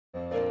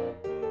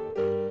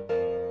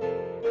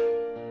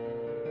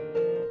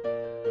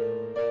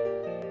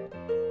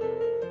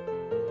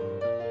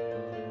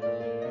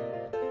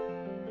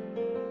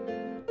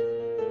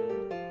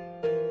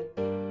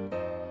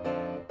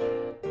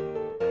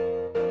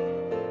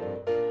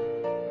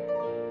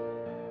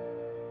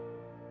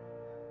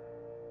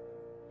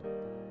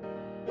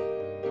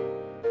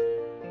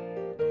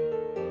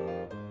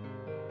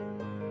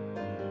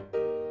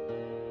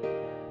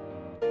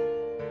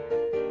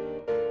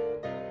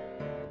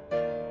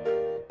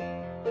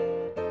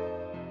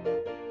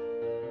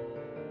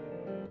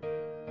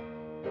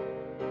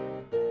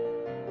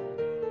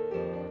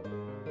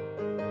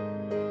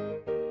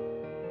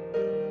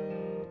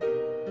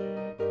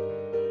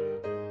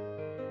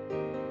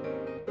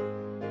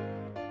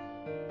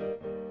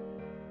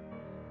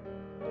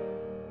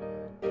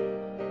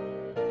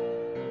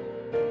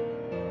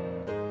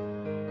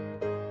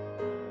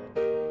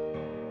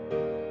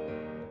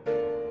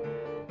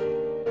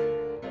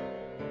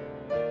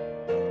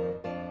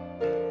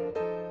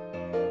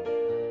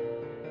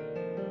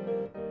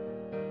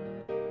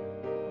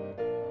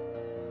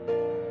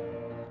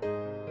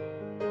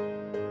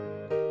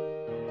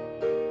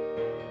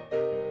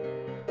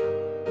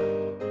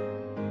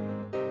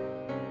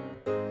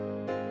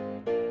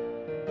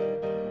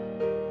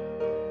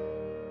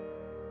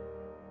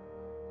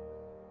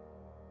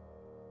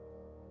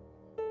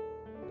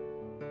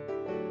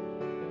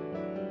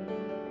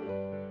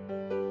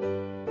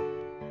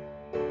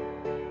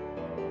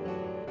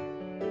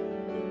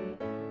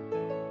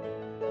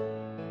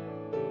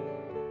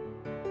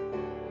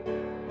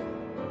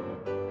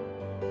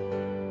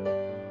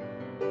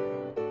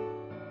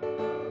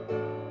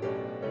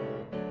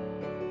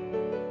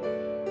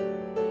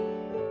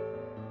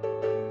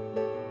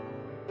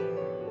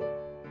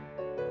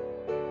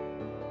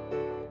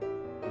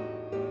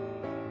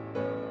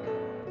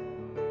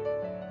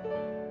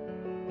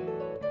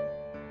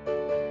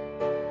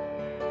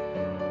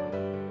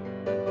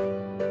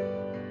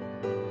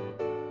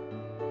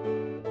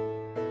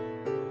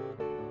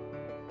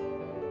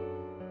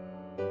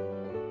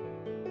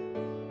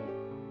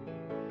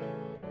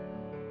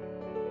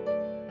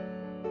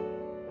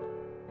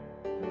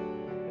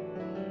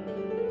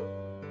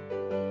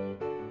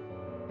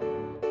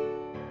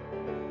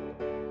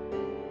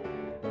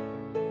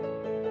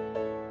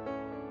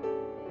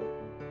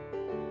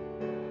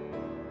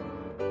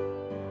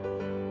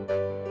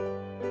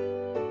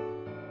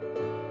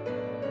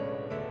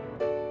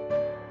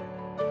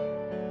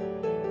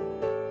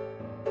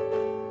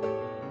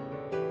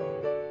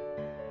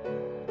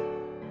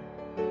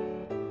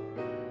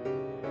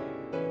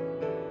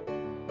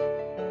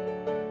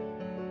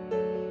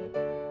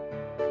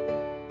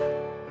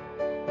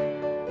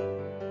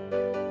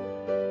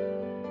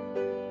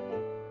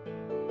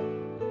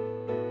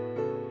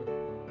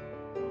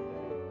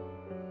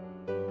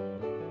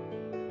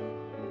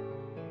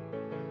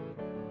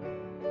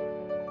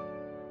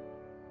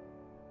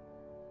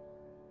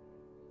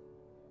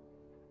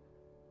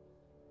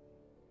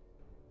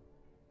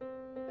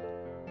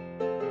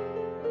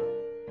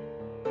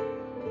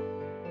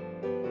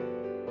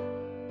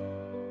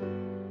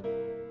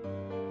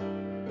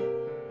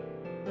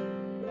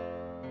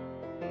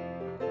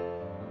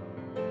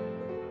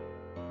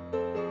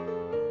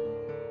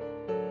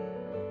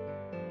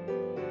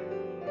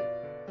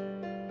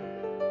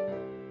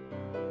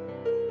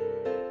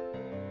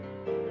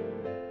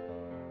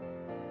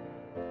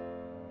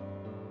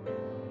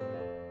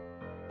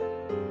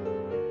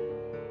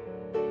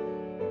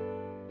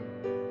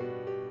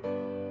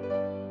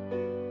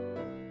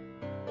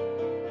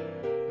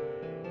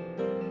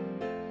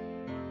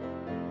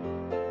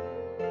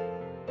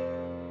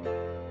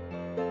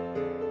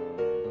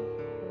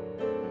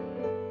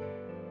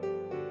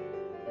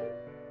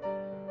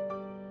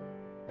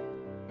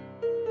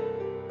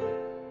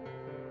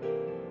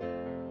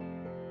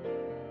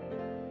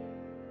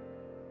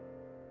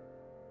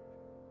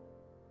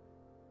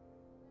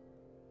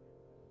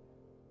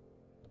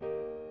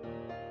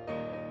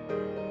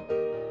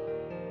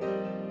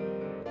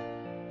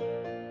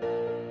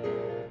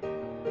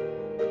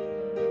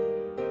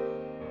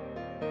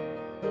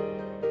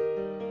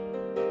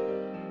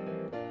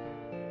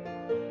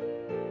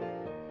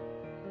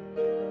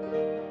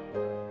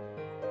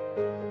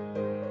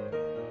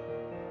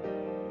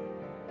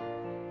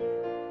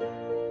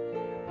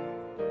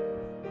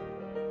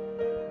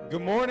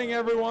Good morning,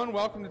 everyone.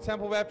 Welcome to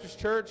Temple Baptist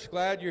Church.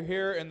 Glad you're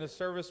here in the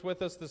service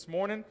with us this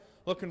morning.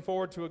 Looking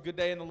forward to a good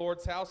day in the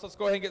Lord's house. Let's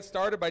go ahead and get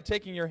started by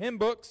taking your hymn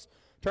books,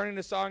 turning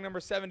to song number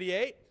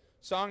 78.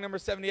 Song number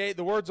 78,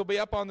 the words will be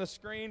up on the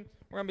screen.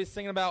 We're going to be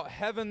singing about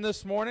heaven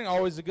this morning.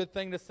 Always a good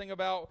thing to sing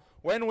about.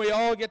 When we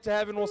all get to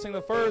heaven, we'll sing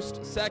the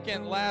first,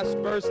 second, last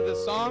verse of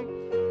this song.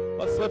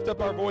 Let's lift up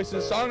our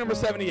voices. Song number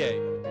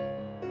 78.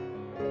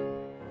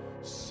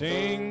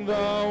 Sing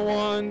the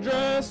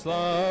wondrous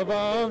love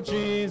of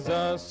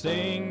Jesus,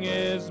 sing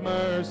His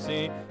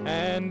mercy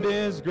and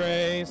His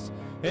grace.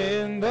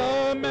 In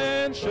the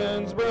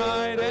mansions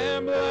bright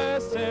and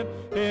blessed,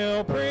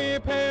 He'll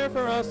prepare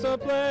for us a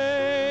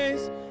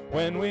place.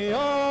 When we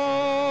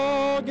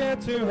all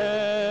get to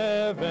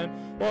heaven,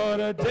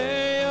 what a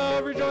day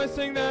of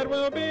rejoicing that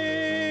will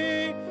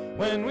be.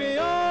 When we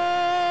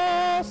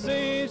all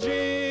see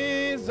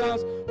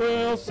Jesus,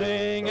 we'll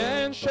sing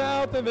and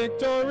shout the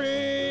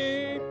victory.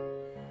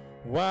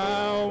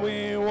 While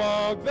we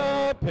walk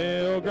the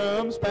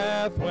pilgrim's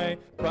pathway,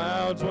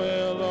 clouds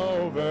will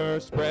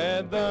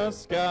overspread the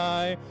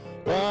sky.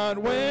 But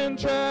when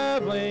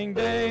traveling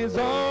days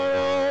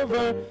are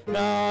over,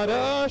 not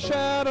a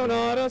shadow,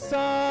 not a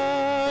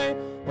sigh.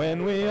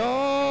 When we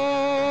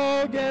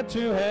all get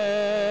to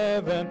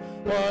heaven,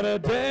 what a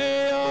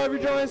day of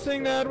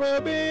rejoicing that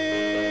will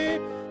be.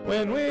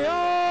 When we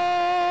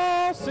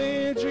all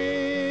see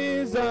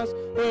Jesus,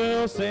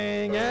 we'll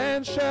sing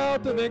and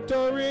shout the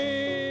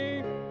victory.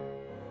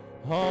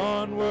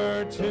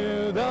 Onward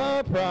to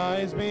the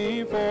prize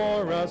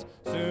before us,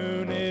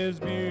 soon His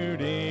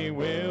beauty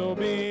we'll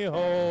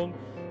behold.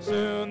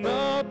 Soon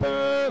the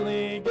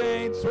pearly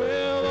gates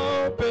will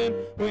open,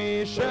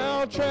 we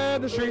shall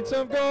tread the streets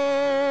of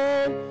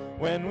gold.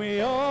 When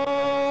we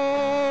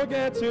all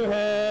get to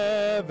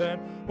heaven,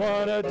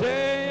 what a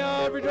day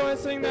of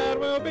rejoicing that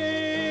will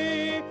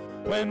be.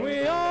 When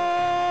we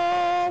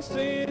all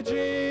see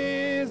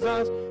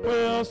Jesus,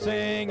 we'll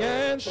sing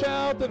and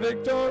shout the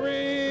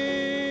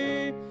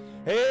victory.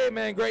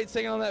 Amen. Great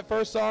singing on that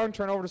first song.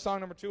 Turn over to song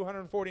number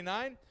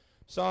 249.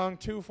 Song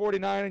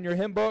 249 in your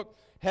hymn book.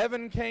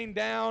 Heaven came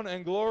down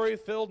and glory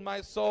filled my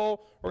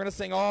soul. We're going to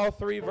sing all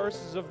three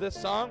verses of this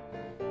song.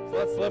 So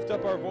let's lift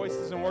up our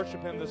voices and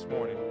worship Him this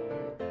morning.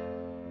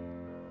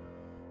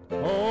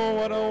 Oh,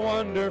 what a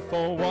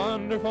wonderful,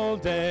 wonderful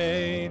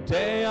day,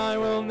 day I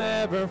will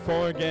never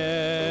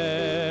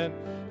forget.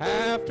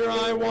 After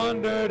I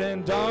wandered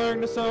in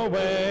darkness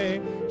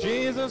away,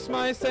 Jesus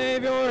my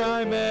Savior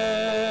I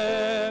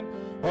met.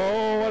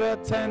 Oh, what a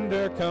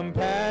tender,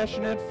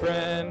 compassionate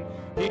friend,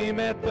 He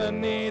met the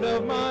need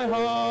of my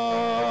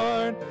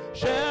heart.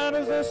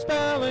 Shadows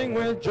dispelling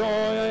with joy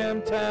I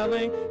am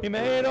telling, He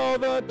made all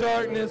the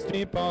darkness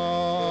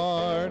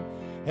depart.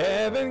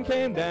 Heaven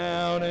came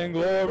down and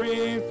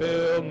glory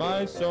filled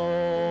my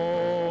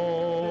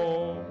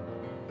soul.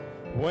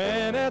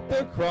 When at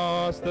the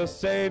cross the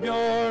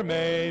Savior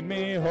made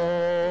me whole.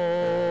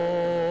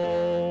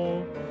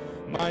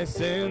 My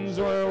sins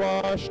were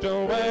washed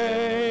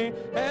away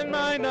and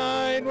my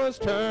night was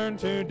turned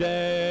to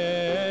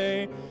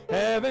day.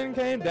 Heaven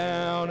came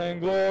down and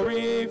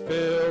glory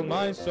filled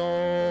my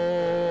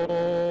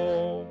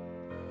soul.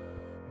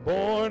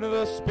 Born of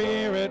the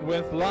Spirit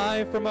with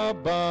life from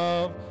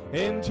above,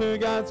 into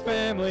God's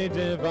family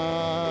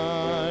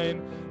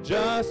divine,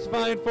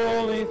 justified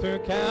fully through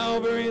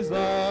Calvary's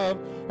love.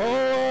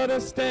 Oh, what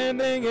a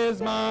standing is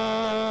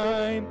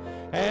mine!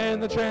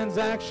 And the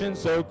transaction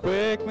so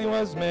quickly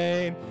was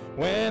made,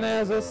 when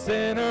as a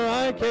sinner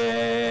I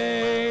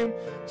came.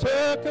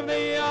 Took of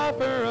the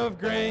offer of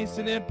grace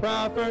and did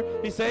proffer,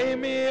 He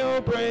saved me,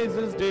 oh praise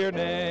His dear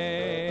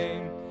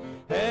name.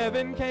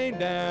 Heaven came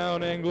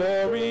down and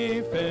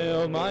glory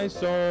filled my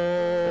soul.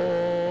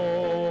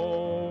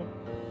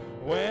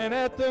 When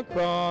at the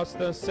cross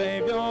the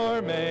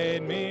Savior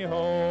made me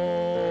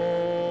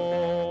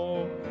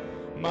whole.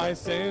 My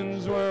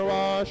sins were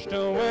washed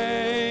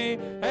away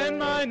and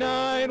my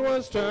night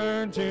was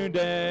turned to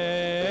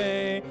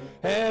day.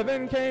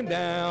 Heaven came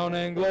down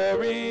and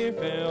glory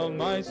filled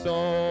my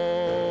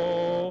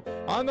soul.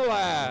 On the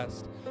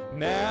last.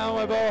 Now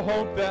I've a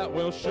hope that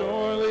will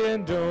surely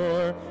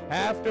endure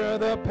after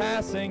the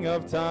passing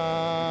of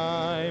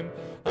time.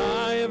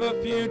 I have a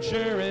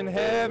future in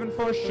heaven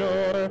for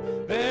sure,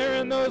 there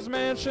in those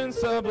mansions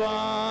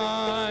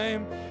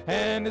sublime.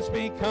 And it's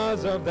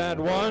because of that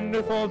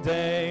wonderful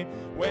day,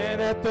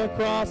 when at the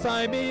cross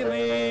I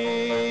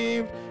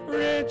believed.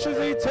 Riches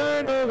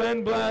eternal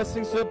and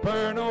blessings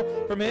supernal,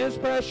 from His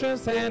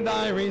precious hand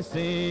I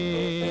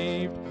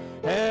received.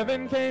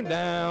 Heaven came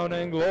down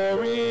and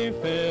glory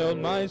filled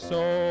my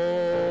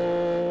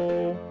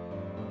soul.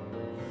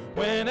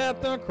 When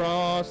at the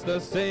cross the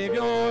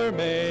Savior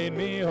made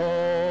me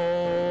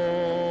whole.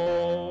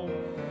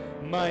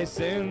 My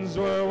sins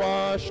were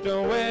washed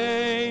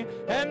away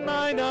and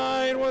my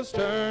night was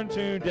turned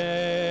to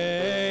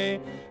day.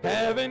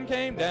 Heaven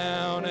came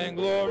down and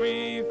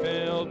glory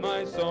filled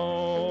my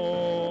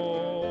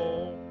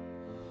soul.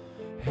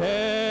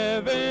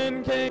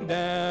 Heaven came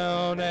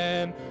down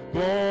and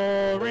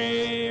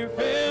glory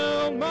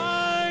filled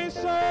my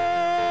soul.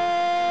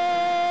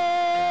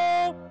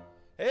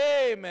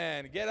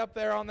 up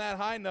there on that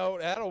high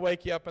note. That'll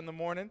wake you up in the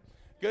morning.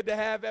 Good to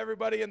have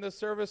everybody in the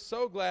service.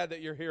 So glad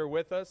that you're here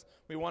with us.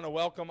 We want to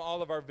welcome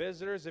all of our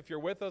visitors. If you're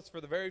with us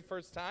for the very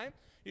first time,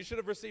 you should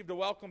have received a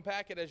welcome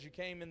packet as you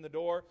came in the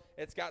door.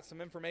 It's got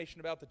some information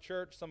about the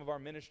church, some of our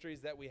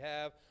ministries that we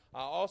have.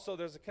 Also,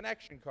 there's a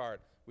connection card.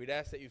 We'd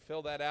ask that you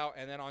fill that out,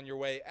 and then on your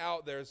way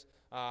out, there's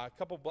a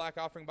couple black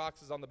offering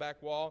boxes on the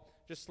back wall.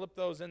 Just slip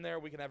those in there.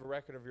 We can have a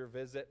record of your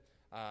visit.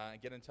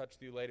 Get in touch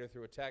with you later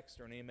through a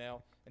text or an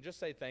email, and just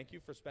say thank you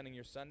for spending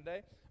your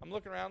Sunday. I'm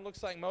looking around.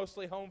 Looks like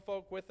mostly home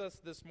folk with us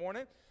this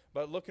morning,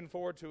 but looking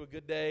forward to a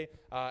good day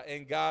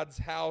in God's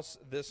house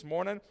this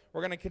morning.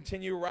 We're going to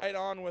continue right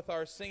on with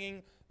our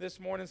singing this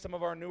morning, some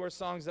of our newer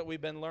songs that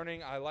we've been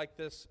learning. I like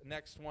this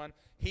next one,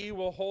 He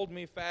Will Hold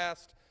Me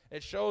Fast.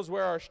 It shows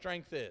where our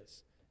strength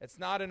is. It's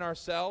not in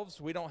ourselves.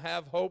 We don't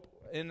have hope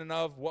in and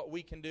of what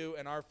we can do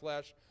in our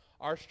flesh.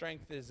 Our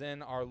strength is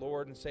in our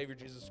Lord and Savior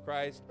Jesus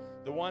Christ,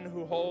 the one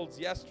who holds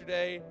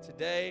yesterday,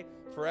 today,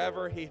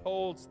 forever. He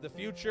holds the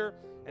future,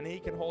 and He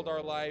can hold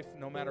our life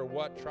no matter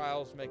what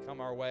trials may come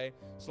our way.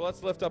 So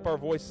let's lift up our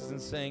voices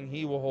and sing,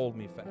 He Will Hold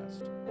Me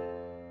Fast.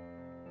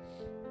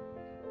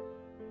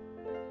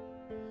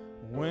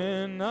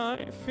 When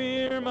I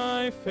fear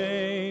my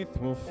faith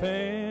will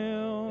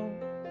fail,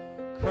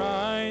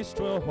 Christ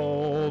will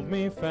hold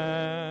me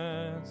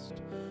fast.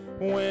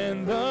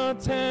 When the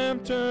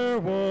tempter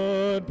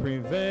would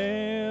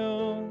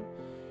prevail,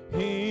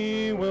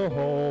 He will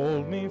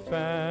hold me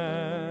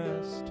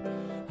fast.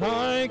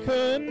 I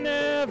could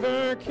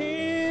never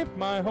keep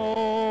my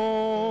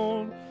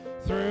hold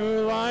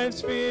through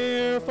life's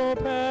fearful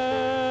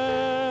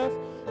path,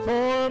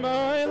 for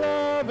my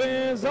love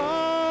is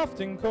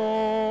often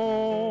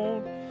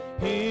cold.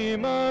 He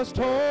must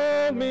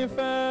hold me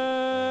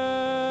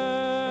fast.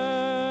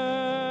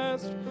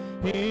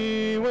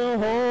 He will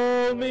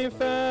hold me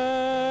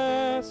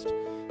fast.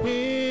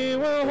 He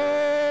will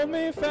hold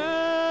me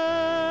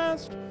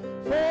fast.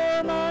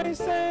 For my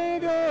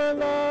Savior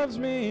loves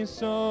me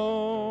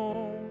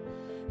so.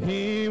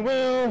 He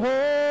will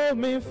hold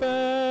me fast.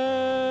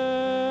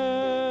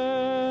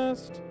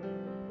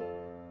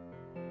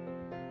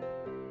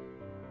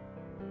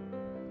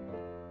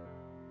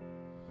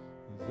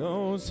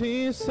 Those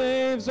He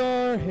saves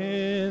are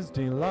His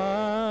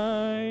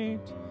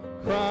delight.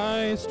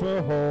 Christ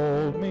will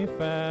hold me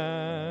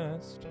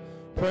fast.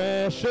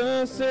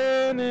 Precious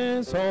in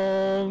His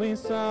holy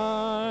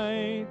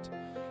sight,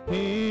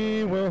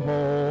 He will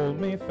hold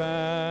me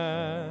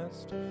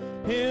fast.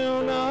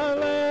 He'll not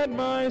let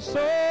my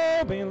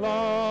soul be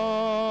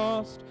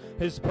lost.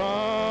 His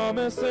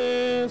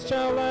promises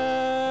shall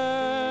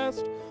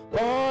last.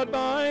 Bought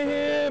by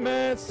Him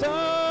at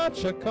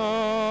such a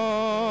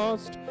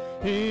cost,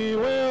 He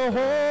will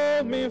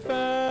hold me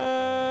fast.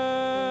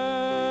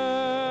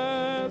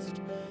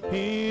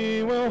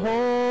 He will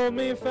hold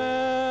me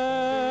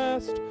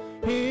fast.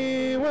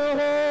 He will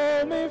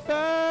hold me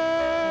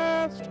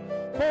fast.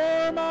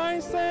 For my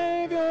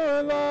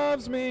Savior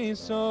loves me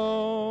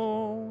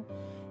so.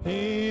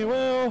 He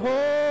will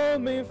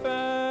hold me fast.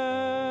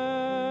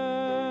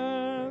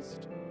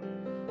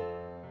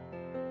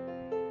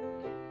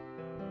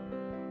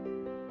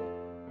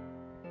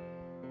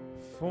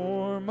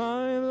 For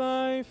my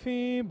life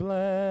He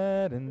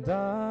bled and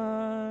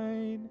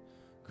died.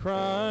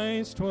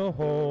 Christ will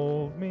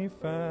hold me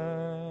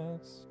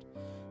fast.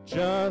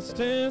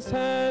 Justice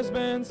has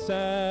been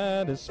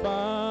satisfied.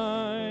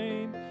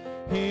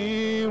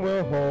 He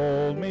will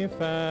hold me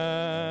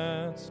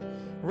fast.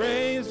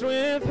 Raised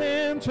with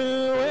Him to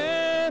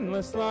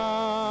endless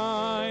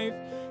life,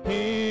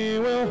 He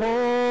will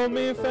hold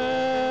me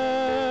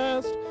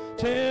fast.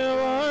 Till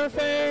our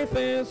faith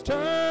is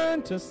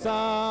turned to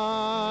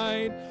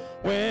sight,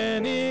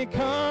 when He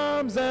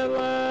comes at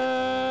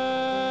last,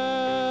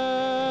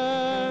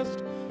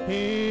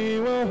 He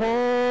will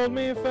hold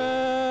me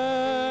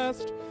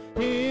fast.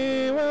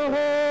 He will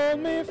hold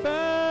me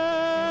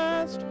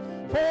fast.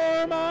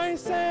 For my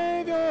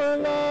Savior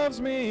loves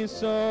me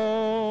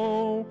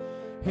so.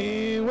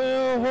 He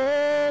will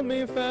hold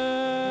me fast.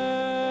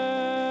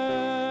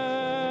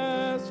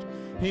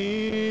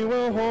 He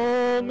will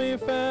hold me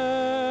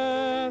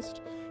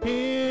fast.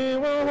 He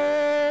will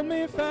hold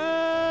me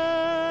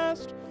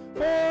fast.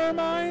 For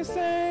my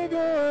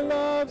Savior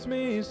loves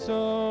me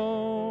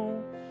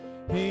so.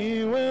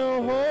 He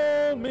will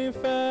hold me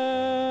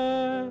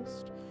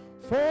fast.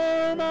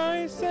 For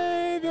my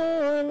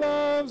Savior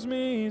loves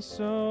me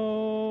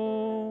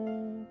so.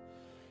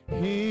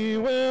 He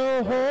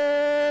will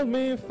hold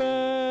me fast.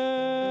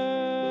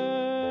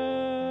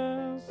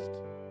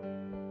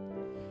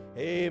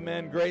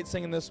 Amen. Great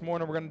singing this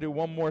morning. We're going to do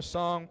one more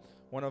song,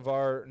 one of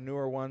our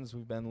newer ones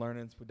we've been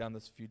learning. We've done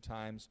this a few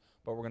times,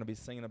 but we're going to be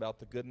singing about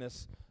the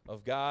goodness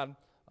of God.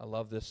 I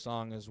love this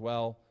song as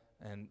well,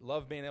 and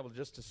love being able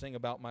just to sing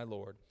about my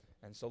Lord.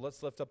 And so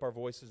let's lift up our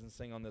voices and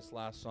sing on this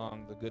last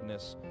song, The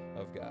Goodness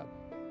of God.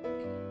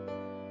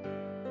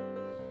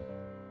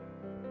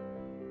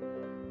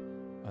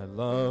 I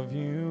love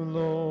you,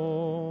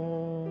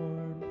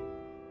 Lord.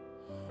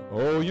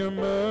 Oh, your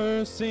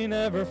mercy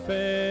never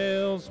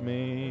fails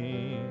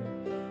me.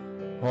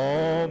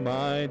 All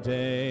my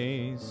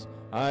days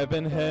I've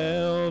been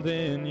held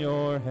in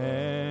your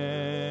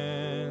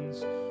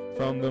hands.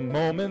 From the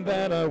moment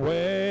that I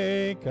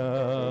wake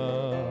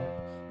up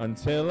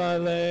until I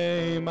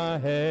lay my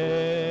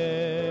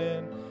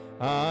head,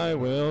 I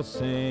will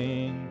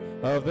sing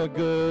of the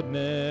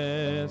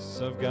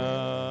goodness of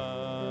God.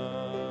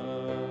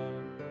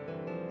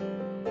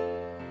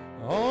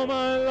 All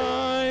my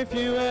life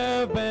you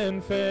have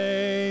been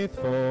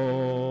faithful.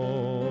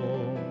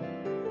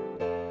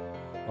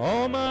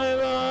 All my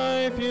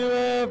life you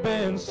have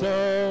been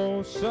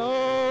so,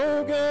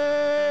 so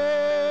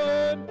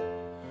good.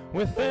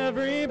 With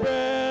every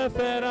breath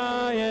that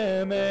I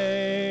am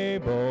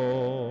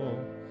able,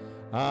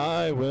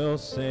 I will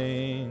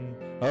sing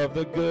of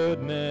the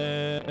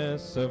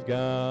goodness of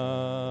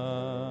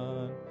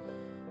God.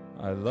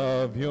 I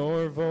love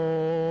your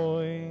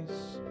voice.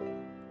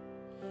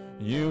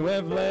 You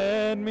have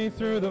led me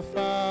through the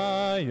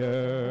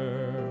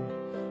fire,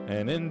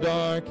 and in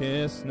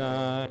darkest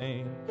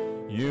night,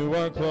 you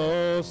are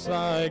close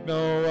like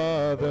no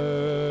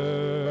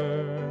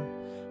other.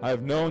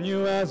 I've known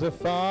you as a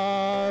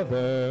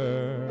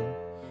father.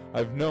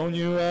 I've known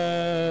you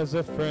as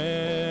a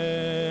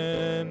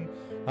friend.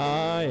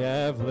 I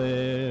have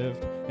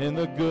lived in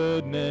the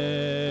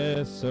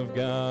goodness of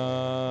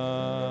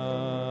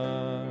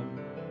God.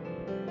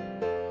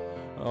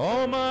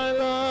 All my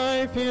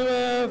life you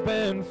have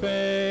been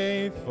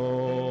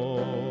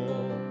faithful,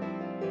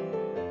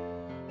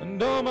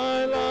 and all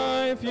my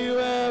life you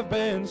have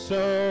been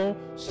so,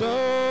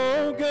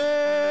 so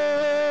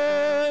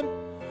good.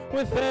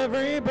 With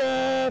every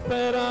breath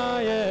that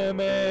I am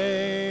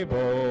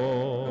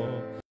able,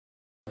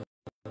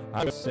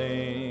 I will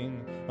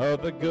sing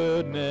of the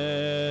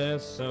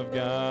goodness of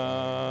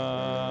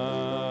God.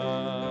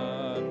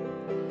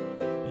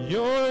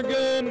 Your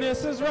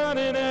goodness is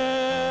running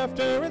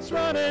after, it's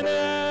running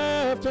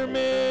after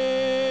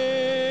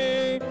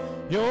me.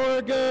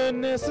 Your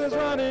goodness is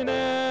running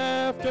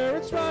after,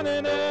 it's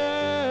running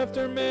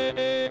after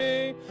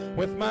me.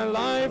 With my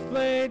life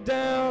laid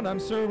down, I'm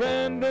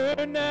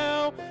surrendered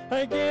now.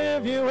 I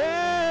give you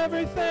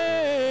everything.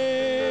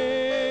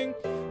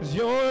 'Cause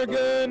your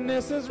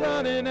goodness is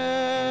running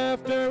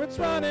after, it's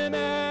running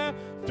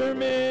after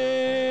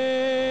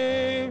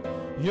me.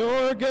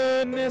 Your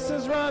goodness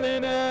is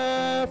running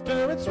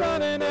after, it's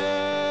running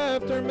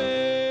after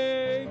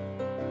me.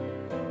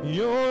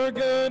 Your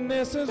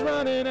goodness is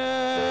running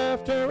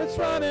after, it's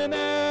running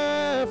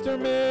after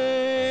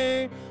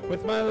me.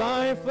 With my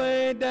life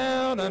laid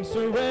down, I'm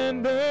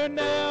surrendered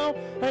now.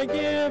 I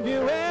give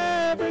you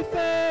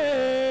everything.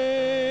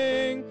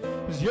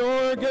 'Cause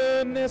your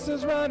goodness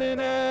is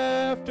running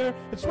after,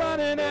 it's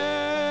running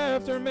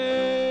after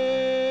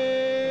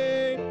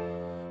me.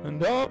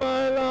 And all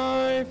my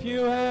life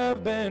you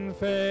have been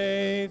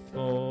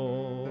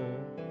faithful.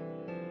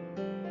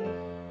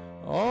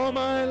 All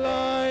my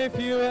life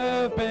you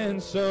have been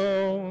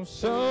so,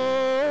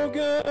 so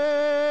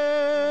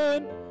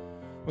good.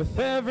 With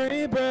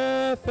every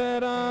breath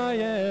that I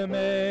am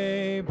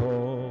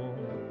able,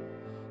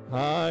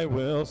 I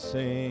will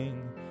sing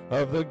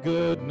of the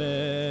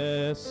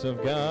goodness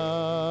of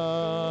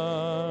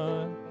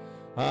God.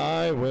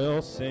 I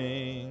will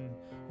sing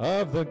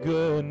of the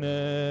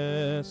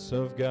goodness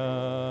of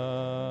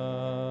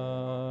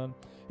God.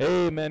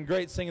 Amen.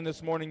 Great singing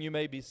this morning. You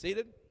may be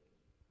seated.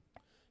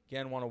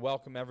 Again, want to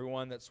welcome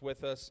everyone that's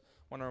with us.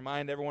 Want to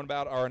remind everyone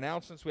about our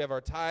announcements. We have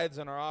our tithes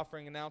and our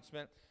offering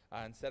announcement.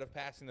 Instead of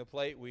passing the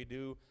plate, we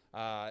do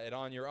it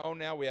on your own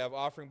now. We have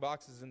offering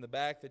boxes in the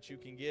back that you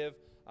can give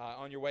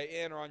on your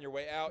way in or on your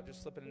way out.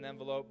 Just slip in an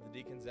envelope. The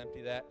deacons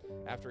empty that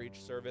after each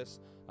service.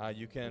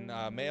 You can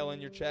mail in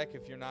your check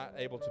if you're not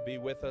able to be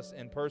with us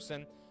in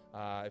person.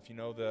 If you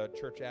know the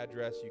church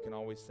address, you can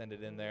always send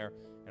it in there,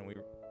 and we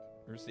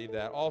receive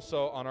that.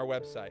 Also on our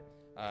website,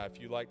 if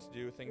you like to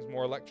do things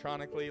more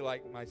electronically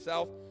like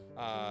myself,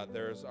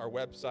 there's our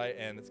website,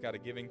 and it's got a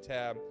giving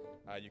tab.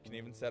 You can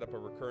even set up a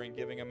recurring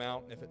giving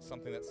amount. If it's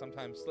something that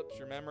sometimes slips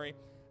your memory,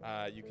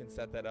 you can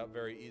set that up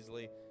very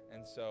easily.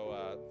 And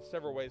so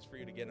several ways for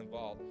you to get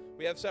involved.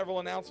 We have several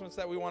announcements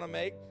that we want to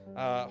make.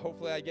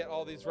 Hopefully I get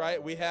all these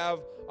right. We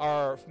have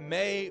our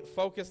May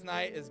Focus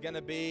Night is going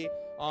to be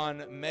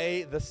on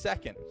May the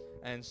 2nd.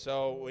 And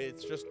so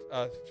it's just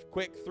a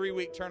quick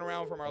 3-week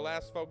turnaround from our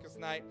last Focus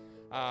Night.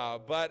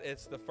 But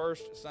it's the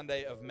first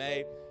Sunday of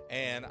May.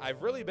 And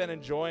I've really been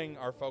enjoying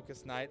our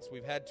Focus Nights.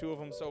 We've had 2 of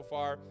them so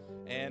far.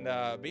 And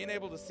being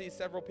able to see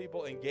several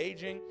people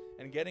engaging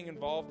and getting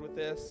involved with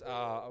this,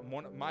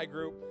 my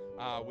group,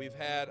 we've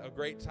had a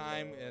great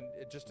time and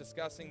just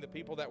discussing the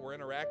people that we're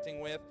interacting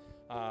with,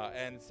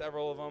 and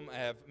several of them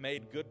have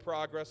made good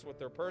progress with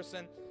their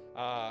person.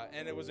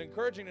 And it was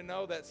encouraging to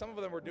know that some of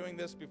them were doing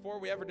this before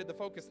we ever did the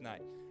focus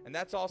night. And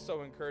that's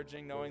also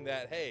encouraging, knowing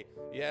that, hey,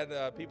 you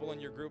had people in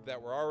your group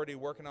that were already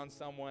working on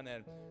someone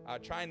and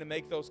trying to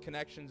make those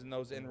connections and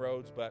those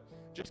inroads. But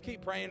just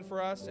keep praying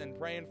for us and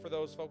praying for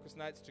those focus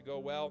nights to go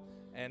well.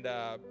 And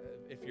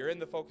if you're in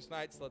the focus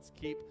nights, let's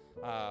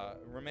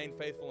remain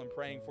faithful in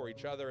praying for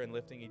each other and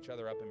lifting each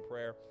other up in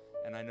prayer.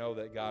 And I know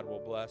that God will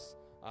bless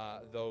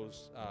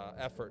those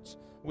efforts.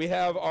 We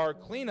have our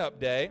cleanup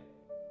day,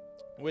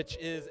 which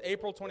is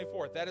April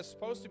 24th. That is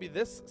supposed to be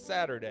this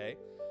Saturday,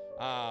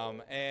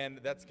 and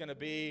that's going to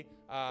be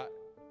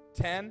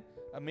 10,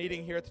 a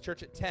meeting here at the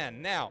church at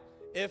 10. Now,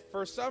 if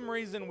for some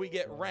reason we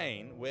get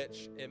rain,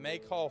 which it may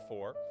call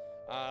for,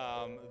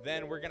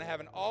 then we're going to have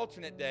an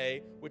alternate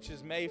day, which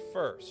is May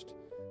 1st.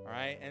 All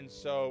right, and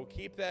so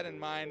keep that in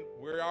mind.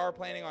 We are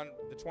planning on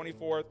the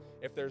 24th.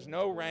 If there's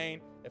no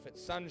rain, if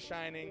it's sun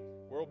shining,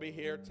 we'll be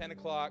here 10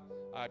 o'clock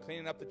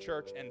cleaning up the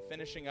church and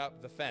finishing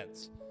up the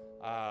fence.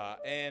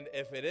 And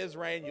if it is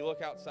rain, you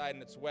look outside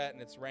and it's wet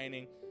and it's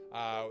raining,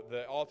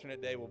 the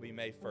alternate day will be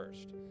May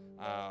 1st.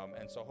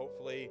 And so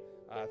hopefully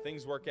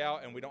things work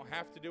out and we don't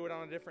have to do it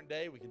on a different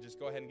day. We can just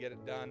go ahead and get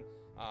it done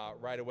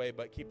right away.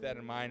 But keep that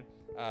in mind,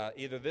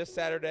 either this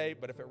Saturday,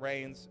 but if it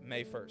rains,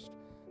 May 1st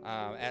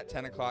at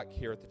 10 o'clock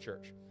here at the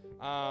church.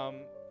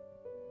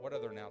 What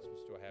other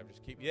announcements do I have?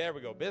 There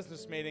we go.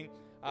 Business meeting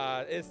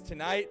is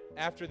tonight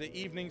after the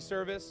evening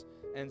service.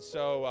 And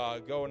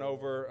so going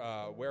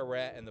over where we're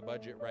at in the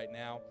budget right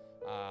now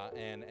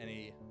and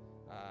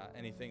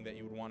anything that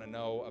you would want to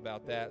know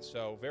about that.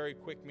 So very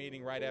quick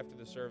meeting right after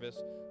the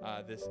service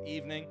this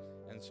evening.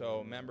 And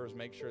so members,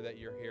 make sure that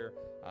you're here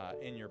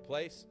in your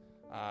place.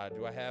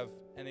 Do I have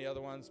any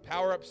other ones?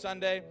 Power Up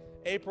Sunday,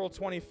 April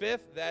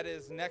 25th. That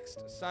is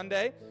next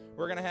Sunday.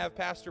 We're going to have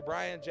Pastor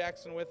Brian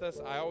Jackson with us.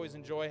 I always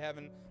enjoy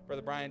having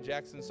Brother Brian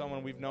Jackson,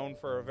 someone we've known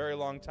for a very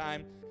long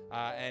time.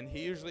 And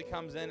he usually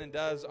comes in and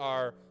does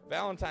our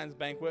Valentine's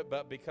banquet,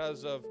 but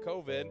because of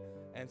COVID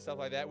and stuff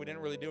like that, we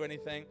didn't really do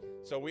anything.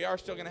 So we are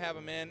still going to have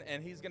him in,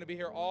 and he's going to be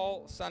here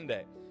all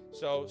Sunday.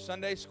 So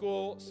Sunday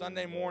school,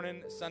 Sunday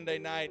morning, Sunday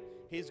night,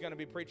 he's going to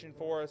be preaching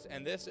for us.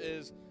 And this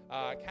is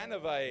kind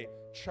of a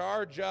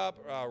charge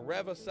up,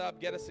 rev us up,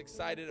 get us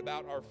excited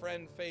about our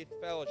Friend Faith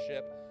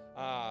Fellowship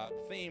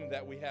theme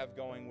that we have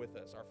going with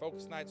us. Our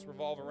focus nights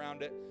revolve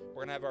around it.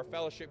 We're going to have our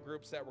fellowship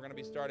groups that we're going to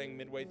be starting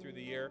midway through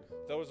the year.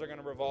 Those are going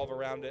to revolve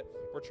around it.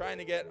 We're trying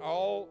to get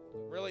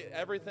really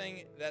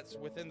everything that's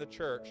within the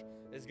church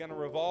is going to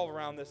revolve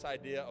around this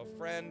idea of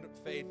Friend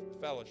Faith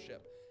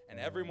Fellowship. And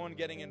everyone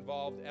getting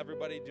involved,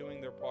 everybody doing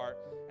their part.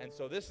 And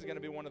so this is going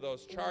to be one of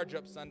those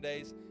charge-up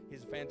Sundays.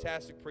 He's a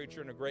fantastic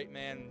preacher and a great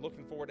man.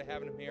 Looking forward to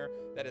having him here.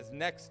 That is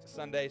next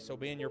Sunday, so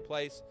be in your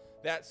place.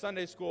 That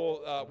Sunday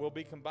school will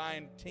be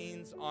combined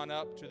teens on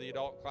up to the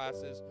adult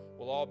classes.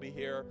 We'll all be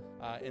here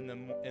in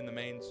the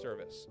main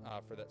service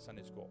for that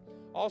Sunday school.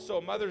 Also,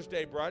 Mother's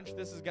Day brunch.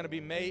 This is going to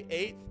be May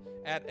 8th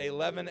at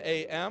 11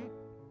 a.m.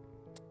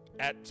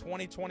 at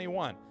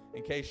 2021.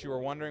 In case you were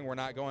wondering, we're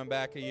not going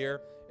back a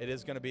year. It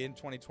is going to be in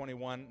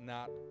 2021,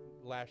 not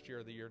last year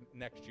or the year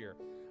next year.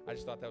 I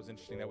just thought that was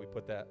interesting that we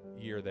put that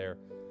year there.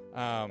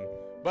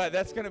 But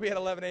that's going to be at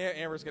 11 a.m.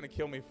 Amber's going to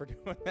kill me for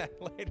doing that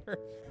later.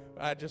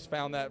 I just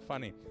found that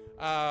funny.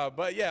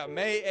 But yeah,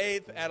 May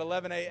 8th at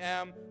 11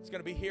 a.m. It's going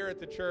to be here at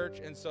the church.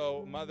 And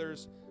so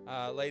mothers,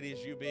 ladies,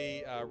 you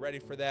be ready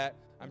for that.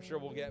 I'm sure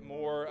we'll get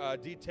more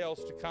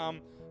details to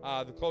come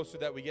the closer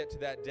that we get to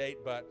that date.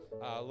 But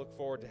look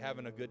forward to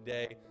having a good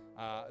day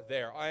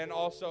there. And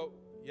also,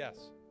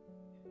 yes,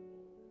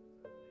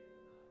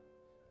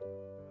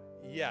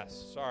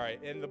 sorry.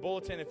 In the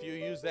bulletin, if you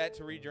use that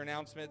to read your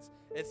announcements,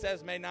 it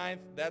says May 9th.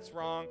 That's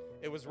wrong.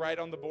 It was right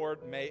on the board,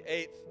 May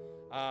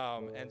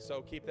 8th. And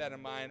so keep that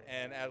in mind.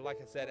 And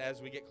like I said,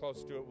 as we get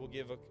close to it, we'll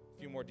give a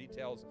few more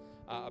details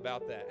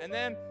about that. And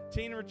then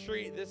Teen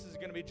Retreat, this is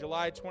going to be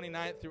July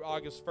 29th through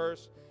August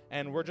 1st.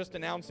 And we're just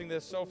announcing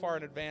this so far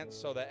in advance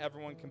so that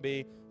everyone can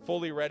be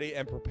fully ready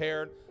and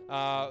prepared.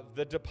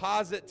 The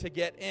deposit to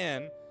get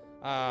in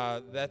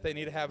that they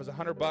need to have is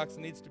 $100. It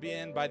needs to be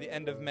in by the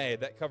end of May.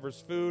 That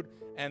covers food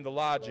and the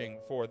lodging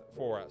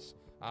for us.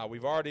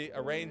 We've already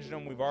arranged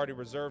them. We've already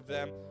reserved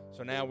them.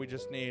 So now we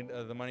just need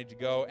the money to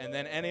go. And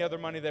then any other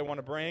money they want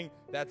to bring,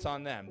 that's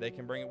on them. They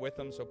can bring it with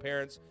them. So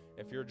parents,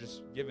 if you're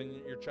just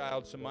giving your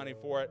child some money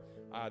for it,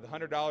 the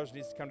 $100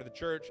 needs to come to the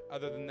church.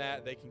 Other than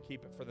that, they can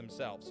keep it for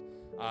themselves.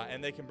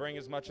 And they can bring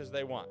as much as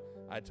they want.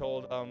 I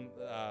told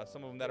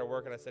some of them that are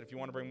working, I said, if you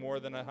want to bring more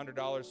than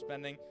 $100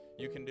 spending,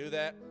 you can do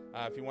that.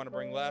 If you want to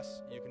bring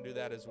less, you can do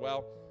that as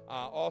well.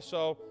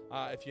 Also,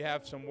 if you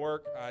have some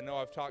work, I know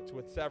I've talked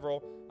with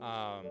several.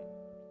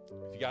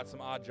 If you got some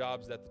odd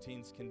jobs that the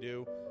teens can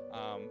do,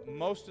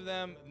 most of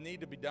them need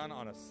to be done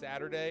on a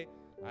Saturday.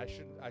 I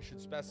should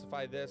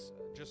specify this.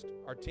 Just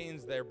our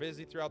teens, they're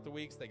busy throughout the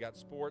weeks. They got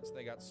sports,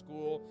 they got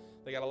school,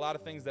 they got a lot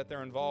of things that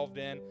they're involved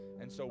in.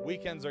 And so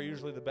weekends are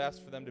usually the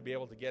best for them to be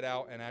able to get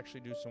out and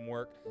actually do some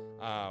work.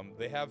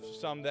 They have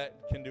some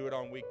that can do it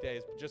on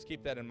weekdays, but just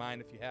keep that in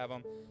mind if you have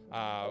them.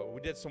 We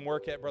did some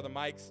work at Brother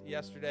Mike's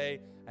yesterday.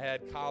 I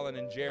had Colin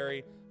and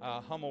Jerry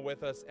Hummel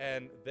with us,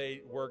 and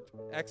they worked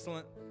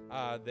excellent.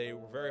 They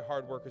were very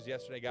hard workers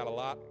yesterday, got a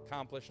lot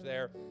accomplished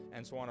there,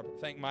 and so I want to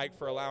thank Mike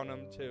for allowing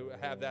them to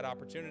have that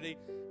opportunity,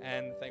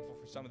 and thankful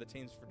for some of the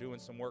teams for doing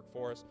some work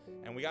for us.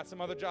 And we got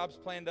some other jobs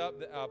planned out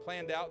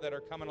that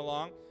are coming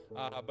along,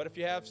 but if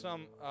you have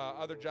some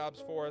other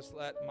jobs for us,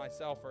 let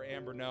myself or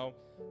Amber know,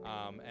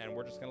 and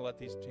we're just going to let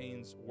these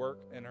teens work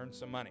and earn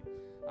some money.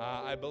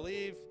 I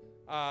believe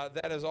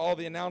that is all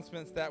the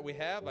announcements that we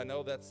have. I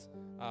know that's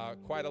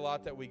quite a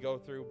lot that we go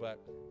through, but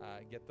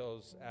get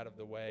those out of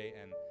the way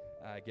and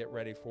get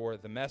ready for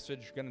the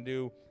message. Going to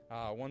do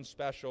one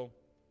special,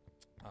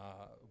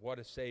 What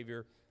a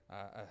Savior.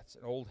 It's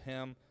an old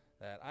hymn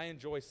that I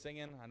enjoy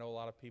singing. I know a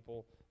lot of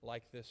people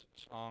like this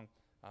song,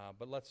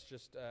 but let's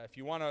just, if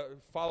you want to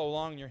follow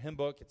along in your hymn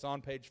book, it's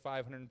on page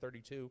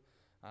 532,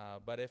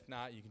 but if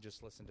not, you can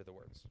just listen to the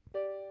words.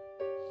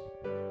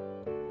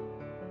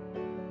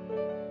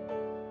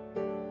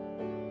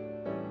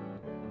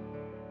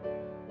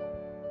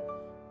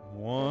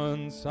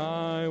 Once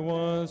I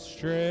was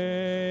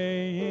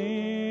straying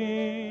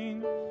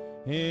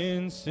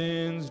in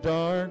sin's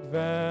dark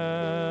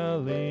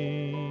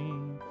valley,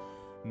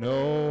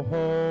 no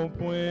hope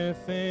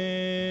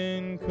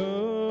within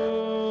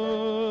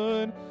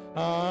could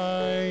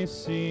I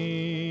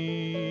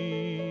see.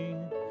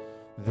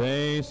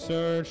 They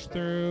searched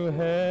through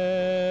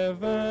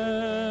heaven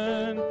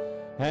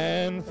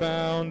and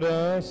found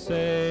a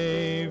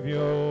Savior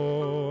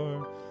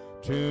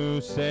to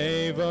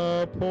save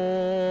a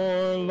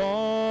poor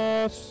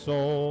lost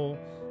soul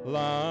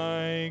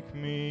like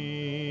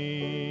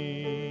me.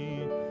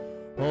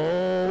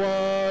 Oh,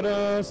 what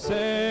a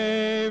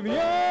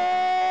Savior!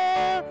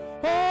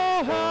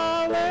 Oh,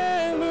 hallelujah!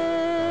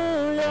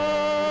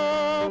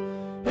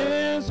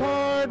 His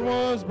heart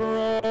was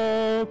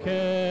broken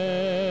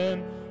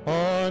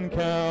on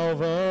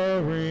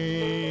Calvary.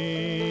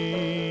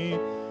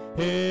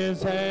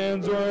 His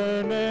hands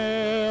were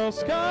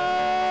nail-scarred.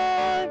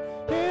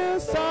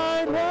 His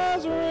side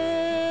was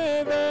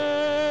riven.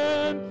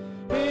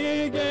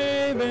 He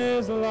gave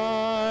his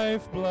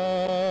lifeblood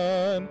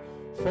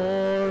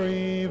for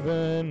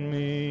even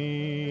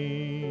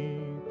me.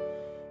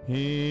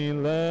 He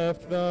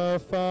left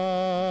the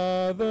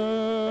Father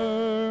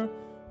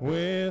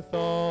with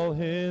all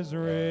his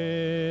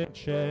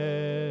riches,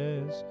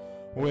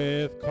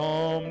 with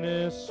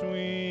calmness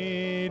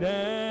sweet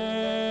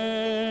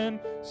and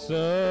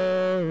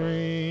serene,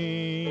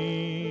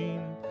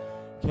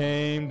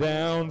 came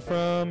down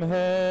from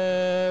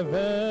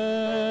heaven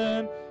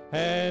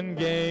and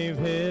gave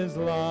his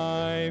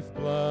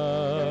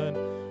lifeblood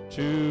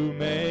to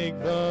make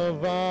the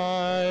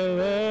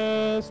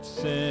vilest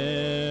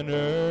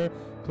sinner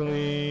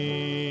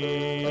clean.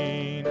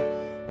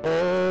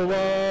 Oh,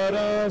 what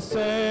a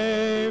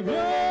Savior!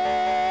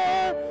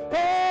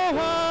 Oh,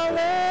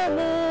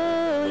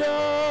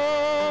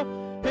 hallelujah!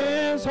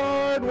 His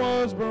heart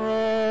was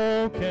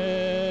broken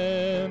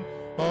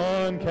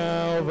on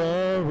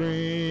Calvary.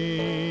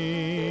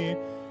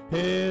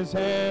 His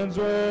hands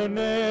were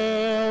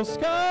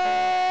nail-scarred.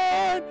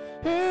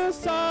 His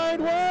side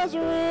was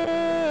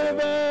riven.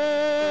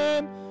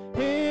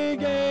 He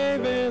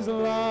gave his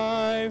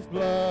lifeblood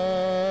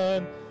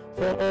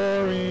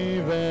for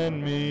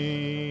even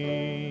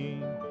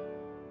me.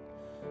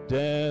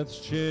 Death's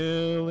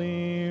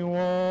chilly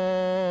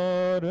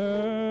waters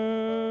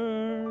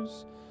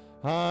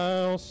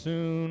I'll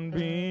soon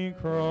be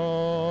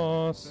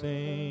crossing,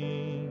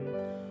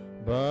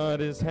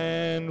 but his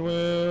hand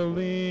will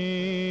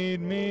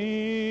lead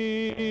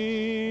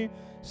me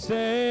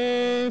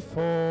safe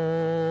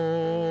o'er.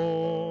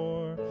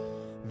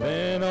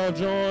 Then I'll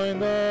join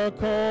the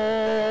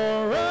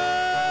chorus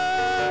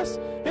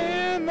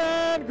in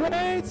that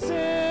great city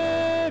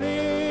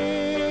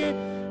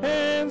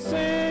and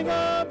sing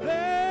up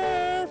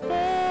there forevermore.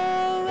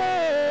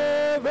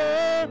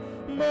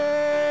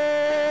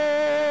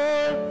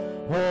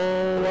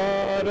 Oh,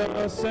 what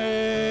a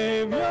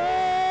Savior!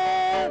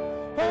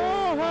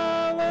 Oh,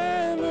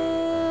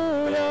 hallelujah!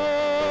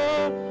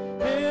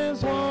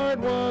 His heart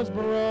was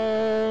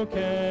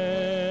broken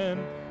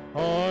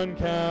on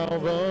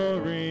Calvary.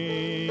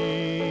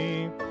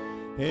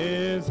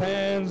 His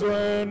hands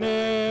were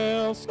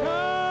nail-scarred.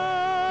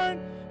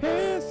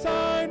 His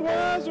side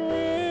was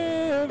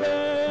riven.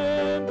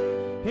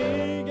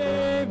 He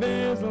gave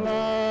his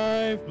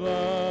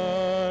lifeblood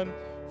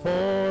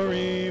for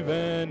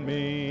even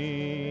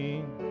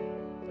me.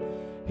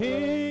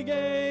 He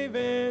gave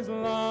his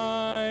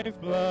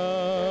lifeblood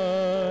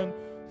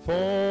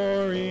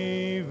for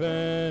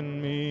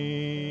even me.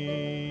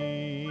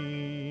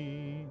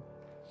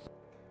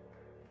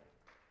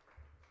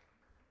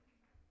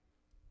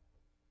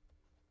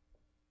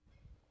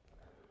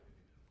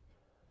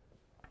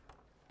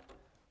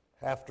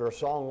 After a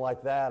song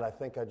like that, I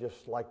think I'd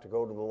just like to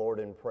go to the Lord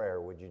in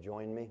prayer. Would you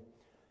join me?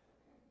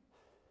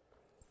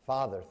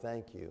 Father,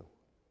 thank you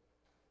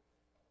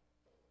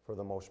for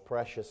the most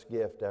precious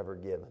gift ever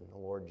given, the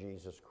Lord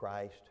Jesus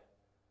Christ.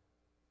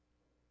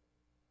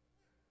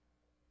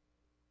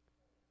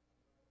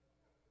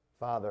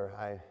 Father,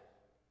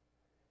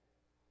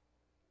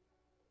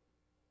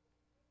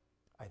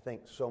 I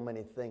think so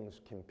many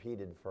things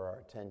competed for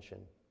our attention,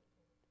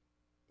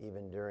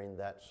 even during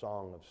that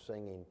song of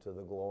singing to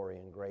the glory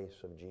and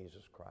grace of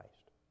Jesus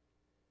Christ.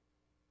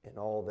 In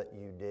all that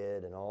you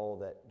did and all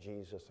that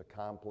Jesus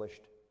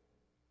accomplished,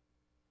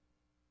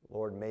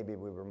 Lord, maybe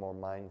we were more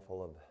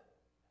mindful of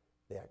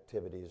the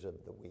activities of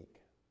the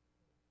week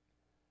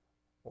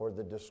or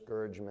the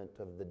discouragement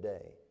of the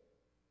day.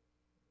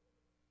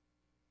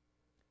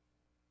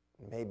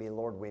 Maybe,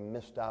 Lord, we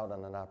missed out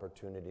on an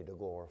opportunity to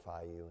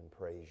glorify you and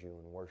praise you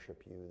and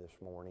worship you this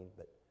morning.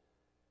 But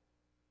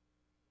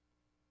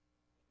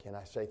can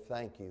I say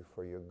thank you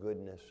for your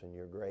goodness and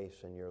your grace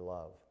and your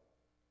love?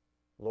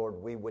 Lord,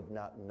 we would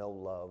not know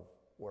love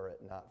were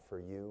it not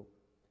for you.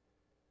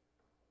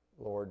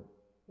 Lord,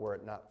 were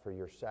it not for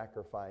your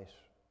sacrifice,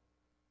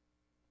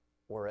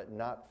 were it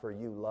not for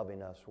you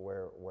loving us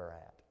where we're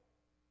at.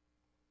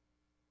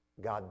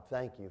 God,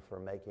 thank you for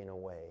making a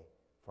way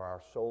for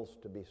our souls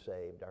to be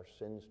saved, our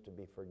sins to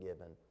be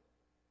forgiven,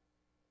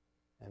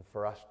 and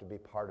for us to be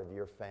part of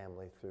your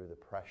family through the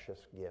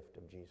precious gift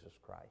of Jesus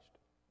Christ.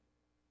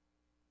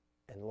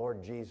 And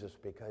Lord Jesus,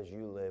 because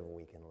you live,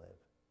 we can live.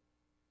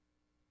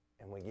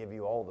 And we give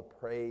you all the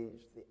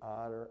praise, the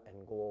honor,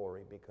 and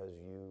glory because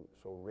you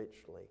so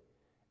richly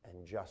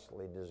and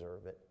justly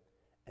deserve it.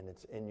 And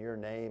it's in your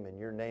name and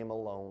your name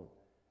alone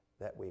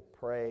that we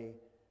pray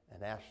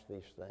and ask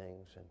these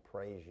things and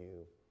praise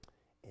you.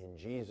 In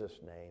Jesus'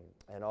 name.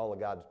 And all of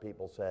God's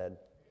people said,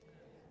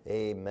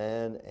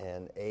 amen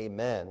and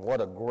amen. What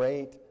a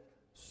great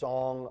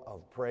song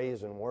of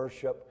praise and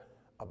worship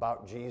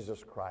about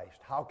Jesus Christ.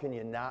 How can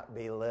you not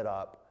be lit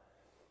up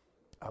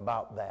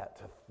about that?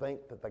 To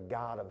think that the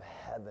God of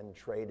heaven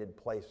traded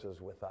places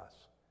with us.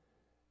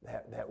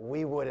 That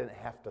we wouldn't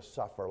have to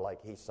suffer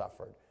like he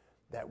suffered.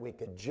 That we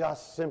could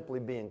just simply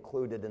be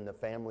included in the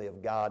family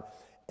of God.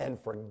 And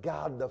for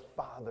God the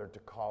Father to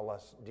call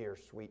us dear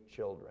sweet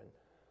children.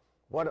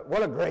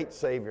 What a great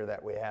Savior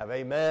that we have.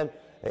 Amen.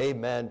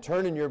 Amen.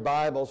 Turn in your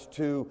Bibles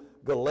to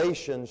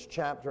Galatians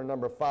chapter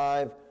number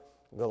 5.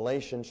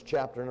 Galatians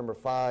chapter number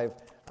 5.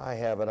 I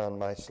have it on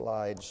my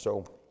slide.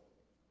 So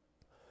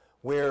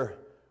we're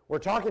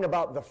talking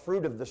about the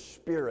fruit of the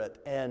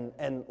Spirit. And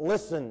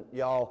listen,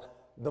 y'all,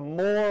 the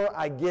more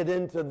I get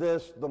into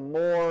this, the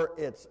more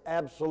it's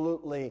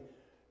absolutely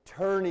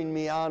turning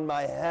me on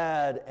my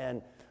head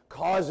and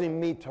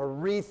causing me to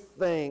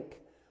rethink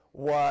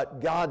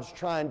what God's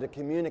trying to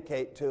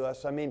communicate to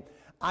us. I mean,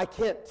 I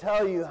can't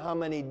tell you how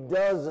many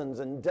dozens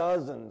and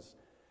dozens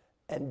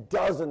and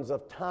dozens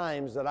of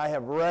times that I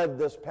have read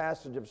this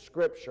passage of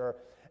Scripture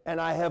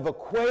and I have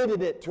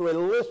equated it to a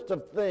list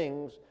of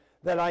things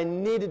that I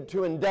needed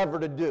to endeavor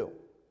to do.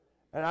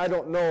 And I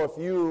don't know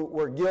if you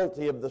were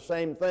guilty of the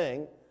same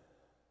thing,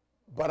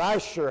 but I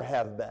sure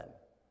have been.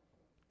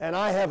 And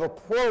I have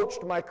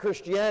approached my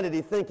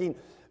Christianity thinking,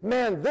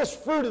 man, this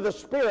fruit of the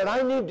Spirit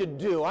I need to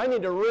do. I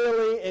need to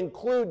really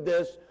include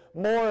this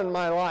more in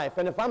my life.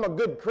 And if I'm a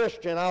good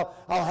Christian, I'll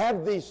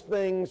have these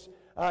things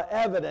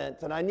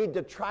evident. And I need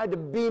to try to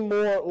be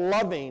more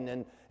loving.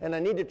 And I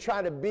need to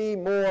try to be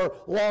more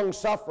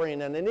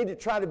long-suffering. And I need to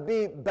try to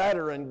be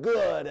better and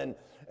good.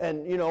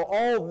 And you know,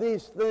 all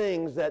these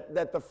things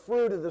that the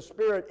fruit of the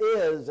Spirit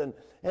is.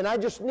 And I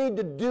just need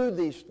to do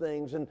these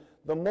things. And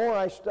the more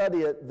I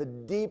study it, the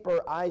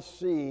deeper I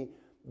see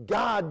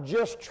God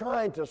just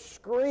trying to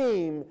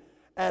scream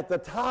at the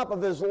top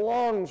of his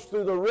lungs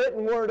through the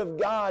written word of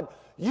God,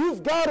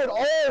 you've got it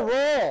all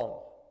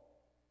wrong.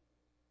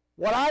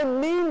 What I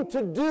mean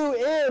to do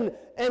in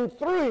and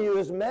through you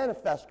is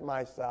manifest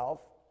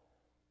myself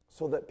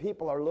so that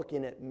people are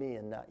looking at me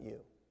and not you.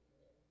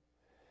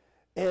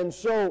 And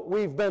so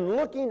we've been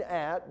looking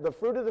at the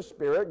fruit of the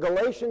Spirit,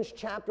 Galatians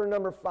chapter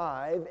number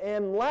 5,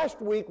 and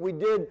last week we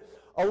did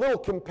a little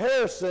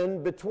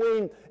comparison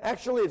between,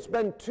 actually it's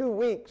been 2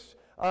 weeks,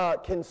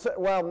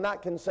 well,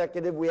 not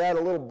consecutive. We had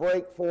a little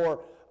break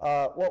for,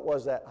 what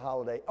was that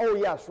holiday? Oh,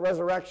 yes,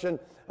 Resurrection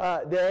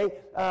Day.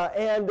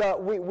 And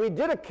we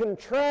did a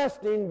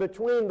contrasting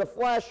between the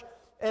flesh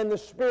and the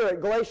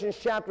Spirit. Galatians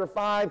chapter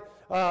 5,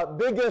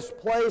 biggest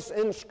place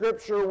in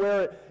Scripture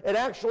where it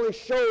actually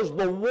shows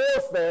the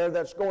warfare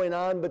that's going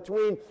on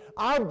between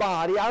our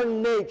body, our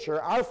nature,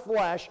 our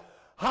flesh,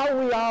 how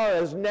we are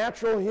as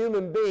natural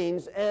human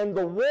beings, and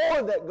the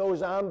war that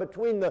goes on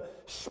between the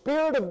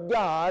Spirit of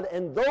God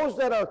and those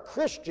that are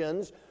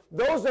Christians,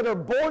 those that are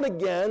born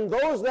again,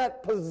 those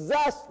that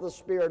possess the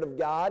Spirit of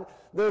God.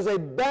 There's a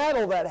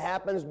battle that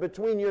happens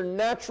between your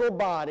natural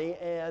body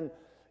and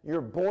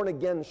your born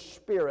again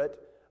spirit,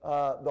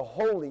 the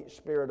Holy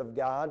Spirit of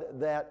God,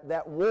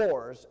 that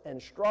wars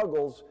and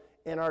struggles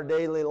in our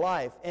daily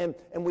life. And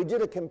we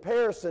did a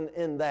comparison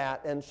in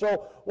that. And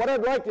so what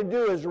I'd like to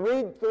do is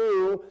read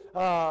through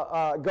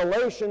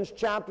Galatians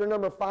chapter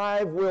number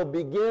 5. We'll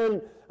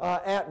begin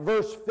at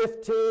verse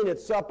 15.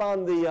 It's up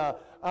on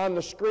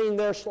the screen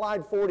there,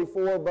 slide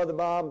 44, Brother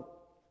Bob.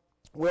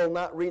 We'll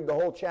not read the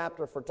whole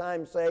chapter for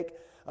time's sake,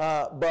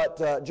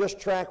 but just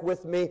track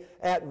with me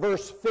at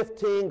verse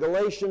 15,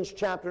 Galatians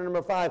chapter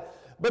number 5.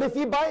 But if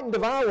ye bite and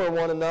devour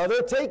one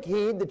another, take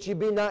heed that ye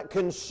be not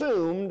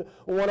consumed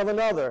one of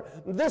another.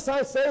 This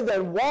I say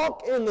then,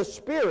 walk in the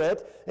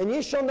Spirit, and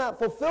ye shall not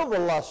fulfill the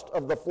lust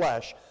of the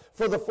flesh.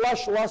 For the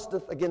flesh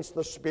lusteth against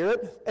the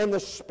Spirit, and the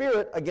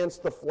Spirit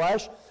against the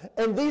flesh.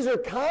 And these are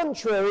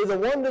contrary the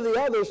one to the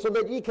other, so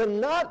that ye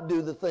cannot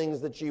do the things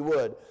that ye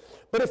would.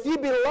 But if ye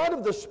be led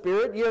of the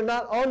Spirit, ye are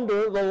not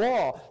under the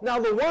law. Now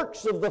the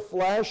works of the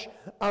flesh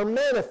are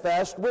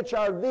manifest, which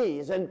are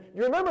these. And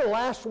you remember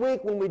last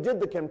week when we did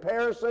the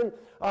comparison?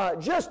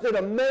 Just it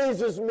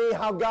amazes me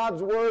how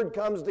God's Word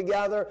comes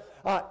together.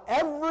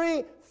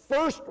 Every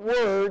first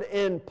word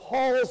in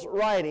Paul's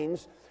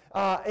writings,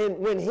 and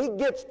when he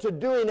gets to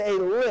doing a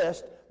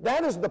list,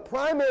 that is the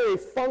primary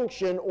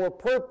function or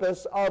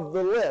purpose of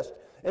the list.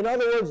 In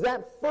other words,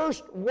 that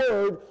first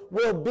word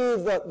will be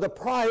the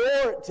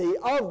priority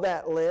of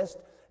that list,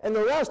 and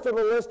the rest of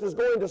the list is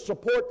going to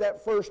support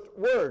that first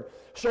word.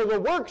 So the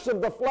works of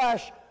the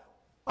flesh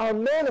are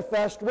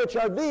manifest, which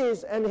are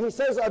these, and he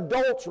says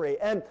adultery.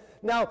 And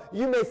now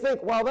you may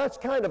think, well, that's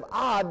kind of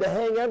odd to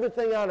hang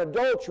everything on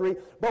adultery,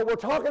 but we're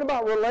talking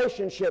about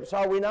relationships,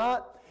 are we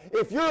not?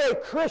 If you're a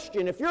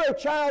Christian, if you're a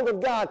child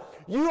of God,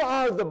 you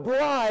are the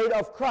bride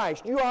of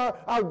Christ. You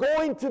are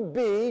going to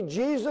be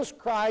Jesus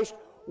Christ's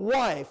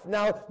wife.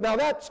 Now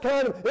that's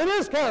it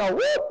is kind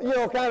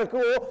of, kind of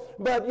cool,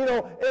 but,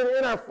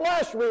 in our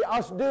flesh,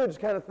 us dudes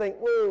kind of think,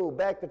 whoa,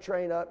 back the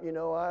train up,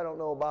 I don't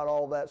know about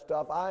all that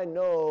stuff. I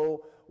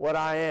know what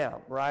I am,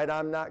 right?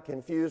 I'm not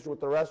confused with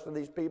the rest of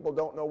these people,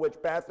 don't know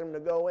which bathroom to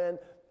go in.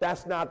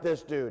 That's not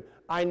this dude.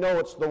 I know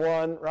it's the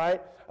one,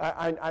 right?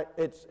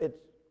 It's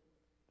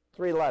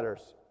 3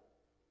 letters.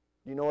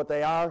 You know what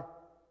they are?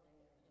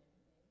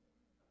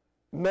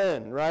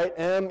 Men, right?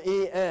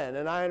 M-E-N.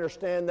 And I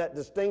understand that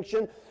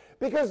distinction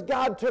because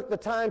God took the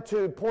time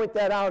to point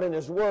that out in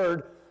His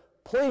Word.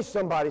 Please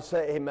somebody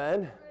say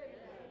amen.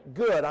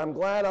 Good. I'm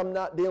glad I'm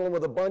not dealing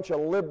with a bunch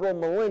of liberal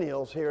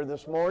millennials here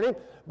this morning,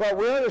 but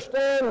we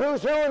understand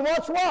who's who and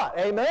what's what.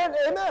 Amen?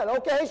 Amen.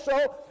 Okay,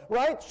 so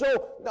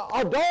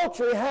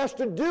adultery has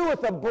to do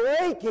with the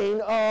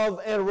breaking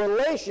of a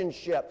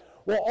relationship.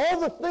 Well, all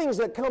the things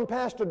that come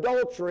past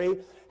adultery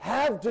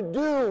have to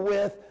do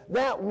with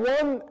that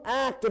one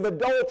act of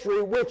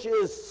adultery which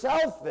is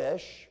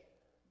selfish,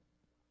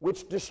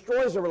 which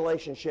destroys a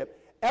relationship.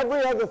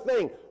 Every other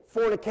thing,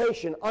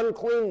 fornication,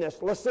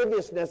 uncleanness,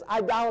 lasciviousness,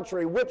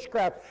 idolatry,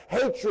 witchcraft,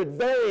 hatred,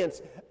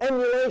 variance,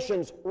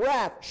 emulations,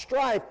 wrath,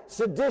 strife,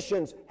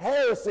 seditions,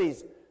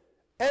 heresies,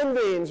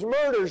 envyings,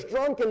 murders,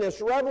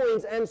 drunkenness,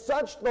 revelings, and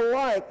such the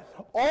like,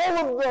 all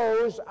of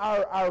those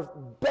are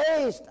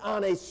based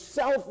on a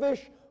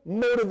selfish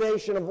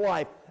motivation of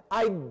life.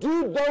 I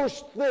do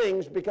those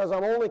things because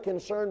I'm only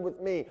concerned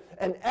with me.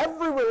 And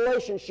every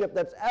relationship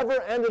that's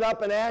ever ended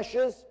up in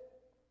ashes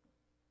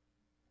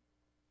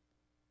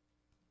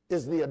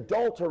is the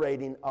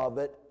adulterating of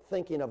it,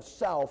 thinking of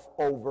self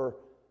over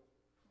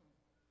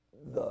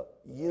the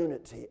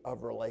unity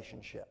of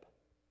relationship.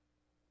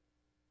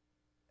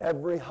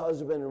 Every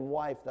husband and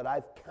wife that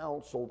I've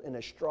counseled in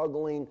a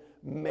struggling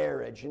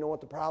marriage, you know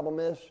what the problem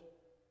is?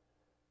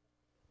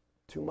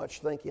 Too much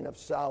thinking of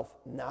self,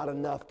 not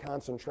enough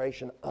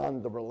concentration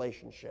on the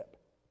relationship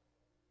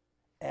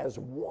as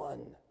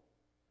one.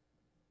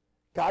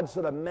 God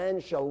said, a man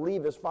shall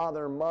leave his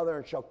father and mother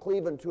and shall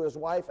cleave unto his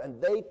wife,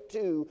 and they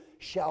two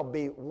shall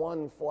be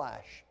one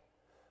flesh.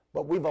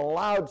 But we've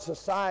allowed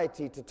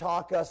society to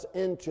talk us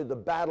into the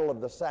battle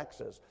of the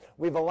sexes.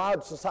 We've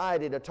allowed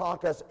society to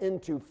talk us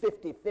into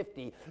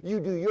 50-50. You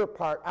do your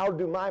part, I'll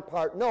do my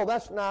part. No,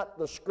 that's not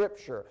the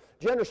Scripture.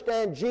 Do you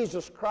understand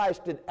Jesus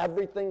Christ did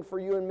everything for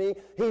you and me?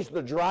 He's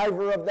the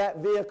driver of that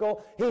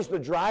vehicle. He's the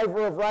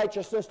driver of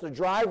righteousness, the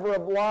driver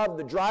of love,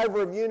 the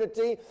driver of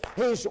unity.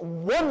 He's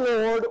one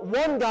Lord,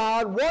 one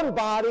God, one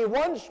body,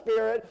 one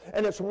Spirit,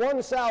 and it's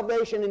one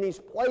salvation, and He's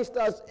placed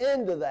us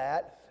into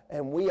that.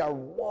 And we are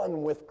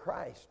one with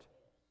Christ.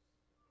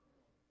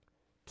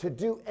 To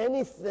do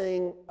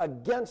anything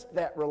against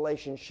that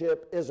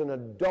relationship is an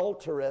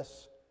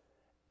adulterous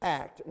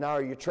act. Now,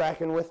 are you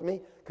tracking with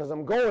me? Because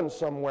I'm going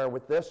somewhere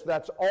with this.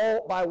 That's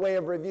all by way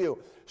of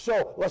review.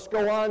 So, let's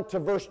go on to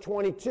verse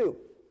 22.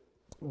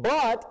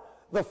 But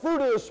the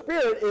fruit of the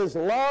Spirit is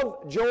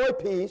love, joy,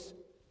 peace,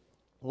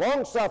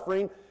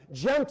 long-suffering,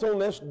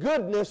 gentleness,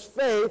 goodness,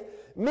 faith,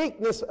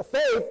 meekness,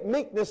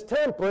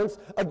 temperance.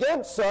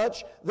 Against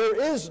such there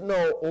is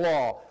no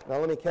law. Now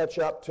let me catch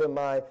up to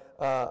my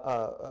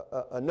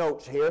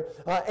notes here.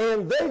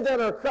 And they that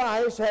are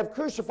Christ have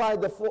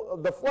crucified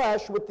the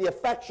flesh with the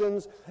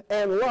affections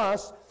and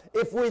lusts.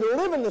 If we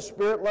live in the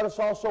Spirit, let us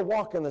also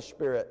walk in the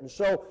Spirit. And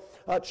so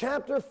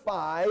chapter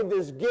 5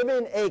 is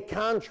giving a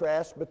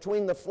contrast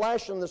between the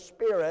flesh and the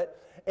Spirit.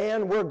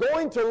 And we're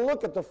going to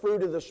look at the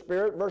fruit of the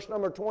Spirit, verse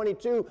number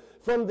 22,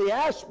 from the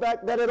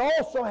aspect that it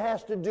also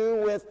has to do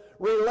with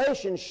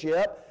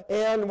relationship.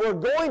 And we're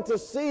going to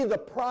see the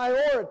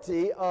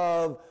priority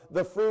of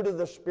the fruit of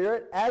the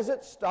Spirit as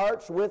it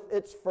starts with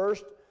its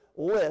first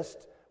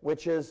list,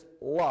 which is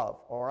love,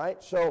 all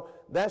right? So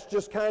that's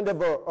just kind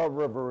of a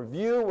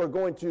review. We're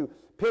going to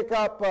pick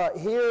up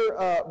here,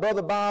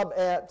 Brother Bob,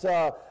 at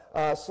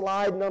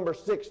slide number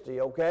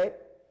 60, okay?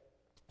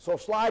 So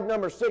slide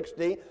number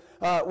 60,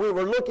 we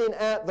were looking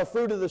at the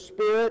fruit of the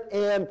Spirit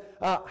and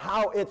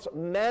how it's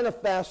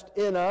manifest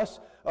in us.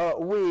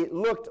 We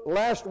looked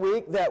last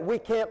week that we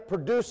can't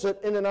produce it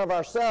in and of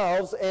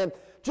ourselves, and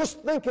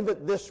just think of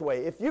it this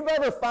way. If you've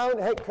ever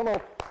found, hey, come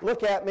on,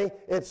 look at me.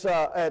 It's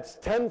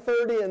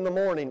 10:30 in the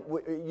morning.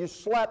 You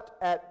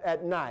slept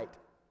at night.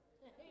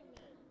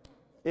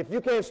 If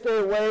you can't stay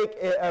awake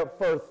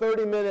for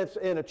 30 minutes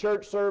in a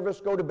church service,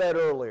 go to bed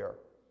earlier.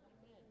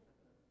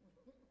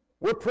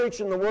 We're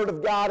preaching the Word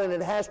of God, and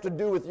it has to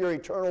do with your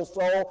eternal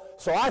soul,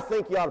 so I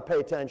think you ought to pay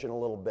attention a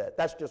little bit.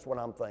 That's just what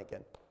I'm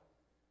thinking.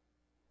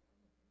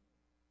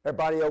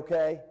 Everybody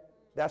okay?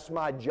 That's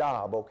my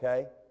job,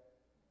 okay?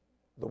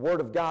 The Word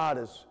of God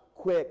is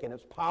quick and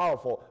it's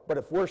powerful, but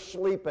if we're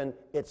sleeping,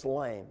 it's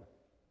lame.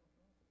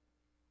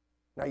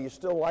 Now, you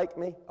still like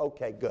me?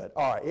 Okay, good.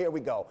 All right, here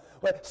we go.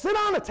 Sit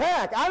on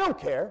attack. I don't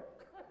care.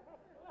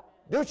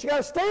 Do what you got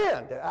to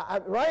stand,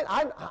 right?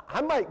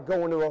 I might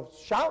go into a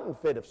shouting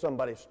fit if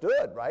somebody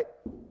stood, right?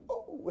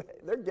 Oh,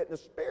 they're getting a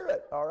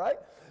spirit, all right?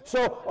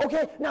 So,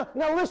 okay, now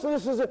listen,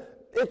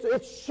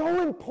 it's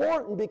so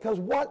important because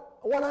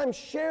what I'm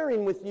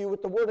sharing with you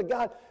with the Word of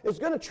God is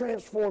going to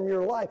transform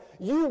your life.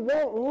 You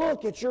won't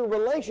look at your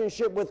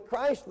relationship with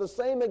Christ the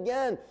same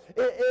again.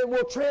 It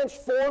will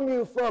transform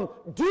you from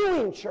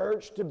doing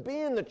church to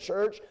being the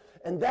church,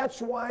 and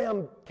that's why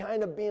I'm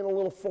kind of being a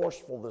little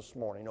forceful this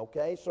morning,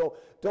 okay? So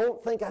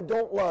don't think I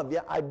don't love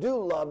you. I do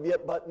love you,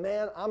 but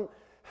man,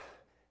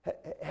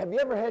 have you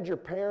ever had your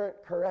parent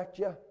correct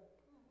you?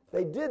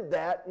 They did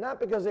that not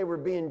because they were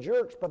being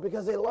jerks, but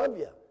because they love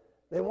you.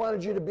 They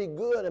wanted you to be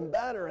good and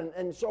better.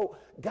 And so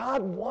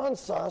God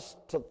wants us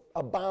to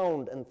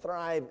abound and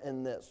thrive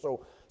in this.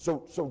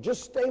 So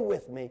just stay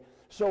with me.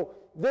 So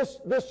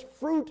this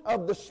fruit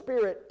of the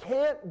Spirit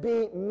can't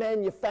be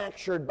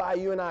manufactured by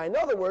you and I. In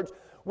other words,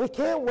 we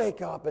can't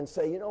wake up and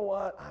say, you know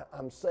what,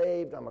 I'm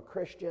saved, I'm a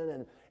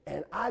Christian,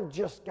 and I've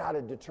just got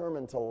to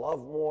determine to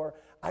love more.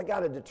 I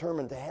got to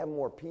determine to have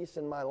more peace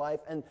in my life.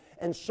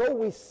 And so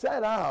we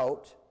set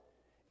out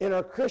in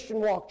our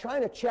Christian walk,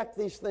 trying to check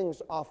these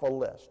things off a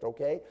list,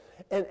 okay?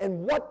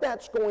 And what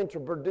that's going to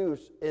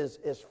produce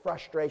is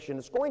frustration.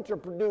 It's going to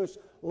produce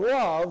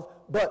love,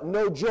 but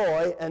no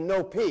joy and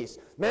no peace.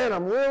 Man,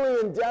 I'm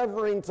really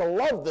endeavoring to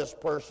love this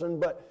person,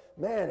 but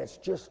man, it's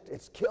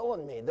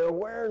killing me. They're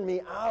wearing me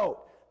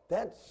out.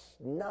 That's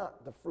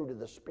not the fruit of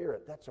the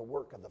Spirit. That's a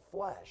work of the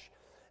flesh.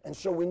 And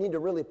so we need to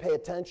really pay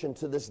attention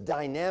to this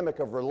dynamic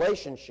of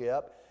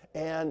relationship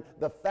and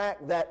the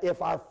fact that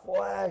if our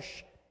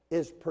flesh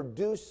is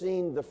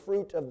producing the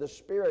fruit of the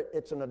Spirit,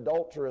 it's an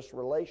adulterous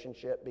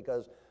relationship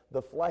because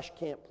the flesh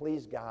can't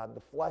please God.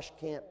 The flesh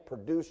can't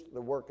produce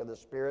the work of the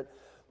Spirit.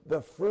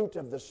 The fruit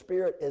of the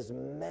Spirit is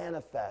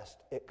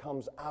manifest. It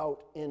comes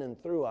out in and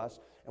through us,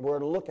 and we're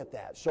going to look at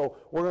that. So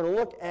we're going to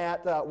look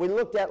at, we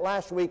looked at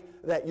last week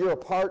that you're a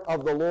part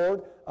of the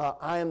Lord.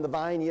 I am the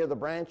vine, ye are the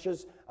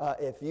branches.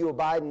 If you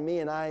abide in me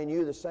and I in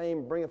you, the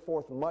same bringeth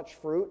forth much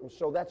fruit. And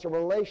so that's a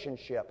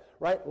relationship,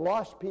 right?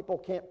 Lost people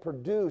can't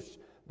produce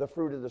the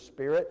fruit of the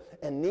Spirit,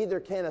 and neither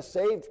can a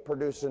saved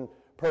person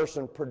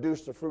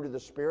produce the fruit of the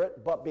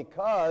Spirit, but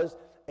because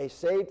a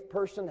saved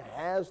person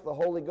has the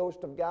Holy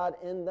Ghost of God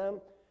in them,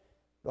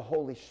 the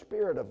Holy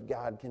Spirit of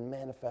God can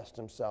manifest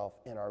Himself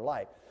in our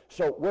life.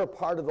 So we're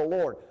part of the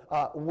Lord.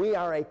 We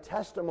are a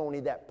testimony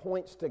that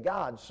points to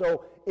God.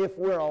 So if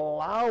we're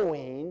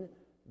allowing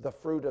the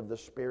fruit of the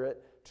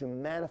Spirit to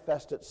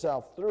manifest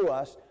itself through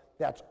us,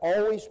 that's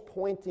always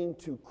pointing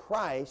to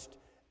Christ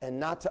and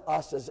not to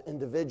us as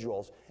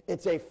individuals.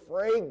 It's a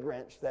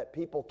fragrance that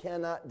people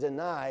cannot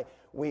deny.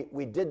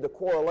 We did the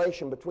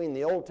correlation between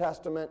the Old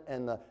Testament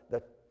and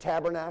the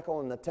tabernacle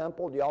and the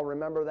temple. Do y'all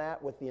remember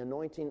that? With the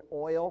anointing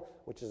oil,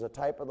 which is a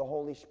type of the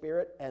Holy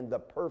Spirit, and the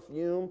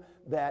perfume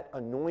that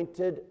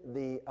anointed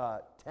the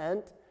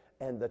tent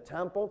and the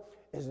temple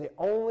is the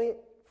only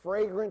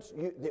fragrance,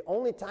 the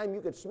only time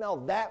you could smell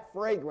that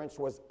fragrance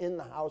was in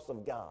the house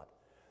of God.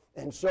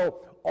 And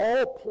so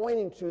all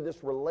pointing to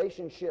this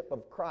relationship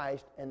of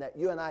Christ, and that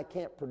you and I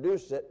can't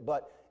produce it,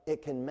 but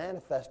it can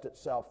manifest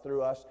itself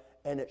through us,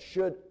 and it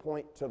should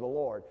point to the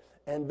Lord.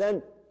 And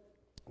then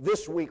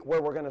this week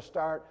where we're going to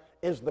start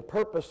is the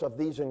purpose of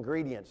these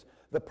ingredients.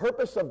 The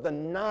purpose of the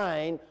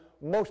 9,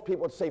 most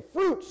people would say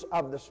fruits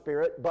of the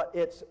Spirit, but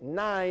it's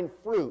 9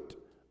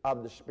 fruit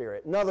of the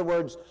Spirit. In other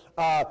words,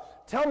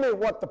 tell me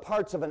what the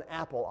parts of an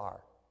apple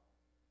are.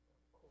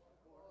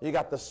 You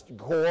got the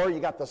core, you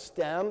got the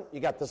stem, you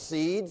got the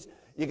seeds,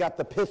 you got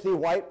the pithy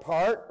white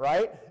part,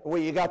 right?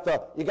 Well, you got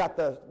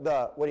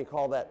the what do you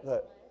call that?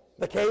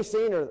 The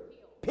casing or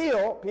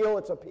peel,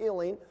 it's a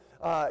peeling.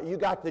 You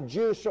got the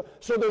juice.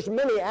 So there's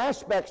many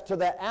aspects to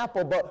that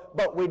apple,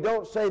 but we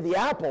don't say the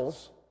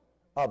apples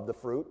of the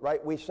fruit,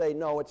 right? We say,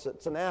 no, it's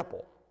an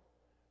apple.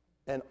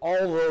 And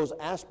all those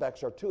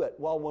aspects are to it.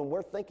 Well, when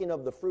we're thinking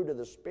of the fruit of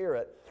the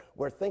Spirit,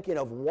 we're thinking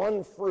of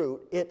one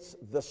fruit. It's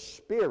the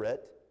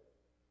Spirit,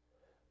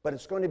 but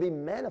it's going to be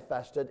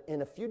manifested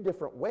in a few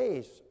different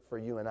ways for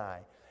you and I.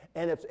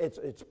 And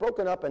it's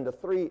broken up into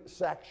 3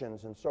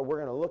 sections, and so we're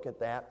going to look at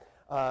that.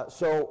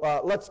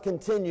 Let's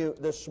continue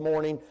this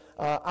morning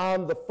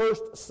on the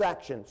first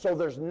section. So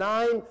there's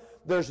nine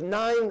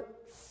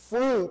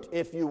fruit,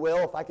 if you will,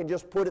 if I can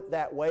just put it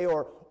that way,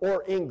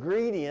 or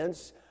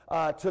ingredients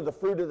to the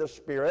fruit of the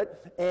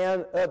Spirit,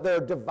 and they're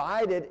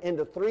divided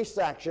into 3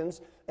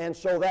 sections, and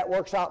so that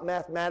works out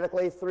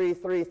mathematically. 3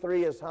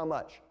 is how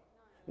much?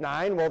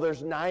 9. Well,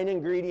 there's 9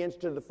 ingredients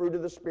to the fruit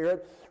of the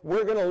Spirit.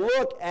 We're going to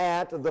look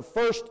at the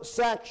first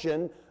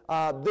section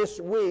this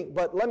week,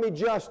 but let me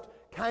just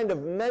kind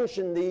of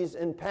mention these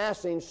in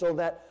passing so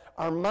that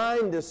our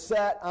mind is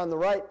set on the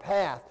right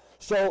path.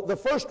 So the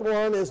first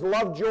one is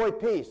love, joy,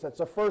 peace. That's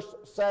the first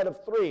set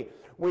of 3.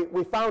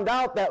 We found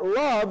out that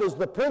love is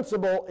the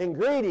principal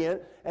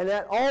ingredient and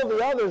that all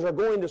the others are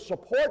going to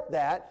support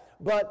that.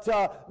 But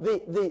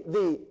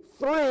the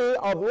 3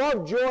 of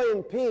love, joy,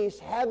 and peace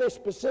have a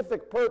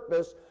specific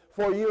purpose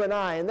for you and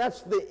I, and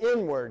that's the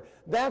inward.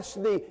 That's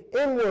the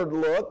inward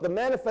look, the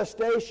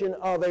manifestation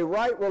of a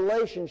right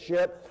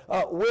relationship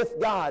with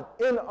God.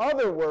 In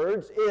other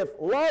words, if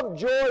love,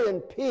 joy,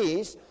 and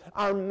peace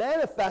are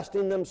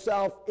manifesting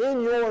themselves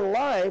in your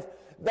life,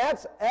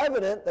 that's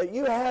evident that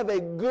you have a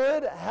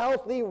good,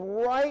 healthy,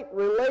 right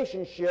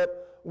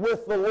relationship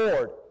with the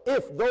Lord,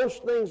 if those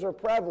things are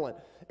prevalent.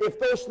 If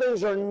those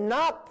things are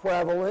not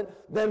prevalent,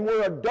 then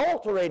we're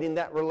adulterating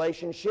that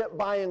relationship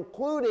by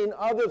including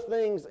other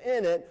things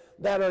in it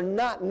that are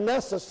not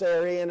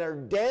necessary and are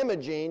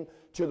damaging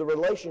to the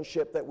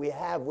relationship that we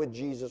have with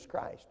Jesus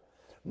Christ.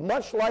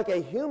 Much like a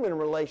human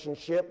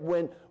relationship,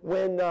 when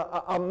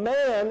a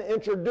man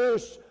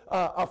introduced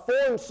a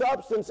foreign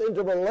substance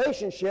into a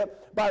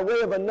relationship by way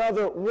of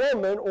another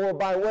woman, or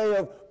by way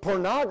of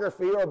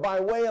pornography, or by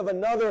way of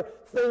another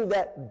thing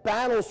that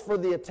battles for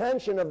the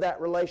attention of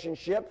that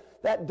relationship,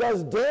 that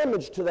does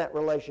damage to that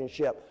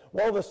relationship.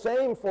 Well, the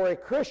same for a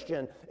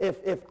Christian.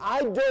 If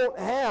I don't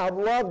have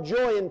love,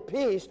 joy, and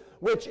peace,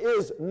 which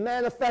is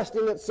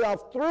manifesting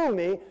itself through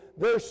me,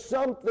 there's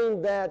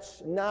something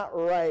that's not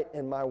right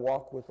in my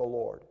walk with the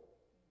Lord.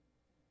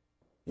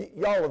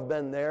 Y'all have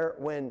been there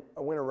when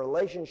a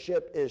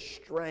relationship is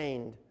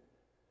strained.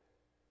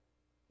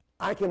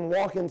 I can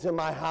walk into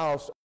my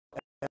house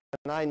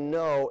and I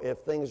know if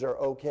things are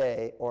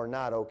okay or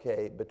not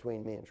okay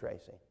between me and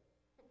Tracy.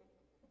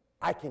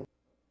 I can.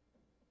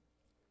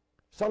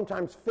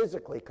 Sometimes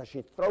physically, because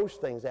she throws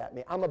things at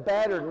me. I'm a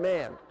battered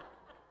man.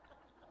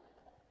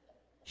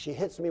 She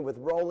hits me with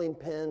rolling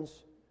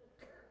pins.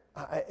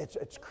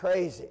 It's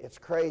crazy. It's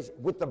crazy.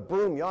 With the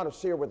broom, you ought to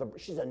see her with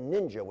she's a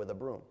ninja with a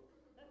broom.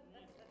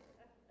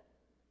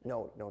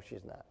 No,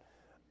 she's not.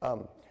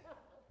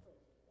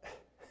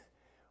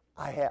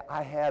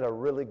 I had a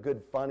really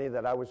good funny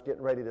that I was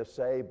getting ready to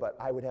say, but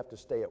I would have to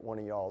stay at one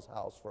of y'all's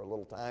house for a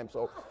little time,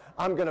 so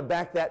I'm going to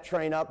back that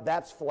train up.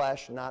 That's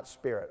flesh, not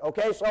spirit.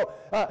 Okay, so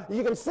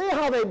you can see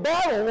how they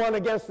battle one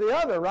against the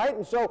other, right?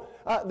 And so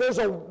there's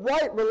a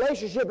right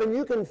relationship, and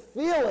you can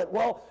feel it.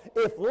 Well,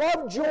 if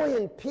love, joy,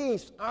 and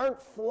peace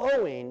aren't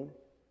flowing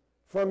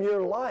from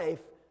your life,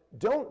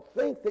 don't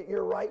think that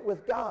you're right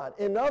with God.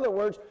 In other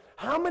words,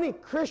 how many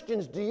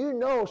Christians do you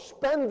know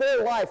spend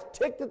their life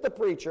ticked at the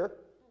preacher,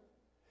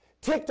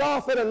 ticked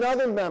off at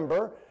another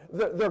member,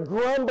 they're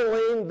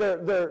grumbling,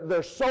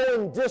 they're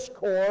sowing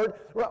discord.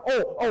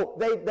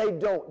 They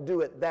don't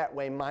do it that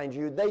way, mind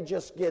you. They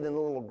just get in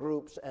little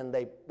groups and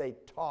they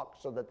talk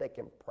so that they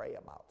can pray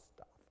about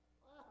stuff.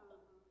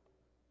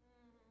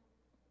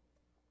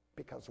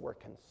 Because we're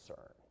concerned.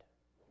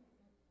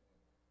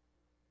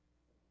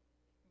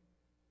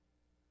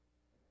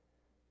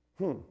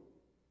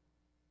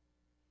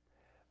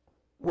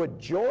 Would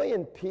joy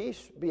and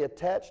peace be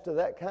attached to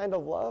that kind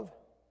of love?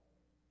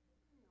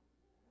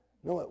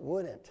 No, it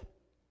wouldn't.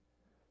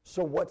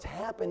 So what's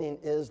happening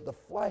is the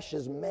flesh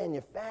is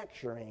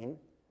manufacturing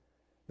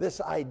this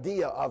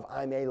idea of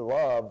I'm a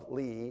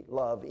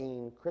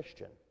loving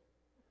Christian.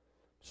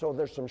 So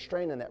there's some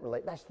strain in that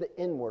relate. That's the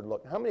inward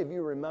look. How many of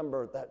you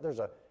remember that there's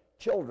a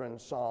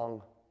children's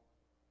song?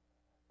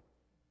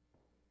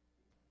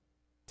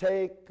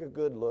 Take a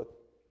good look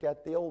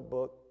at the old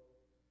book.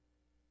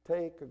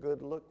 Take a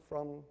good look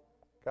from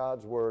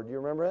God's Word. You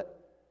remember it?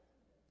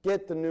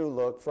 Get the new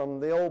look from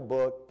the old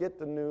book. Get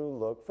the new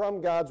look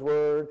from God's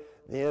Word.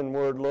 The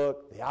inward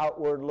look, the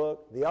outward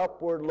look, the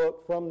upward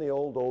look from the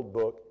old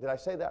book. Did I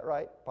say that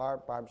right?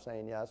 Barb's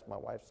saying yes. My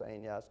wife's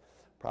saying yes.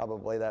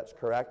 Probably that's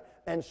correct.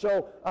 And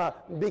so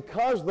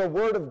because the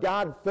Word of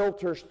God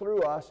filters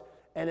through us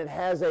and it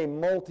has a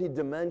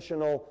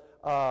multidimensional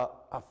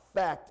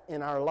effect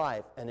in our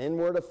life, an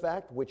inward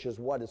effect, which is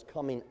what is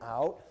coming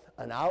out,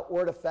 an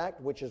outward effect,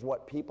 which is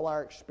what people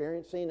are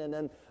experiencing, and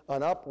then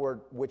an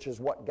upward, which is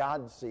what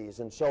God sees.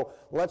 And so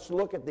let's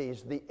look at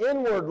these. The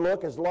inward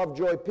look is love,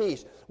 joy,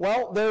 peace.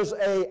 Well, there's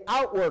an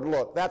outward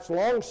look. That's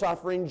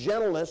long-suffering,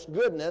 gentleness,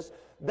 goodness.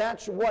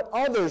 That's what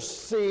others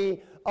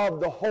see of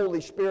the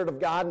Holy Spirit of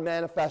God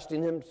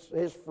manifesting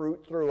His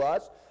fruit through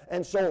us.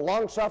 And so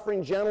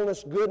long-suffering,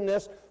 gentleness,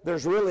 goodness,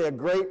 there's really a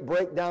great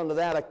breakdown to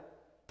that. I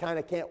kind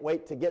of can't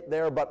wait to get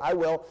there, but I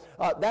will.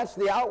 That's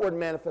the outward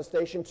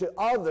manifestation to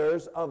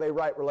others of a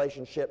right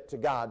relationship to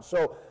God.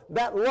 So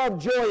that love,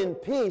 joy, and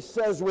peace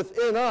says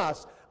within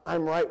us,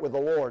 I'm right with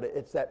the Lord.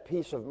 It's that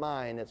peace of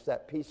mind. It's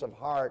that peace of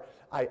heart.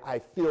 I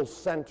feel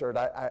centered.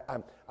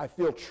 I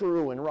feel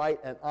true and right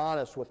and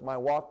honest with my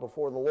walk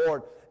before the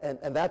Lord, and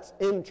that's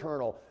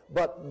internal.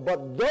 But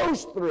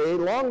those three,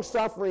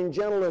 long-suffering,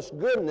 gentleness,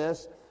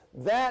 goodness,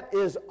 that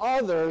is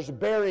others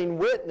bearing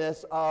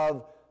witness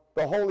of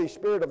the Holy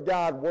Spirit of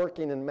God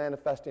working and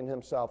manifesting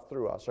Himself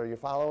through us. Are you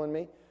following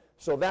me?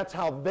 So that's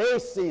how they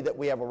see that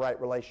we have a right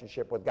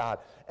relationship with God.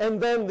 And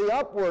then the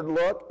upward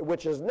look,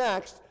 which is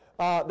next,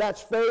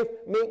 that's faith,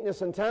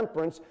 meekness, and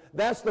temperance.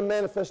 That's the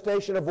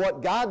manifestation of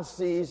what God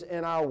sees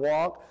in our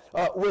walk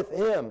with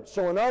Him.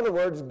 So in other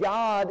words,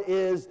 God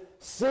is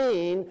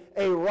seeing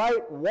a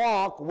right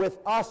walk with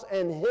us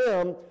and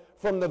Him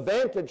from the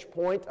vantage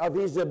point of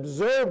He's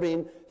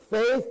observing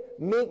faith,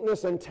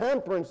 meekness, and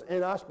temperance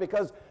in us,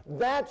 because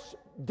that's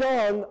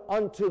done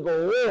unto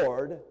the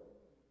Lord,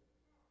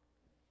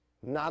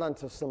 not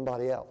unto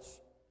somebody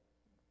else.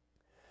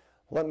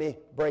 Let me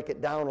break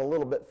it down a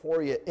little bit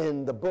for you.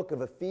 In the book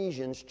of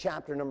Ephesians,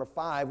 chapter number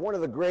 5, one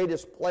of the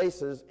greatest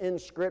places in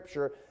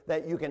Scripture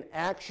that you can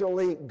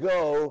actually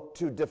go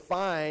to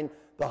define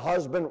the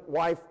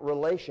husband-wife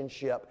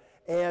relationship.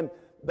 And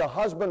the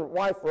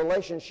husband-wife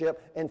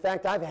relationship, in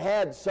fact, I've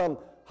had some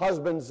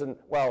husbands and,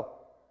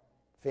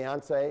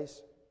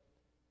 fiancés,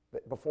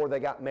 before they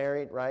got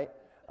married, right?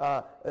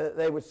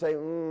 They would say,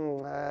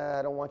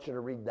 I don't want you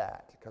to read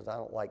that because I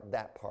don't like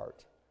that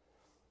part.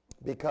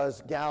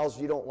 Because, gals,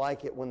 you don't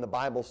like it when the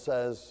Bible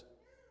says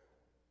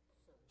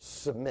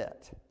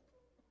submit.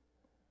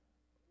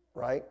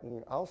 Right?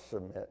 I'll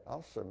submit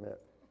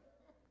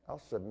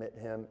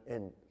him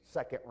in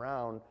second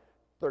round,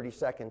 30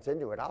 seconds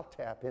into it. I'll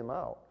tap him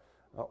out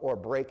or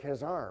break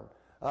his arm.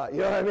 You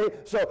know what I mean?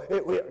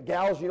 So,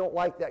 gals, you don't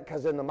like that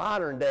because in the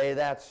modern day,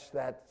 that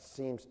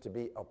seems to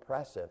be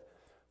oppressive.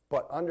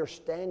 But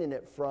understanding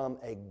it from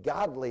a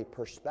godly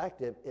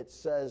perspective, it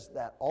says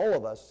that all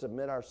of us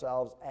submit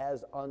ourselves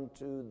as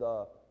unto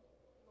the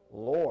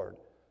Lord.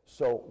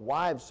 So,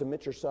 wives,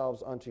 submit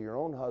yourselves unto your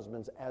own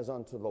husbands as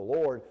unto the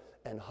Lord.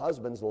 And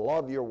husbands,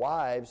 love your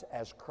wives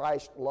as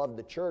Christ loved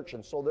the church.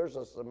 And so there's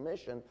a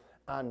submission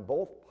on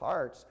both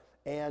parts.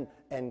 And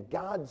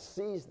God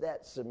sees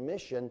that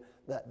submission,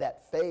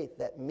 that faith,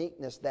 that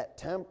meekness, that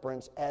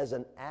temperance as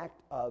an act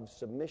of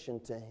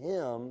submission to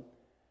Him,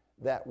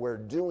 that we're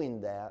doing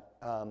that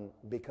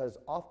because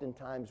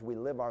oftentimes we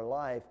live our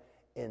life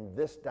in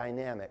this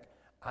dynamic.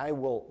 I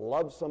will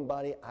love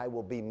somebody, I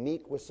will be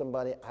meek with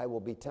somebody, I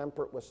will be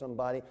temperate with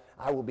somebody,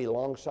 I will be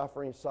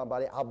long-suffering with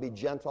somebody, I'll be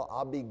gentle,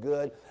 I'll be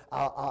good.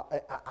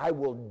 I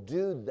will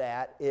do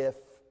that if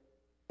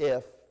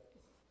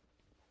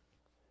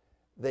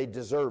they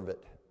deserve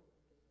it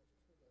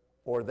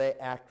or they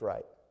act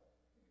right.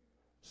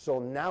 So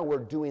now we're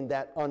doing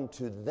that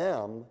unto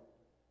them,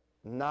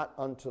 not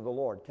unto the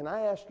Lord. Can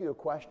I ask you a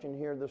question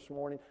here this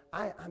morning?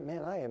 I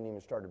haven't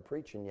even started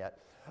preaching yet.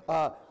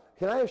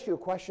 Can I ask you a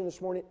question this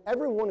morning?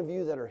 Every one of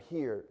you that are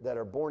here that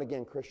are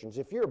born-again Christians,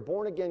 if you're a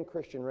born-again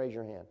Christian, raise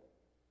your hand.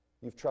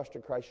 You've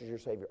trusted Christ as your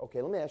Savior.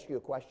 Okay, let me ask you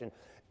a question.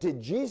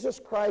 Did Jesus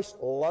Christ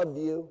love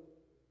you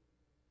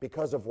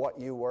because of what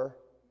you were?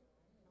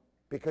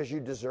 Because you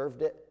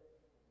deserved it?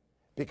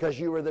 Because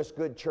you were this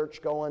good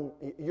church-going?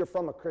 You're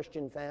from a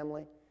Christian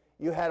family?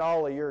 You had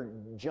all of your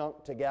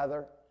junk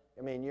together?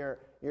 I mean, you're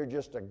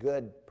just a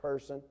good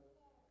person?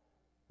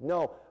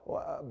 No,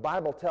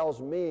 Bible tells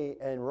me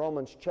in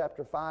Romans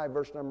chapter 5,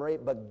 verse number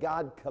 8, but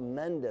God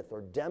commendeth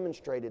or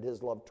demonstrated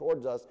His love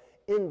towards us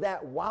in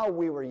that while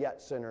we were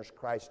yet sinners,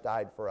 Christ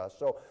died for us.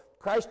 So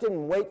Christ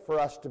didn't wait for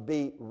us to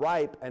be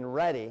ripe and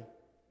ready.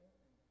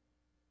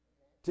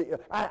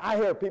 I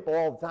hear people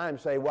all the time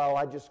say, well,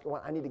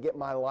 I need to get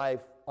my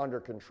life under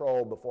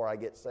control before I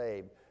get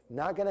saved.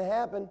 Not going to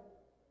happen.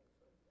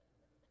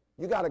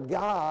 You got a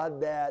God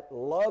that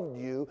loved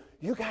you.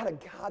 You got a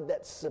God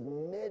that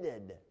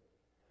submitted,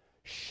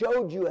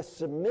 showed you a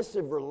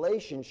submissive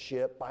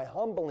relationship by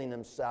humbling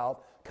Himself,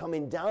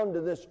 coming down to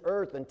this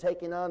earth and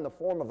taking on the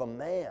form of a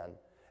man.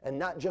 And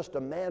not just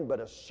a man, but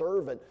a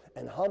servant,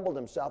 and humbled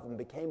Himself and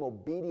became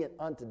obedient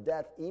unto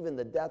death, even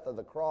the death of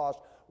the cross.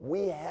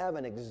 We have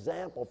an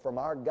example from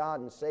our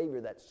God and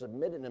Savior that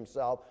submitted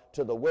Himself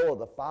to the will of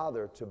the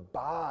Father to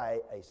buy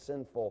a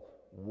sinful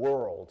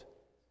world.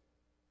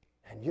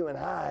 And you and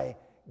I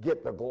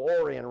get the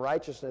glory and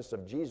righteousness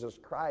of Jesus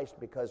Christ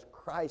because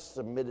Christ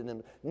submitted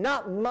Him.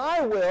 Not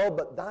my will,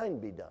 but thine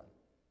be done.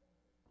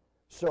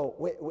 So,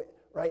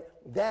 right,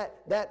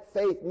 that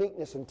faith,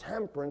 meekness, and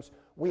temperance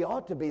we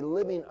ought to be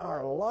living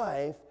our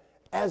life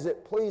as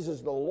it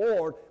pleases the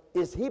Lord.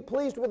 Is He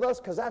pleased with us?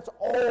 Because that's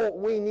all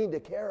we need to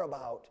care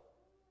about.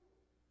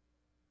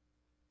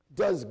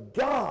 Does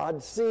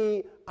God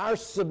see our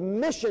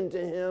submission to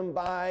Him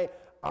by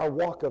our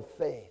walk of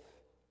faith,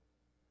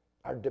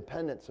 our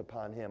dependence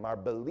upon Him, our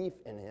belief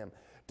in Him?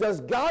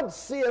 Does God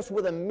see us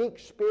with a meek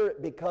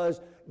spirit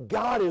because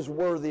God is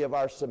worthy of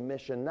our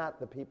submission, not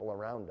the people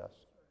around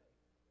us?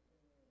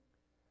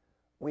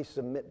 We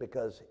submit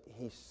because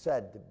He's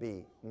said to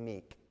be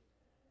meek,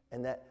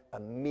 and that a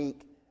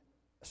meek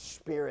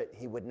spirit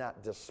He would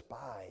not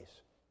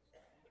despise.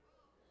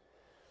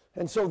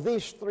 And so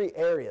these three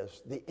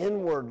areas, the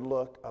inward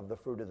look of the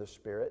fruit of the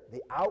Spirit,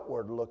 the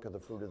outward look of the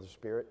fruit of the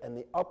Spirit, and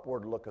the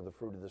upward look of the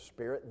fruit of the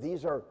Spirit,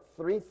 these are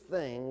three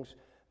things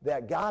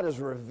that God is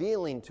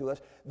revealing to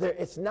us.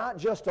 It's not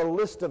just a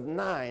list of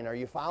 9. Are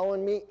you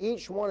following me?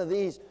 Each one of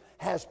these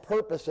has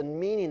purpose and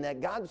meaning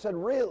that God said,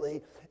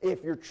 really,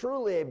 if you're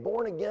truly a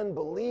born-again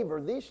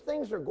believer, these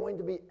things are going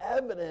to be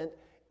evident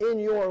in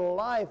your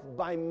life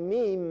by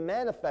me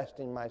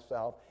manifesting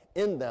myself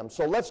in them.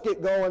 So let's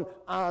get going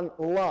on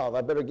love.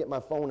 I better get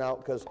my phone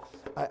out because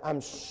I'm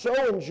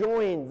so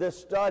enjoying this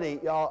study.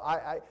 Y'all,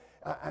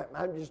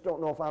 I just don't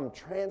know if I'm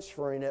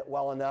transferring it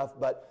well enough,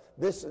 but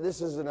this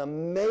is an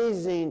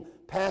amazing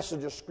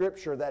passage of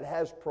Scripture that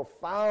has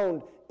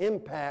profound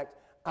impact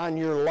on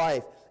your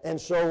life. And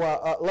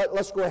so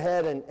let's go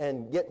ahead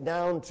and get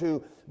down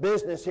to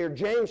business here.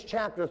 James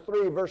chapter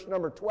 3, verse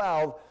number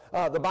 12,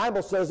 the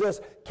Bible says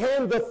this,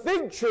 "Can the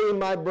fig tree,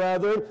 my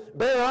brethren,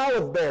 bear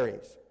olive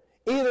berries?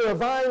 Either a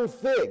vine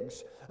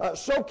figs?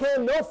 So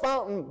can no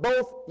fountain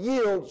both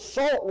yield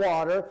salt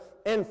water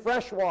and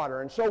fresh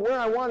water." And so where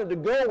I wanted to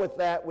go with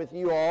that with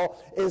you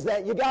all is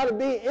that you got to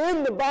be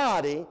in the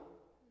body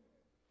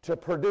to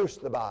produce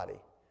the body.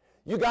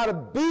 You got to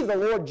be the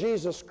Lord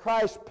Jesus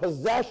Christ's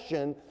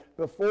possession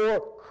before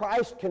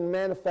Christ can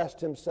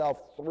manifest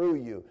Himself through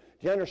you.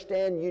 Do you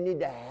understand? You need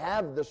to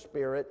have the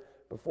Spirit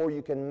before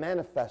you can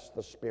manifest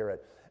the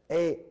Spirit.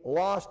 A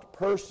lost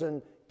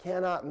person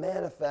cannot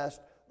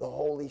manifest the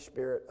Holy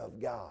Spirit of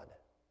God.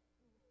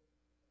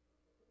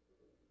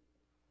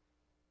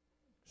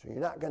 So you're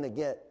not going to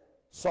get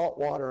salt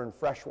water and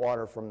fresh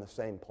water from the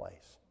same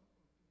place.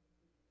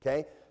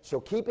 Okay? So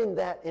keeping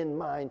that in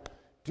mind,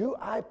 do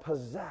I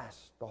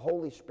possess the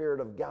Holy Spirit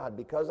of God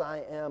because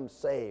I am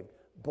saved,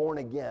 born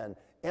again?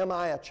 Am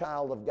I a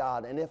child of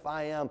God? And if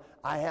I am,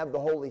 I have the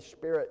Holy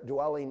Spirit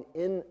dwelling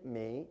in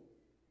me,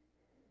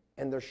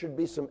 and there should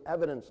be some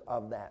evidence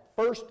of that.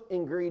 First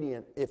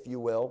ingredient, if you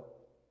will,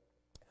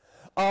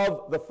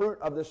 of the fruit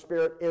of the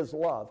Spirit is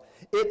love.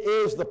 It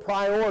is the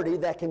priority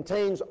that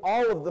contains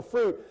all of the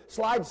fruit.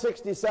 Slide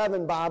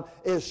 67, Bob,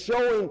 is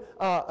showing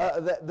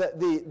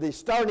the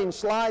starting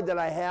slide that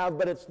I have,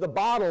 but it's the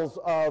bottles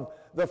of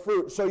the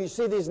fruit. So you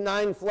see these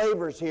 9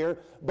 flavors here,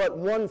 but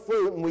one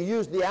fruit, and we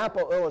use the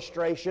apple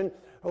illustration.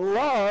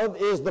 Love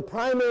is the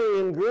primary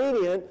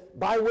ingredient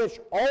by which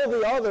all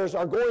the others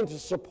are going to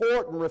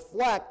support and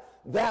reflect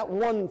that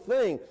one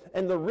thing.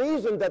 And the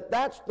reason that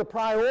that's the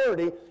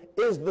priority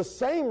is the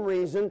same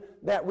reason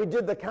that we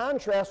did the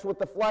contrast with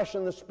the flesh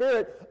and the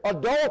spirit.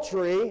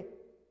 Adultery,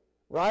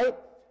 right,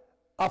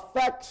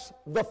 affects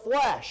the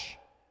flesh.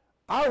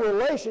 Our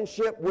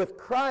relationship with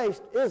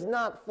Christ is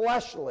not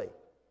fleshly.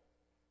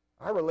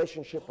 Our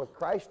relationship with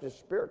Christ is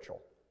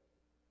spiritual.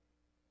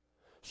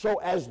 So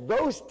as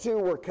those two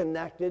were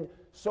connected,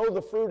 so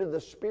the fruit of the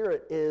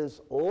Spirit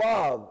is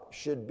love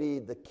should be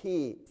the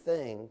key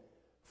thing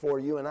for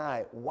you and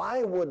I.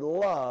 Why would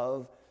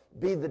love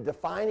be the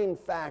defining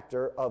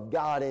factor of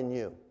God in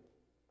you?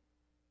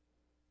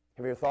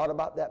 Have you ever thought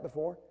about that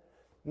before?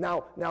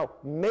 Now,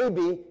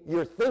 maybe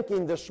you're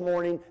thinking this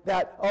morning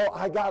that, oh,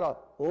 I got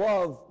to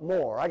love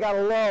more. I got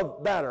to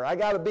love better. I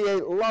got to be a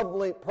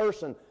lovely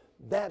person.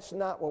 That's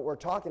not what we're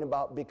talking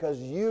about, because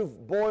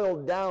you've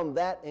boiled down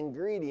that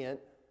ingredient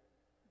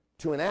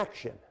to an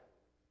action.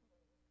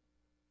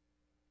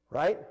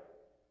 Right?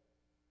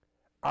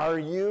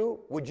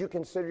 Would you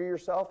consider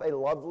yourself a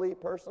lovely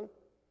person?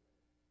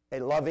 A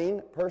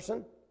loving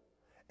person?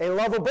 A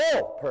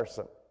lovable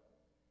person?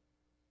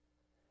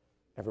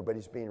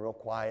 Everybody's being real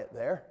quiet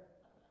there.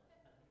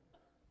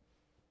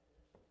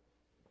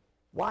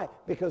 Why?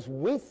 Because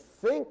we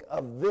think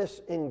of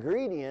this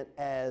ingredient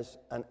as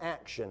an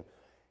action.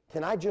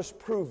 Can I just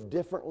prove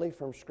differently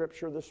from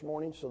Scripture this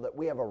morning so that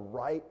we have a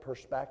right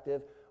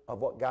perspective of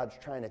what God's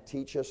trying to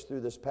teach us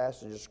through this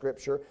passage of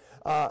Scripture?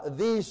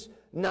 These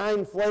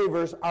 9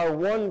 flavors are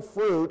one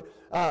fruit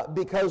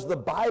because the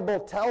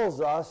Bible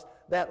tells us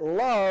that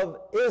love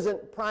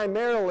isn't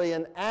primarily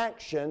an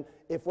action.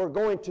 If we're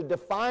going to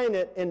define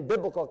it in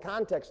biblical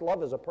context,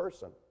 love is a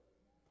person.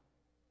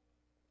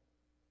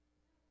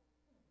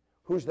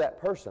 Who's that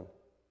person?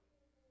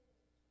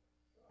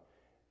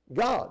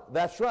 God,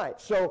 that's right.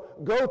 So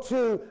go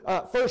to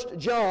 1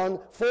 John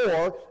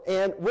 4,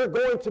 and we're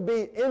going to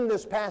be in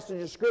this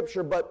passage of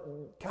Scripture, but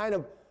kind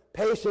of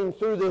pacing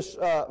through this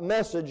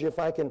message, if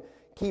I can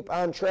keep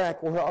on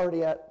track. We're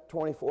already at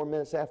 24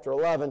 minutes after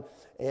 11,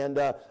 and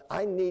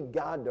I need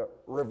God to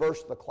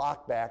reverse the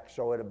clock back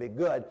so it'll be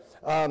good.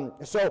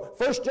 So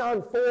 1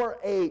 John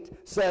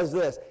 4:8 says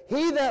this,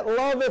 "He that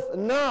loveth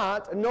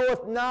not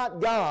knoweth not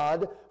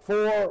God,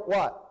 for"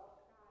 what?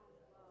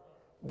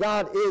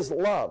 God is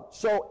love.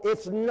 So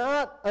it's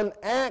not an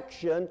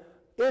action,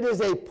 it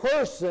is a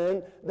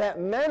person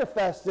that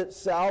manifests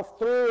itself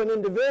through an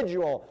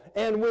individual.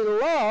 And we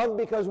love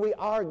because we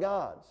are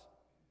God's.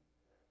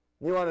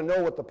 You want to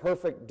know what the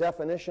perfect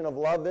definition of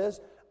love is?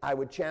 I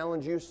would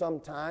challenge you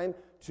sometime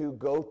to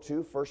go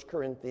to 1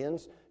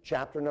 Corinthians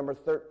chapter number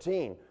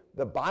 13.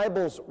 The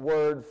Bible's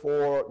word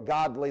for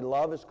godly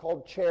love is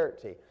called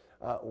charity.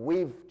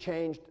 We've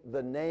changed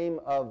the name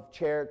of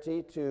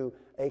charity to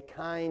a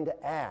kind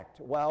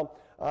act. Well,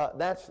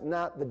 that's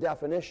not the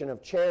definition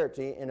of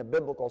charity in a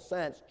biblical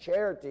sense.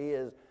 Charity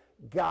is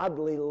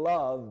godly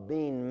love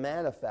being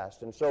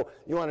manifest. And so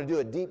you want to do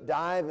a deep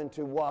dive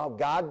into how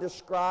God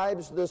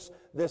describes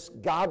this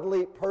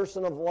godly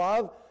person of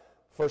love.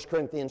 1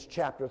 Corinthians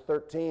chapter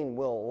 13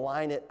 will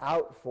line it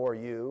out for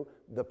you,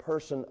 the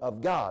person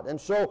of God. And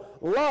so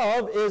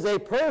love is a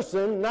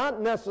person,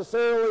 not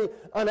necessarily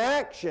an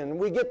action.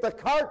 We get the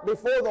cart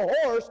before the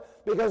horse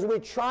because we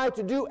try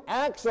to do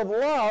acts of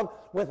love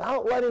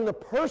without letting the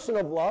person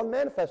of love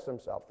manifest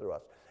himself through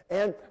us.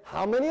 And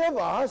how many of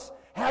us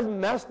have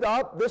messed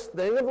up this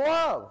thing of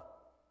love?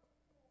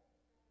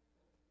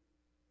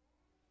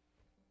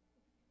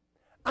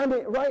 I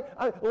mean, right?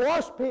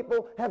 Lost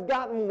people have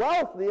gotten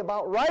wealthy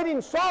about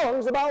writing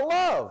songs about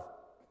love.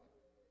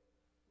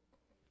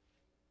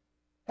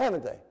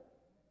 Haven't they?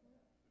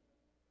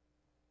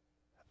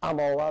 I'm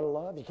all out of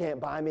love. You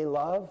can't buy me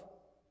love.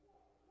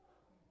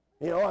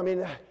 You know, I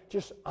mean,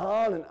 just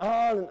on and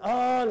on and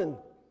on. And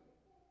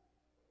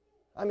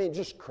I mean,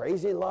 just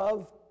crazy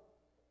love.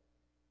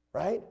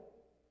 Right?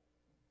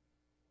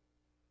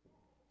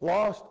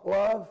 Lost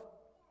love.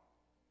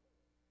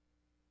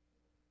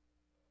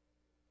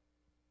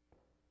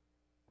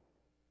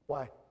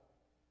 Why?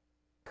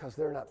 Because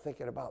they're not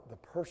thinking about the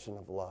person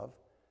of love.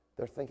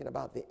 They're thinking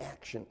about the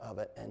action of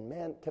it. And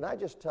man, can I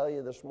just tell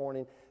you this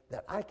morning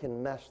that I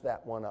can mess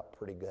that one up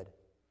pretty good.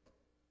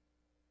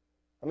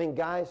 I mean,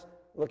 guys,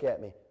 look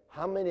at me.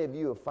 How many of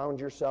you have found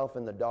yourself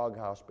in the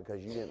doghouse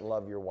because you didn't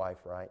love your wife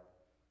right?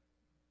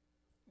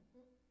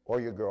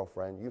 Or your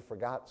girlfriend? You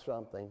forgot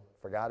something,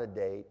 forgot a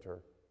date,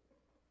 or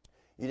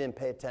you didn't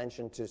pay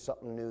attention to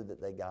something new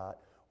that they got,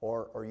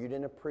 or you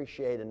didn't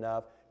appreciate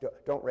enough.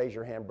 Don't raise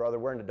your hand, brother.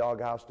 We're in the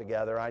doghouse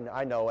together.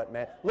 I know it,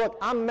 man. Look,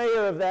 I'm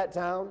mayor of that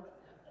town.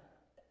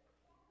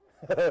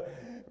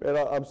 Man,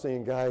 I'm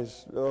seeing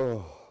guys,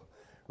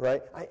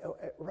 right?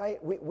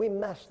 Right? We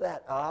mess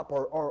that up,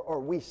 or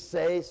we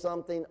say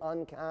something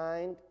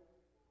unkind.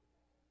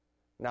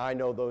 Now, I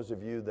know those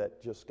of you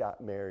that just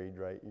got married,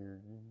 right? You're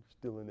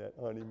still in that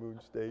honeymoon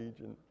stage,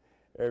 and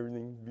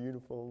everything's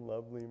beautiful and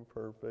lovely and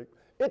perfect.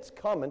 It's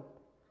coming.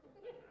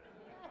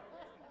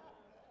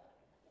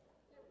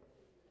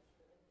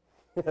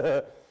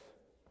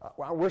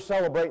 We're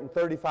celebrating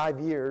 35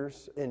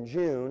 years in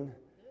June,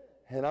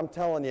 and I'm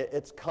telling you,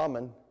 it's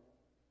coming.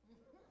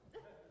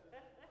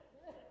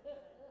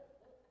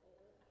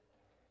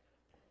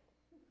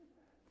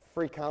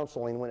 Free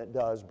counseling when it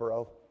does,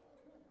 bro.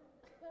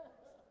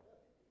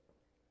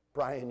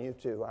 Brian, you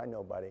too. I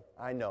know, buddy.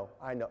 I know.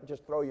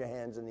 Just throw your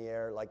hands in the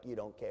air like you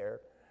don't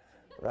care,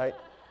 right?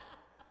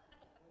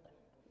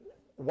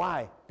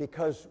 Why?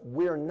 Because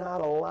we're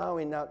not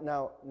allowing,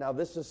 now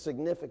this is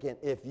significant.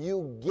 If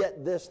you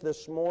get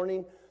this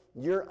morning,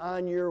 you're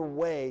on your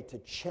way to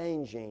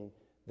changing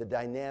the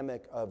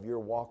dynamic of your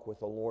walk with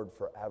the Lord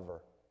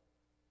forever.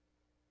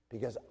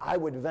 Because I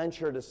would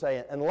venture to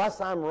say,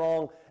 unless I'm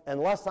wrong,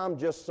 unless I'm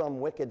just some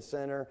wicked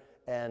sinner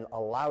and a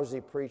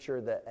lousy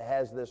preacher that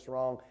has this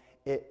wrong,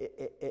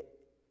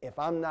 if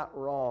I'm not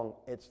wrong,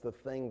 it's the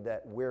thing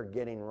that we're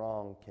getting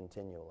wrong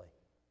continually.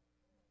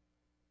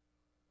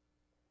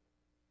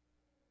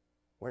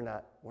 We're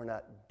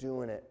not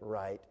doing it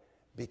right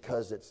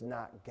because it's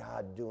not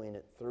God doing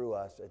it through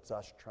us. It's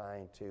us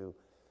trying to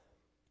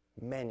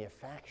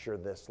manufacture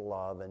this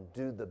love and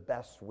do the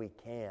best we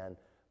can,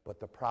 but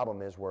the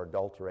problem is we're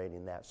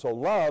adulterating that. So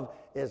love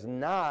is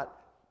not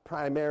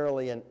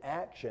primarily an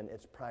action,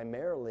 it's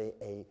primarily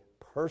a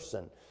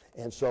person.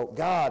 And so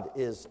God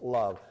is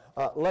love.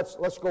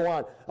 Let's go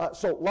on.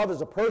 So love is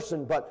a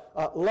person, but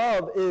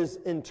love is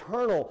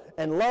internal,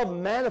 and love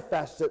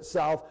manifests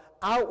itself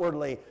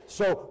outwardly.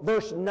 So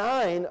verse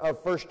 9 of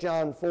 1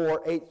 John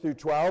 4, 8 through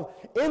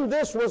 12, in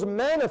this was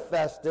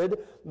manifested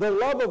the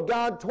love of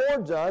God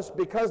towards us,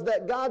 because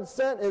that God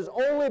sent his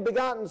only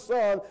begotten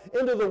Son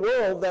into the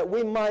world that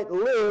we might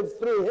live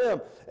through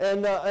him.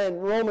 And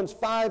Romans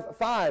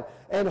 5:5,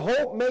 and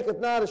hope maketh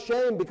not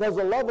ashamed, because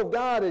the love of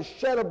God is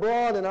shed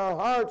abroad in our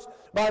hearts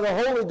by the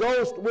Holy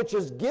Ghost, which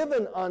is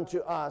given unto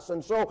us.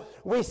 And so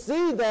we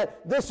see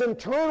that this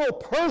internal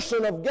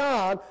person of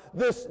God,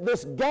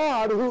 this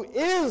God who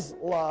is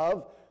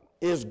love,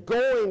 is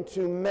going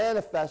to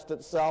manifest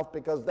itself,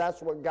 because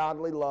that's what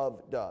godly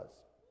love does.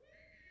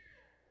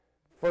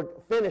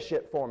 Finish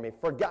it for me.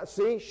 For God,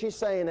 see, she's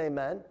saying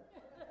amen.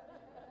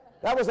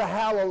 That was a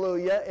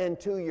hallelujah in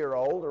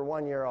 2-year-old or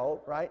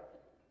 1-year-old, right?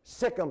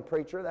 Sick 'em,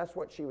 preacher. That's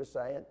what she was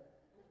saying.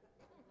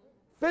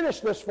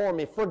 Finish this for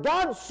me. For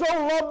God so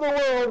loved the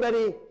world that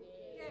He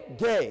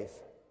gave.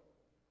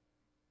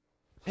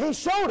 He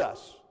showed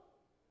us.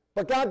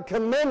 But God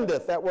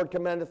commendeth, that word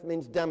commendeth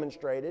means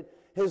demonstrated,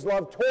 His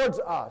love towards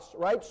us,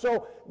 right?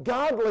 So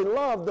godly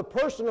love, the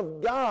person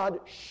of God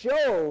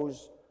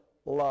shows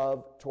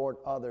love toward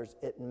others.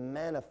 It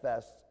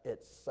manifests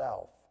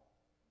itself,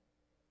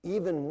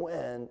 even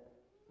when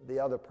the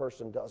other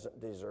person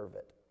doesn't deserve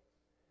it.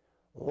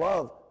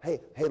 Love, hey,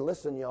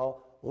 listen,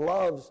 y'all,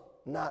 love's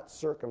not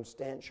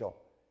circumstantial.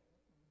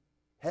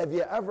 Have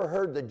you ever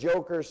heard the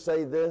jokers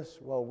say this?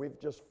 Well, we've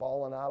just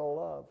fallen out of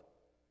love.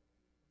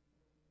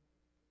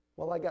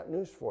 Well, I got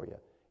news for you.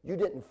 You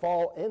didn't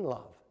fall in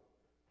love.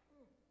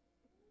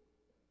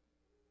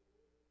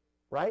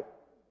 Right?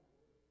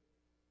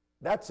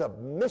 That's a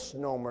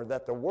misnomer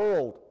that the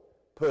world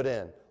put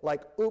in.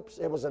 Like, oops,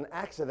 it was an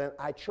accident,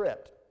 I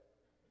tripped.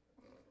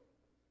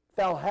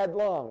 Fell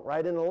headlong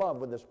right into love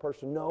with this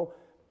person. No,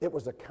 it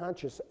was a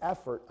conscious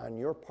effort on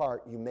your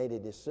part. You made a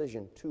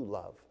decision to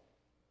love.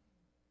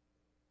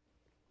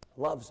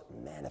 Love's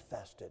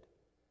manifested.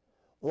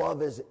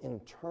 Love is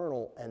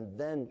internal and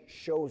then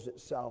shows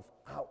itself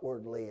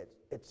outwardly.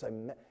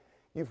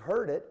 You've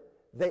heard it.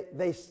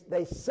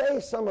 They say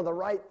some of the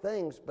right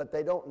things, but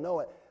they don't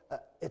know it.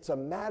 It's a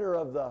matter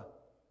of the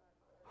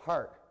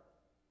heart.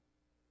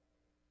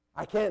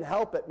 I can't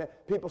help it.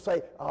 People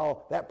say,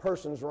 oh, that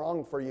person's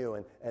wrong for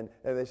you. And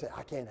they say,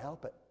 I can't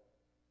help it.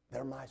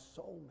 They're my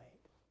soulmate.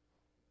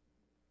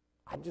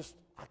 I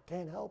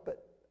can't help it.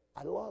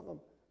 I love them.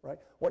 Right?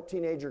 What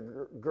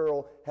teenager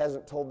girl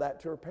hasn't told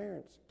that to her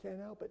parents? Can't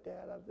help it,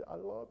 Dad. I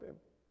love him.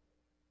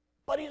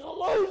 But he's a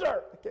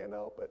loser. I can't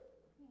help it.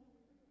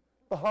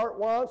 The heart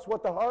wants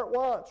what the heart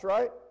wants,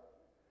 right?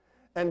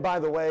 And by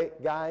the way,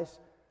 guys,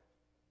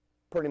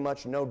 pretty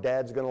much no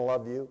dad's going to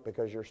love you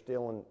because you're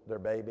stealing their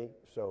baby.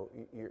 So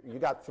you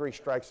got 3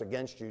 strikes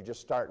against you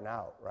just starting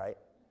out, right?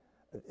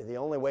 The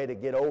only way to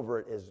get over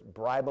it is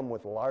bribe them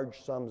with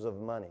large sums of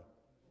money.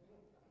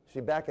 See,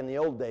 back in the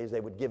old days,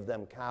 they would give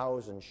them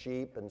cows and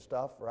sheep and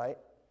stuff, right?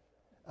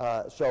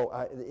 But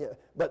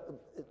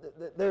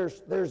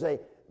there's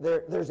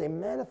a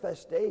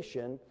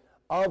manifestation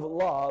of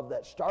love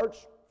that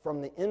starts from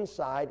the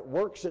inside,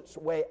 works its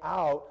way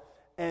out,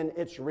 and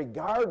it's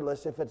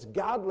regardless, if it's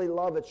godly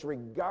love, it's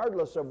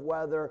regardless of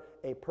whether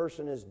a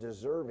person is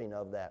deserving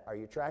of that. Are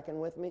you tracking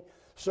with me?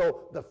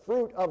 So the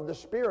fruit of the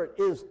Spirit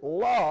is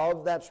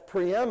love. That's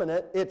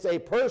preeminent. It's a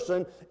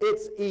person.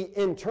 It's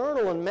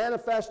internal and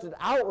manifested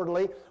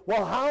outwardly.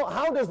 Well,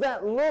 how does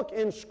that look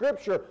in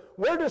Scripture?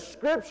 Where does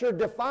Scripture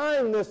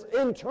define this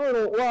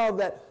internal love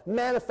that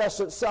manifests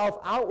itself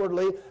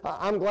outwardly?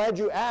 I'm glad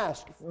you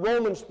asked.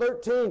 Romans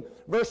 13,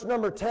 verse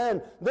number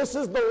 10. This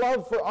is the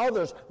love for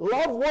others.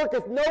 Love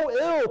worketh no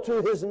ill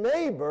to his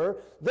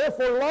neighbor.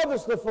 Therefore, love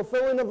is the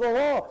fulfilling of the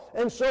law.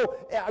 And so,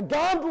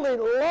 godly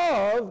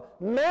love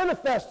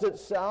manifests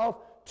itself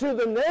to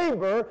the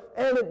neighbor,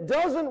 and it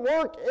doesn't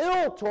work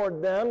ill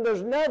toward them.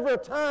 There's never a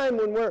time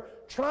when we're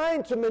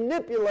trying to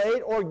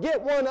manipulate or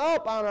get one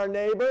up on our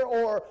neighbor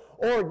or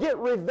get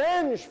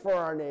revenge for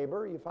our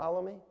neighbor. You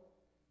follow me?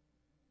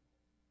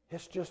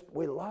 It's just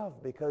we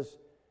love because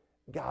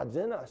God's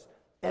in us.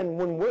 And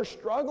when we're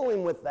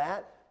struggling with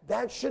that,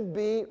 that should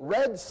be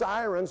red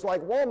sirens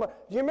like Walmart.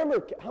 Do you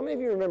remember, how many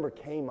of you remember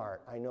Kmart?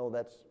 I know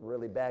that's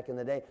really back in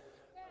the day.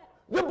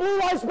 The blue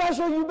light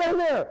special, you've been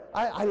there.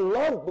 I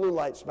love blue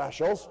light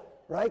specials,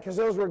 right? Because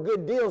those were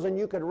good deals, and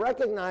you could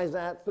recognize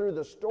that through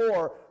the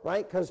store,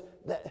 right? Because,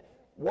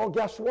 well,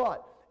 guess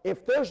what?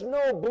 If there's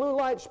no blue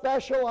light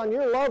special on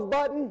your love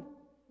button,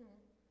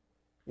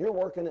 you're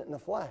working it in the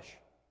flesh.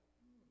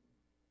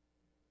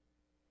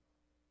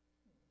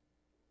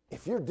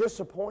 If you're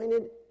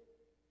disappointed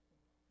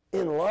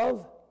in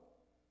love,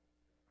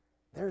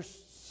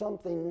 there's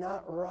something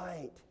not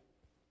right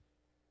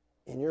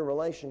in your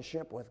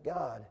relationship with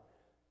God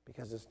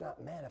because it's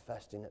not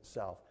manifesting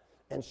itself.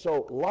 And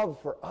so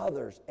love for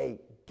others, a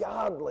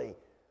godly,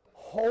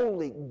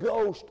 Holy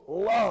Ghost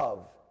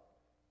love,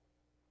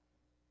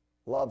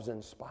 loves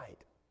in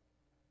spite.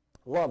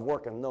 Love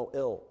working no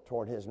ill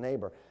toward his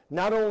neighbor.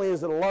 Not only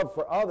is it a love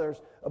for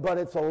others, but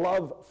it's a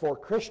love for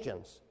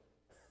Christians.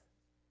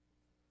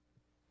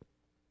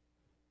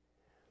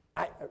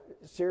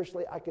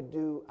 Seriously, I could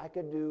do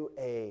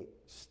a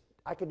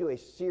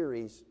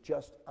series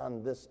just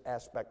on this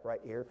aspect right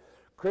here.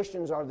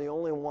 Christians are the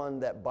only one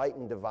that bite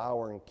and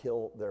devour and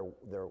kill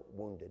their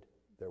wounded,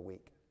 their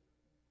weak.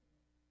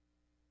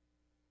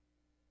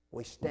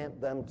 We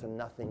stamp them to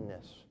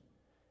nothingness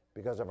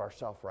because of our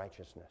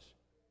self-righteousness.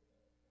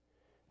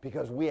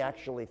 Because we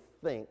actually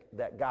think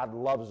that God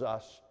loves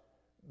us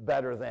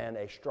better than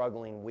a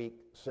struggling, weak,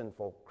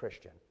 sinful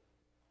Christian.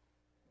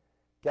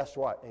 Guess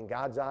what? In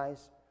God's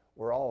eyes,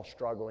 we're all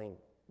struggling,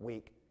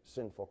 weak,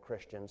 sinful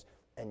Christians,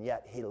 and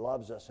yet he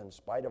loves us in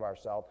spite of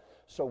ourselves.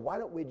 So why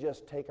don't we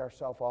just take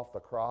ourselves off the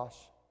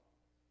cross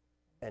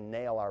and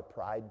nail our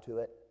pride to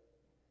it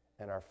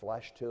and our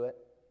flesh to it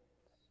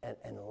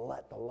and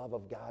let the love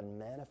of God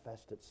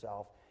manifest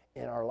itself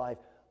in our life.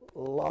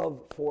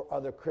 Love for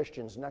other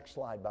Christians. Next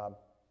slide, Bob.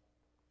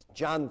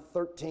 John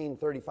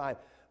 13:35.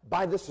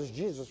 By this is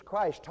Jesus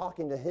Christ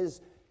talking to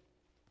his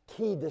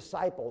key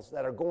disciples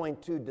that are going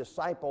to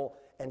disciple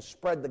and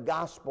spread the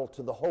gospel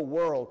to the whole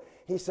world.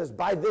 He says,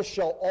 by this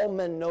shall all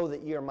men know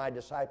that ye are my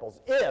disciples,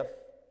 if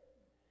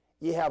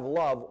ye have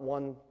love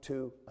one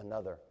to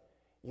another.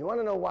 You want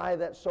to know why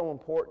that's so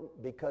important?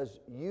 Because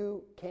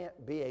you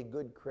can't be a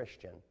good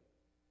Christian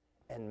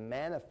and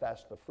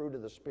manifest the fruit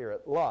of the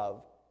Spirit,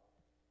 love,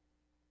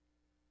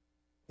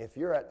 if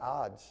you're at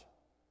odds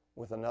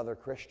with another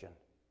Christian.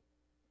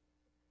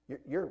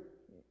 You're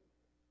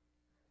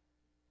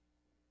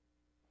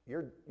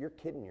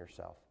kidding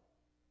yourself.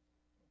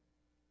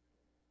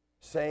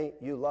 Say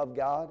you love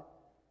God,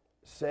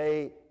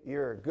 say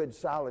you're a good,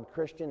 solid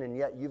Christian, and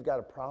yet you've got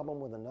a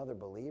problem with another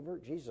believer.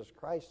 Jesus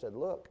Christ said,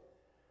 look,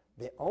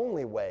 the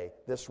only way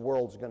this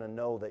world's going to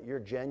know that you're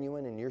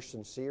genuine and you're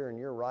sincere and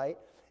you're right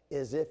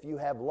is if you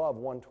have love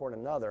one toward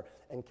another.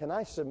 And can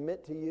I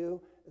submit to you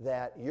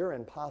that you're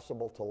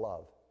impossible to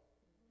love?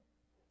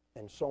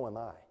 And so am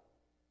I.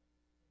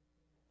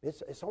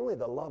 It's only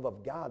the love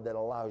of God that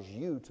allows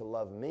you to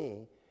love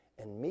me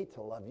and me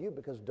to love you,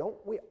 because don't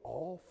we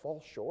all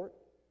fall short?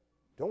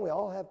 Don't we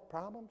all have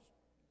problems?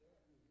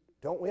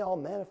 Don't we all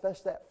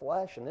manifest that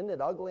flesh, and isn't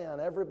it ugly on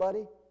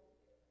everybody?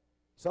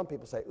 Some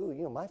people say, ooh,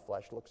 you know, my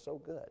flesh looks so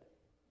good.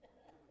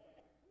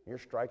 You're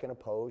striking a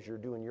pose, you're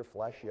doing your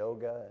flesh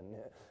yoga, and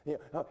you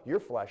know, your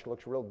flesh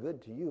looks real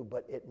good to you,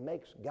 but it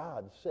makes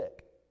God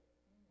sick.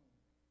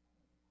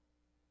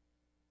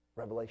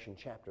 Revelation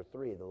chapter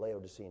 3, the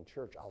Laodicean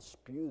church, I'll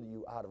spew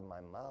you out of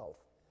my mouth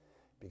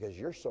because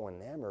you're so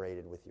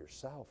enamored with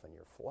yourself and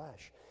your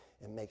flesh.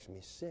 It makes me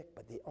sick.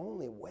 But the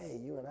only way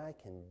you and I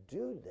can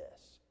do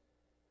this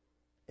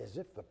is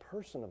if the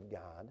person of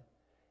God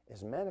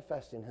is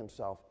manifesting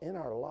himself in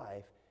our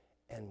life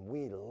and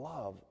we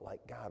love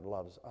like God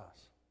loves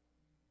us.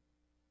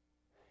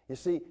 You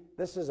see,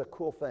 this is a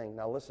cool thing.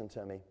 Now listen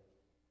to me.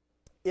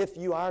 If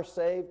you are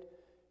saved,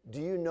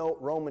 do you know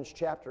Romans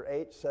chapter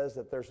 8 says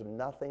that there's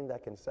nothing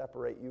that can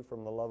separate you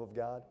from the love of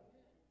God?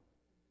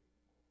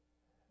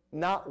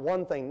 Not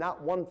one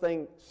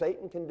thing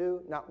Satan can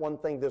do, not one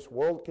thing this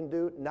world can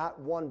do, not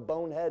one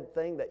bonehead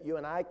thing that you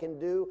and I can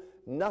do.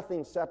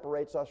 Nothing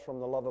separates us from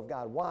the love of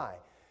God. Why?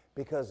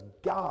 Because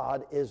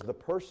God is the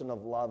person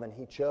of love, and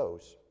He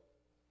chose.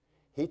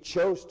 He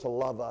chose to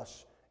love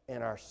us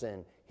in our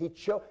sin. Do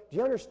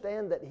you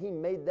understand that He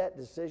made that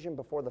decision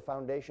before the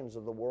foundations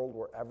of the world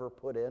were ever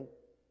put in?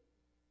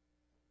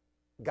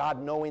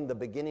 God, knowing the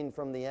beginning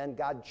from the end,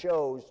 God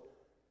chose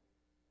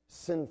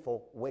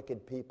sinful,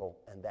 wicked people,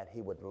 and that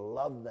He would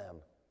love them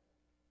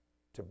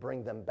to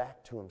bring them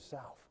back to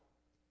Himself.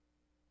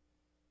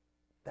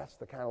 That's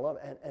the kind of love.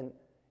 And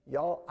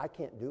y'all, I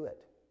can't do it.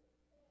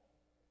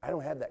 I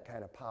don't have that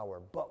kind of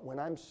power. But when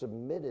I'm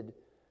submitted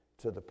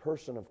to the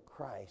person of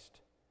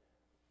Christ,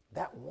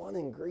 that one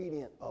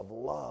ingredient of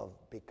love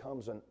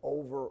becomes an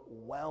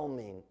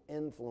overwhelming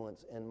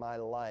influence in my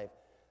life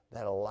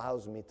that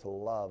allows me to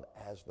love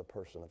as the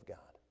person of God.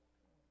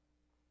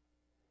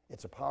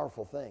 It's a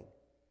powerful thing.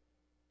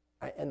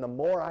 And the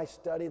more I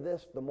study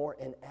this, the more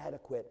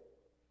inadequate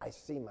I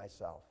see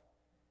myself.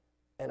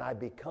 And I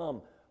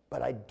become,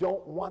 but I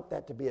don't want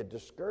that to be a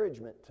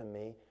discouragement to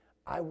me.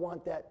 I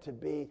want that to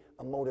be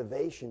a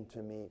motivation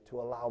to me to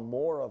allow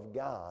more of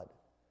God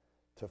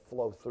to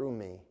flow through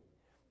me.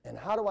 And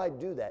how do I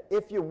do that?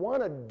 If you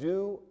want to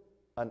do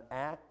an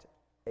act,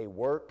 a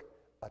work,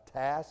 a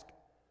task,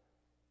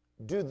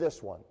 do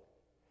this one.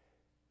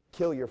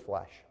 Kill your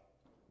flesh.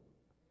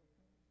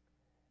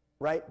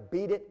 Right?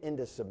 Beat it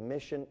into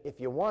submission. If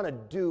you want to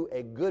do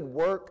a good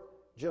work,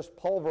 just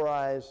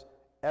pulverize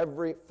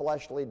every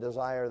fleshly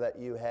desire that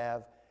you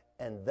have,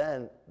 and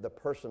then the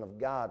person of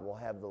God will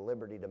have the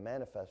liberty to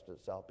manifest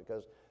itself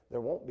because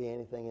there won't be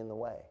anything in the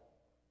way.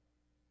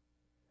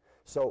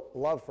 So,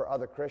 love for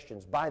other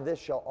Christians. By this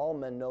shall all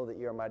men know that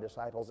ye are my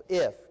disciples,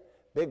 if,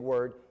 big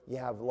word, you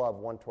have love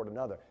one toward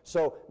another.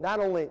 So,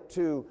 not only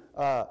to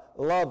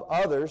love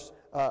others,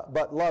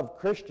 but love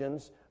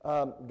Christians,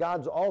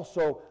 God's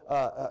also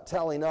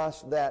telling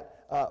us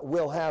that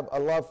we'll have a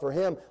love for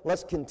Him.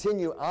 Let's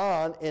continue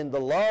on in the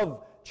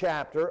love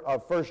chapter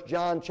of 1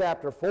 John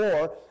chapter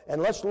 4,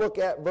 and let's look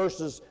at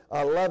verses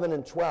 11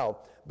 and 12.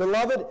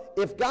 Beloved,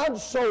 if God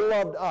so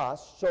loved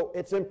us, so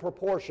it's in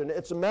proportion,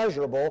 it's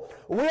measurable,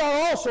 we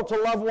are also to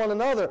love one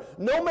another.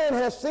 No man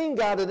has seen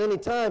God at any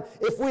time.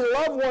 If we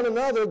love one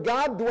another,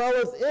 God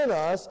dwelleth in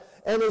us,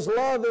 and His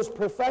love is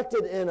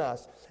perfected in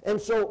us. And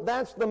so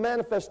that's the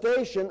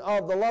manifestation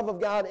of the love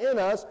of God in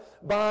us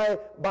by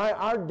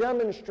our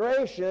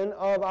demonstration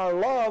of our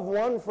love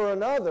one for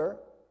another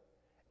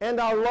and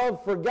our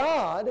love for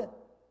God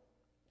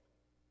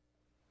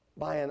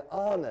by an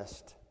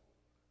honest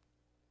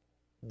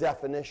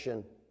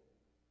definition,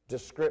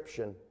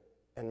 description,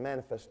 and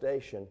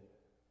manifestation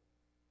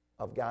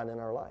of God in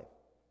our life.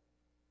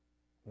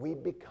 we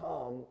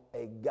become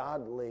a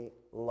godly,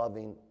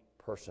 loving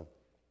person.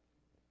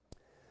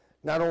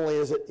 Not only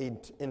is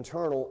it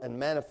internal and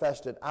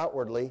manifested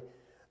outwardly,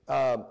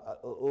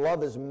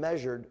 love is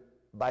measured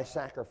by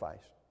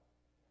sacrifice.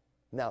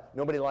 Now,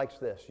 nobody likes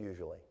this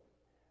usually.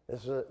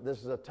 This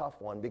is a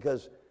tough one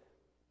because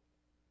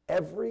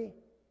everyone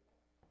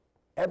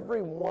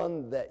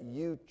that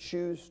you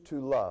choose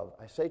to love,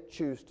 I say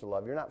choose to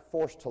love, you're not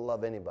forced to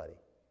love anybody.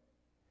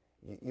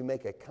 You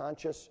make a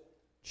conscious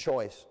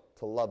choice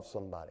to love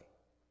somebody.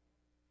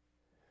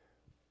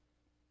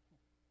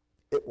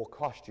 It will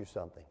cost you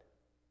something.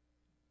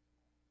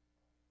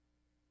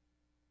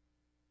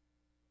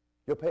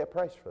 You'll pay a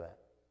price for that.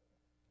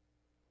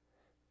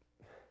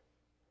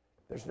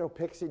 There's no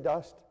pixie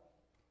dust,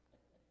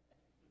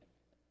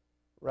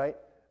 right?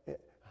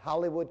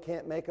 Hollywood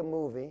can't make a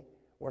movie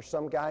where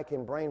some guy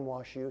can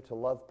brainwash you to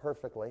love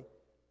perfectly,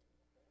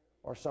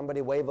 or somebody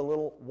wave a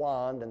little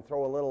wand and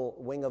throw a little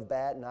wing of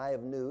bat and eye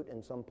of newt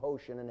and some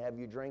potion and have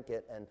you drink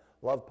it and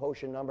love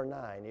potion number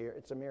 9.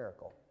 It's a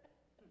miracle.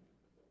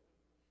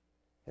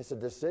 It's a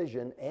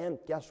decision, and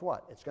guess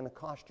what? It's going to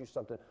cost you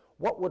something.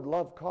 What would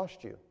love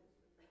cost you?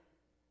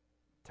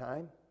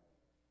 Time,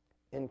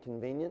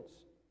 inconvenience,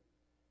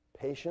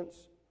 patience,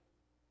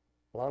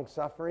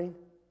 long-suffering,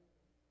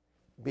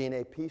 being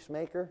a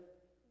peacemaker.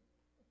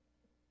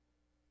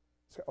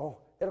 So,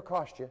 it'll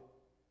cost you.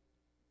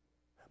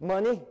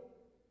 Money?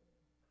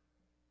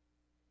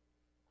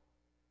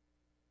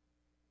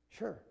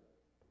 Sure.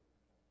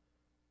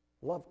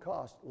 Love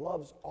costs.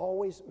 Love's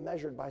always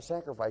measured by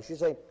sacrifice. You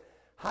say,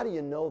 how do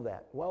you know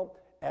that? Well,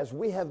 as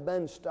we have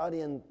been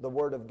studying the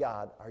Word of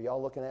God, are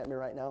y'all looking at me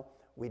right now?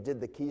 We did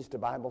the keys to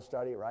Bible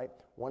study, right?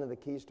 One of the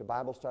keys to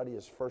Bible study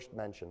is first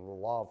mention, the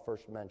law of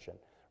first mention,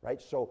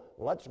 right? So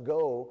let's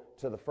go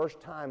to the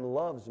first time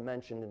love's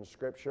mentioned in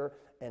Scripture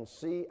and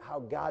see how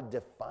God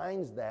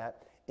defines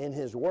that in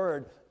His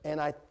Word.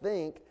 And I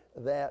think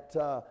that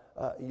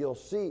you'll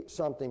see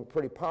something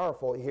pretty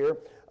powerful here.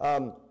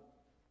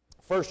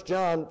 1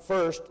 John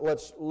first,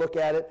 let's look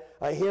at it.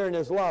 Herein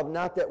is love,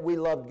 not that we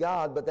loved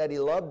God, but that He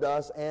loved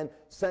us and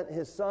sent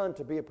His Son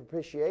to be a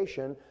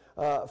propitiation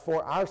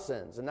for our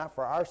sins, and not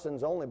for our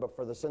sins only, but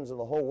for the sins of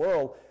the whole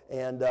world.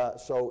 And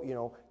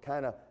so,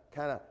 kind of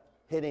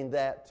hitting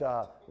that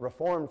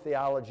Reformed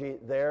theology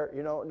there.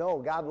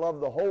 No, God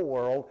loved the whole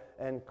world,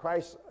 and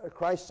Christ's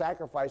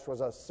sacrifice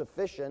was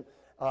sufficient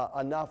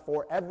enough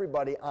for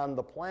everybody on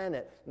the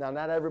planet. Now,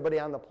 not everybody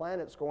on the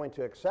planet is going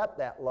to accept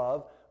that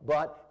love,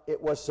 but it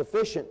was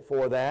sufficient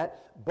for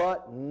that.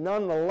 But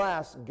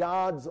nonetheless,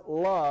 God's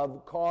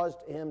love caused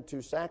Him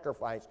to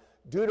sacrifice.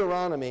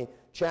 Deuteronomy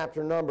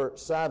chapter number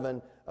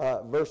 7,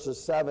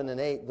 verses 7 and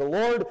 8. The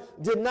Lord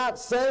did not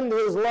send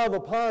His love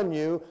upon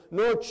you,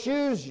 nor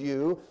choose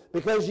you,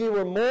 because ye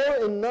were more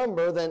in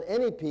number than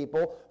any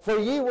people, for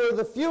ye were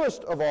the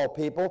fewest of all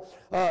people,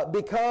 but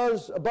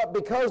because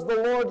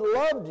the Lord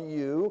loved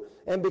you,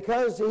 and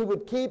because He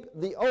would keep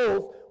the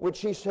oath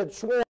which He had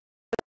sworn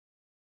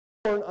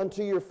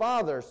unto your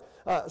fathers.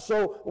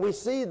 So we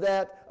see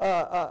that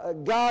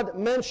God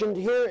mentioned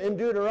here in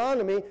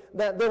Deuteronomy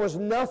that there was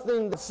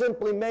nothing that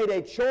simply made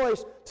a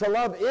choice to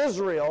love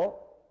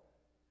Israel,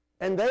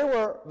 and they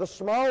were the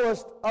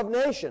smallest of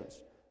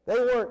nations. They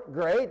weren't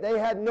great. They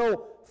had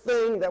no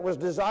thing that was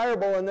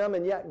desirable in them,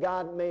 and yet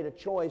God made a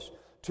choice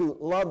to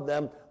love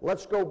them.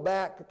 Let's go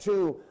back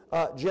to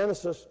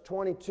Genesis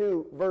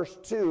 22, verse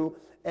 2,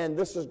 and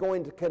this is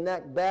going to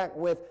connect back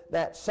with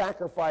that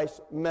sacrifice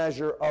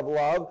measure of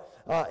love.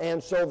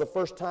 And so the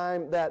first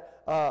time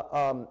that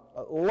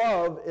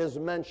love is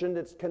mentioned,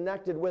 it's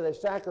connected with a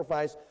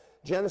sacrifice.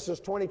 Genesis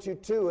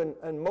 22:2,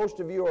 and most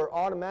of you are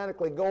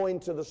automatically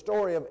going to the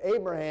story of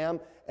Abraham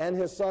and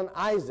his son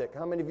Isaac.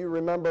 How many of you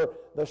remember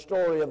the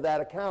story of that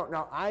account?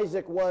 Now,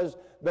 Isaac was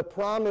the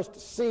promised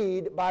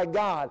seed by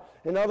God.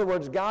 In other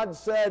words, God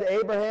said,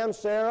 Abraham,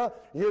 Sarah,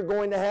 you're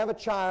going to have a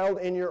child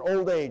in your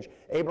old age.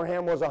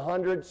 Abraham was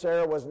 100,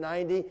 Sarah was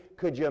 90.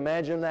 Could you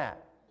imagine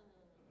that?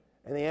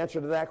 And the answer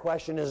to that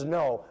question is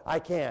no, I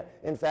can't.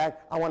 In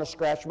fact, I want to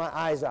scratch my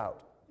eyes out.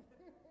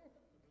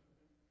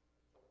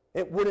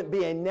 It wouldn't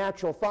be a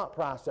natural thought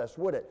process,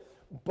 would it?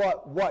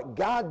 But what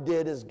God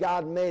did is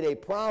God made a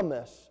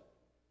promise.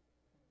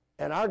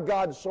 And our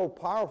God is so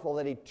powerful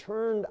that He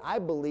turned, I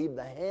believe,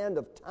 the hand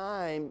of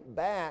time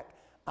back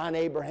on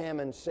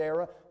Abraham and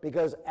Sarah,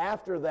 because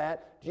after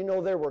that, do you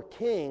know there were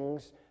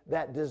kings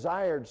that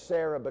desired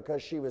Sarah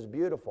because she was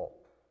beautiful?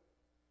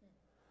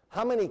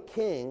 How many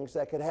kings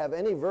that could have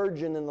any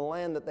virgin in the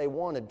land that they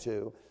wanted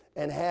to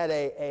and had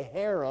a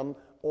harem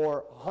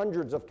or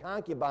hundreds of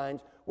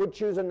concubines would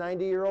choose a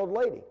 90-year-old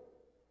lady?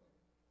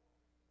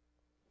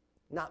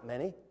 Not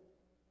many,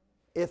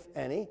 if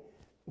any,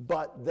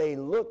 but they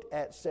looked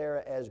at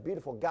Sarah as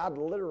beautiful. God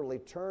literally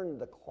turned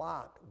the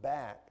clock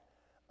back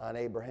on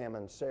Abraham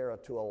and Sarah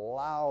to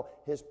allow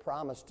His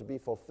promise to be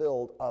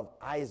fulfilled of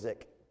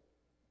Isaac,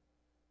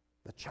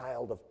 the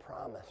child of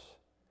promise.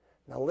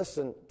 Now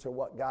listen to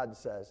what God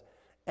says.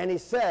 And He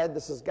said,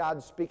 this is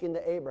God speaking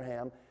to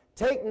Abraham,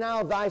 take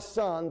now thy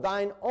son,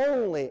 thine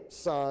only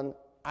son,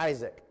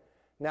 Isaac.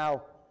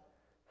 Now,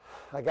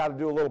 I got to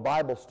do a little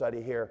Bible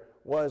study here.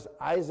 Was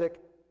Isaac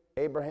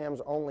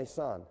Abraham's only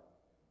son?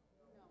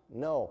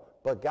 No.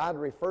 But God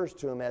refers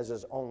to him as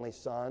his only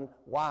son.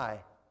 Why?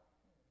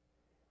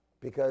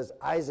 Because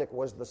Isaac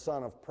was the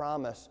son of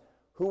promise.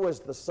 Who was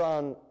the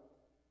son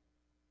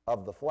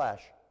of the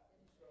flesh?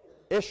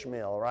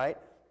 Ishmael, right?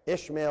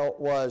 Ishmael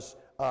was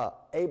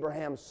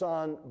Abraham's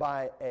son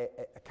by a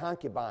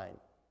concubine.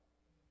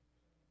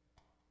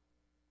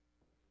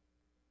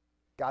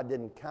 God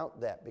didn't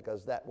count that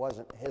because that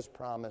wasn't his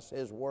promise,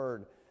 his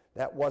word.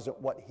 That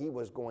wasn't what he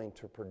was going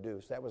to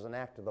produce. That was an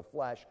act of the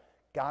flesh.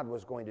 God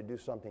was going to do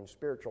something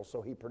spiritual,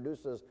 so he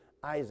produces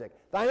Isaac.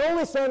 Thy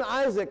only son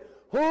Isaac,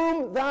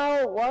 whom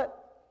thou,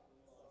 what?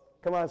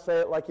 Come on, say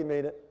it like you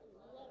mean it.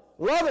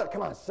 Love it.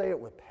 Come on, say it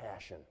with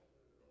passion.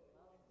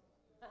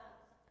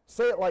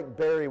 Say it like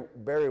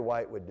Barry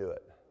White would do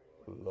it.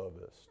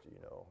 Lovest, you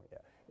know.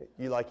 Yeah.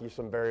 You like you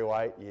some Barry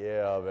White?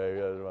 Yeah, baby.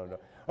 That's what I'm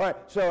doing. All right,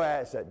 so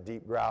that's that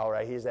deep growl,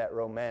 right? He's that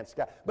romance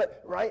guy.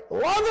 But, right,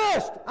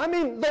 lovest! I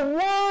mean, the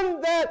one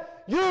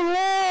that your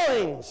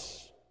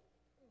loins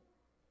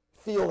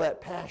feel that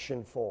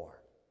passion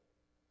for.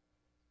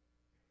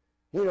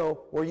 You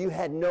know, where you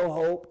had no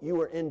hope, you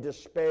were in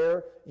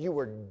despair, you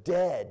were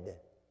dead.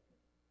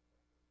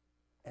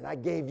 And I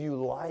gave you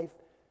life,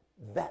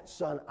 that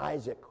son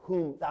Isaac,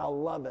 whom thou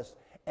lovest,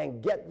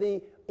 and get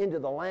thee into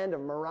the land of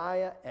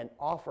Moriah and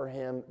offer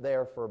him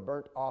there for a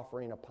burnt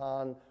offering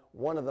upon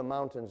one of the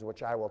mountains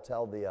which I will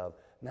tell thee of.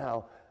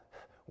 Now,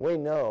 we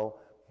know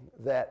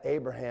that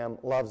Abraham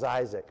loves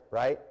Isaac,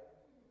 right?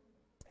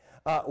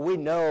 We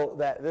know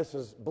that this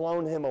has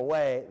blown him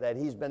away, that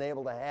he's been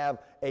able to have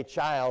a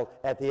child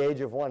at the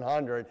age of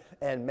 100,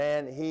 and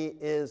man, he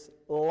is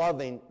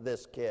loving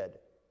this kid.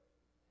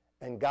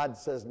 And God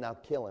says, now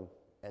kill him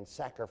and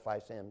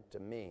sacrifice him to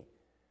me.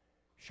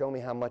 Show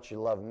me how much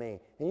you love me.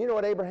 And you know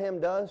what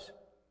Abraham does?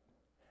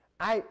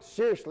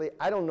 Seriously,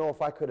 I don't know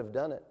if I could have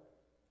done it.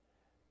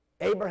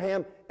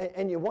 Abraham,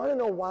 and you want to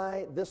know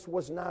why this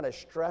was not a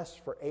stress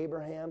for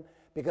Abraham?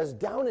 Because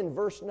down in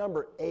verse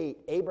number 8,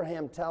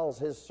 Abraham tells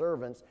his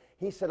servants,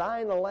 he said,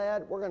 I and the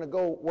lad, we're going to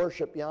go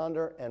worship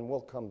yonder, and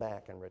we'll come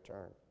back and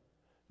return.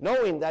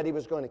 Knowing that he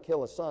was going to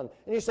kill his son.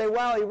 And you say,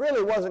 well, he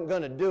really wasn't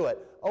going to do it.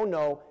 Oh,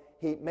 no.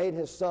 He made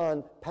his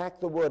son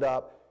pack the wood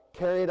up,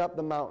 carry it up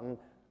the mountain,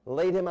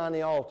 laid him on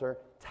the altar,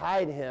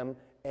 tied him,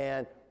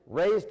 and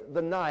raised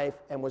the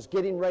knife, and was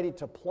getting ready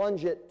to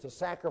plunge it to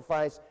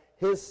sacrifice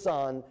his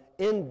son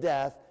in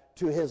death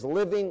to his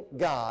living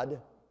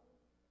God.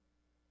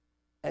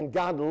 And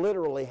God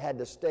literally had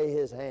to stay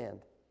his hand.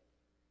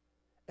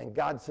 And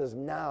God says,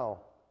 now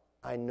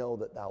I know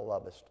that thou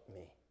lovest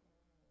me.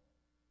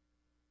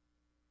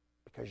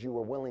 Because you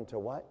were willing to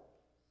what?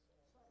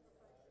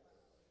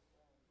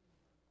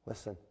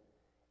 Listen,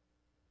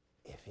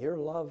 if your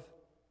love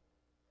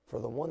for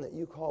the one that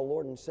you call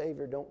Lord and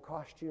Savior don't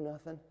cost you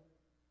nothing,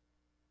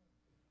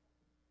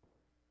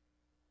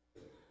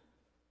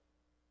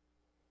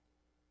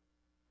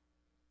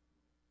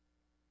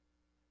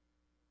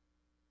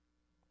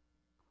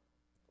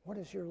 what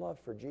does your love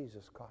for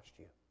Jesus cost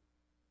you?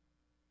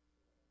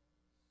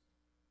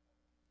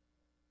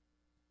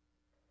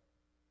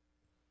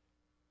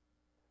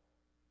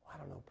 Well, I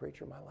don't know,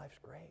 preacher, my life's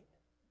great.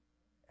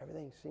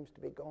 Everything seems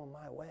to be going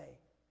my way.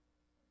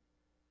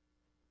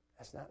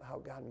 That's not how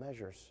God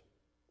measures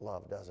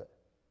love, does it?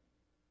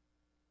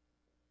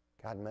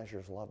 God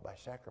measures love by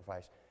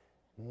sacrifice.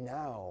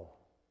 Now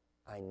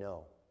I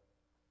know.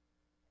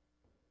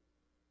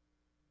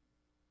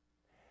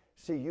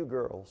 See, you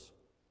girls,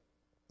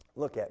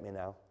 look at me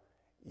now.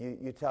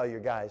 You tell your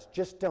guys,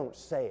 just don't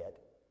say it.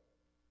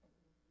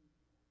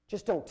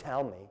 Just don't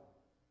tell me.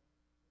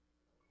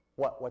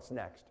 What's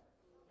next?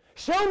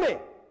 Show me!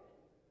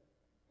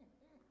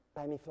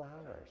 Buy me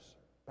flowers.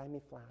 Buy me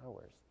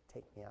flowers.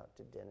 Take me out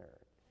to dinner.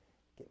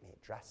 Get me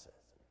dresses.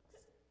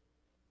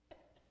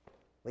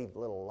 Leave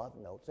little love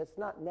notes. It's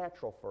not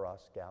natural for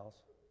us, gals.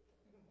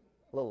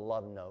 Little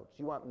love notes.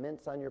 You want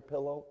mints on your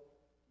pillow?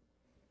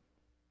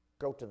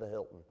 Go to the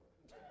Hilton.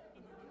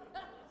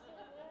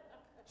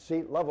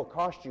 See, love will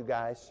cost you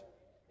guys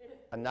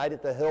a night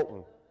at the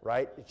Hilton,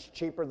 right? It's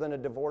cheaper than a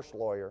divorce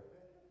lawyer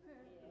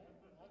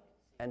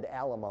and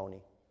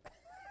alimony.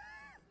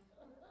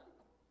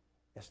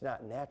 It's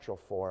not natural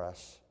for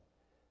us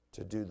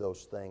to do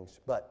those things.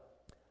 But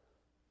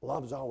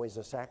love's always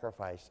a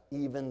sacrifice,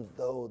 even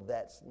though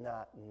that's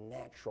not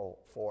natural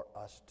for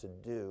us to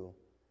do.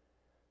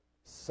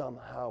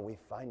 Somehow we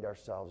find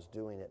ourselves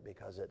doing it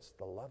because it's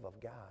the love of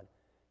God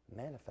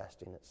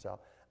manifesting itself.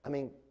 I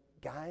mean,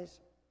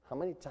 guys, how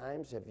many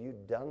times have you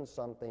done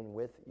something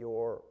with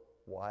your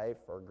wife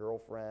or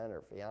girlfriend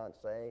or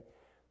fiance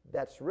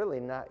that's really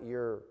not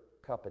your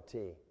cup of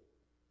tea?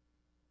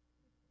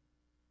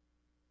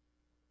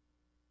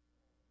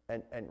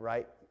 And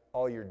right,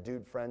 all your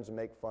dude friends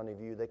make fun of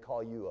you. They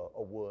call you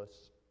a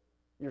wuss.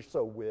 You're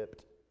so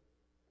whipped.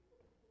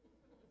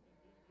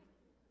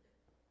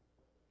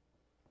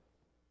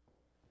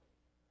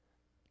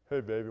 Hey,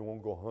 baby,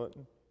 want to go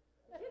hunting?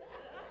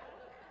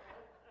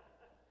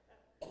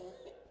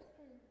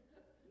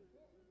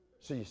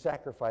 So you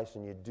sacrifice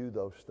and you do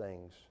those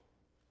things,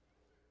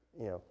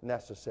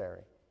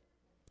 necessary.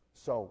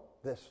 So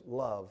this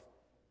love,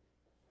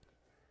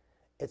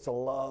 it's a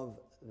love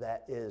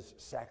that is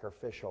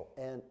sacrificial,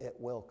 and it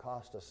will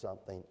cost us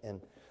something.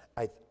 And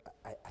I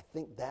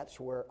think that's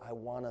where I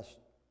want us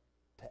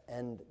to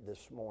end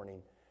this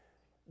morning,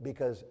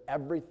 because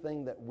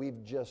everything that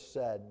we've just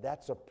said,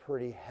 that's a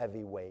pretty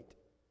heavy weight.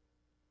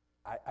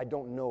 I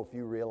don't know if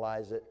you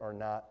realize it or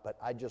not, but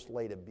I just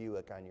laid a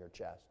Buick on your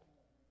chest.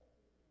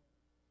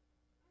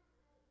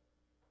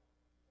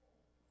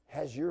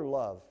 Has your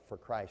love for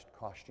Christ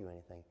cost you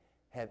anything?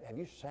 Have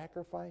you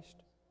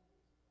sacrificed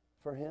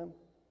for Him?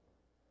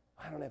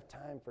 I don't have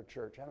time for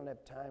church. I don't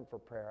have time for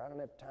prayer. I don't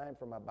have time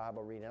for my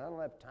Bible reading. I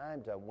don't have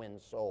time to win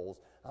souls.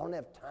 I don't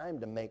have time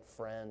to make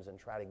friends and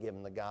try to give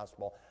them the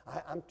gospel.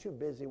 I'm too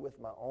busy with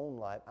my own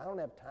life. I don't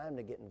have time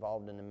to get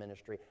involved in the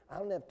ministry. I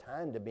don't have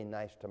time to be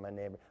nice to my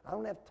neighbor. I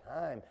don't have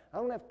time. I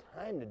don't have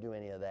time to do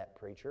any of that,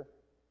 preacher.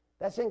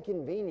 That's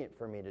inconvenient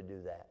for me to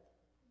do that.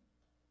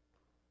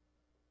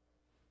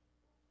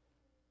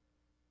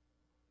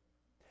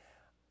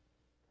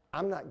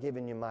 I'm not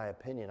giving you my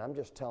opinion. I'm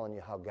just telling you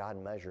how God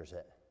measures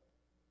it.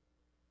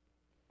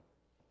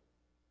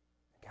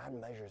 God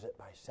measures it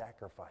by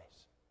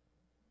sacrifice.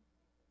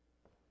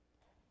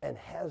 And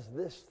has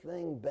this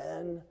thing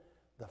been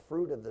the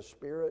fruit of the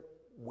Spirit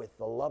with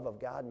the love of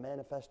God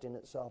manifesting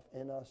itself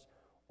in us?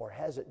 Or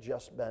has it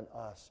just been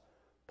us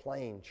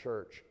playing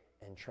church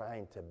and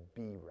trying to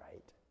be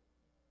right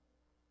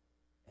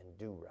and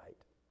do right?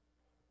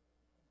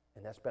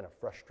 And that's been a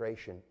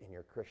frustration in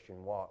your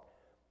Christian walk,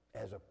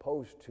 as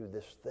opposed to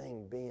this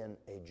thing being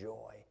a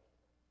joy,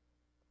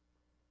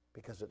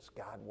 because it's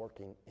God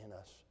working in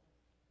us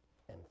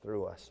and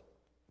through us.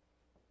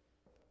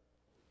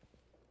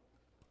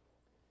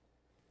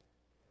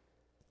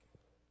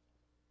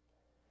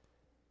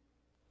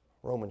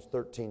 Romans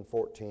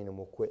 13:14, and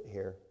we'll quit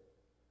here.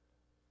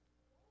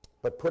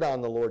 But put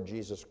on the Lord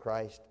Jesus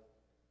Christ,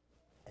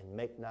 and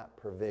make not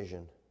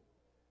provision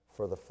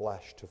for the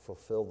flesh to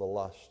fulfill the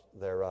lust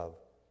thereof.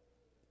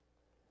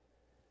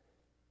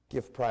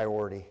 Give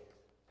priority.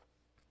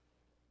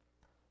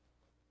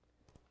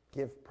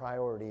 Give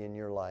priority in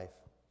your life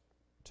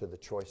to the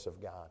choice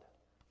of God,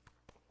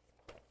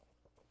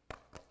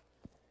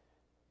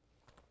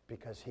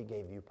 because He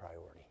gave you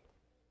priority.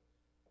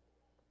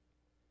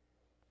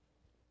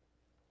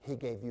 He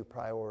gave you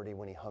priority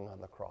when He hung on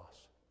the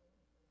cross.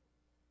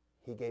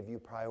 He gave you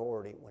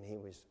priority when He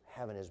was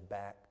having His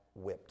back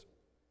whipped.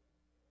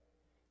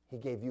 He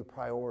gave you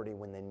priority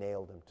when they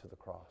nailed Him to the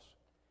cross.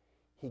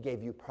 He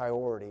gave you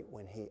priority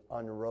when He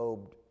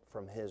unrobed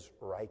from His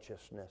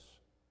righteousness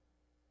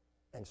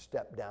and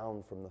stepped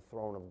down from the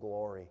throne of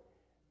glory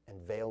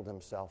and veiled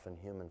Himself in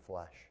human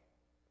flesh.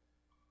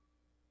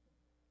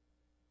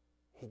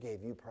 He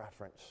gave you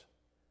preference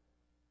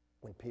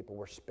when people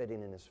were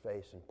spitting in His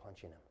face and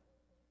punching Him,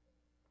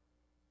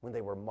 when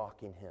they were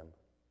mocking Him.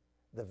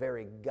 The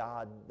very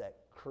God that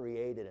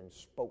created and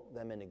spoke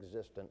them in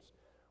existence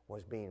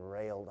was being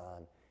railed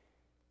on.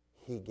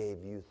 He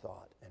gave you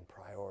thought and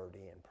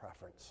priority and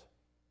preference.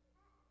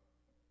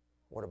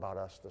 What about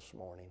us this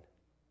morning?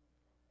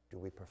 Do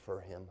we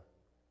prefer Him?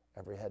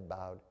 Every head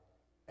bowed,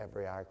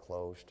 every eye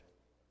closed.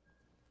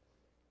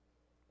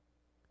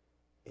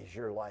 Is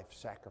your life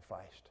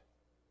sacrificed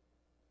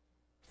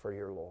for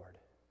your Lord?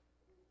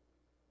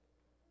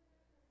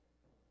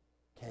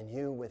 Can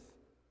you, with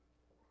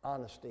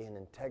honesty and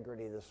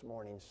integrity this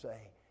morning,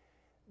 say,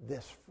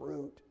 this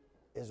fruit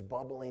is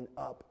bubbling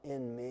up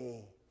in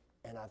me,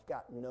 and I've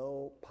got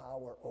no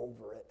power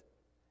over it.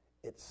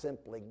 It's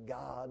simply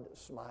God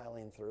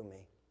smiling through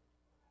me.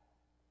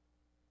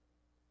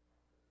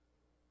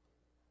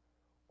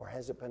 Or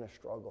has it been a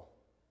struggle?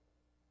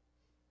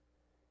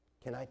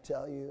 Can I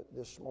tell you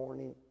this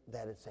morning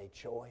that it's a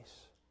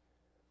choice?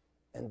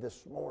 And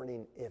this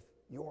morning, if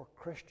your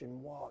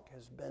Christian walk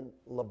has been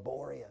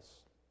laborious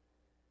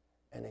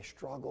and a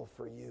struggle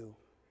for you,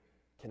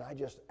 can I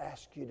just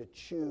ask you to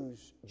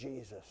choose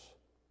Jesus?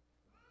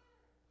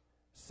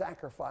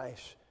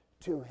 Sacrifice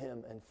to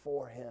Him and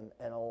for Him,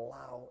 and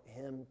allow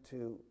Him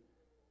to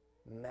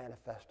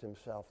manifest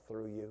Himself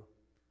through you.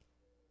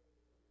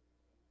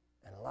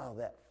 And allow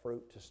that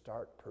fruit to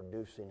start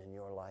producing in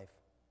your life.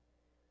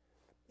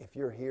 If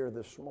you're here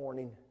this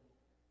morning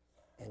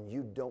and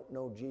you don't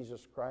know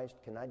Jesus Christ,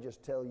 can I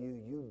just tell you,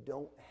 you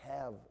don't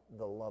have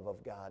the love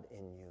of God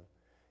in you.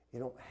 You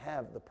don't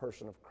have the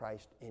person of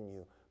Christ in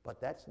you.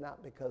 But that's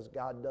not because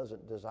God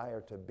doesn't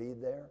desire to be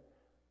there.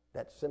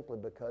 That's simply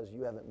because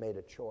you haven't made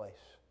a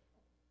choice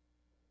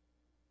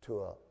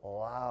to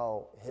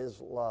allow His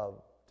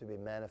love to be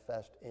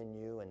manifest in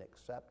you and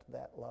accept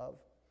that love.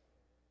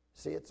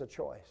 See, it's a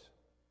choice.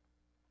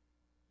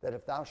 That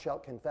if thou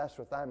shalt confess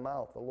with thy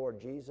mouth the Lord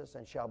Jesus,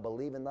 and shalt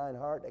believe in thine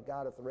heart that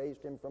God hath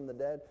raised Him from the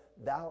dead,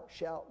 thou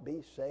shalt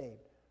be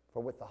saved.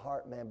 For with the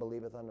heart man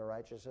believeth unto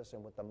righteousness,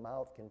 and with the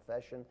mouth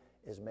confession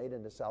is made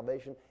unto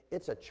salvation.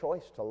 It's a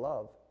choice to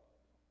love.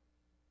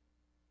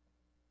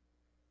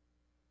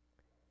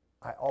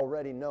 I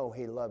already know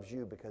He loves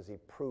you because He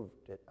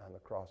proved it on the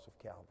cross of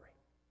Calvary.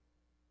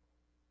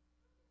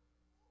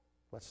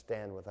 Let's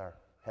stand with our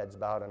heads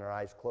bowed and our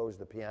eyes closed.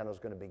 The piano's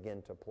going to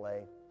begin to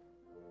play.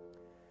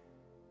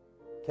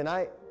 Can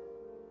I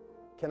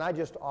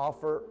just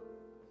offer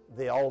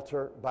the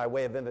altar by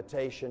way of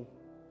invitation?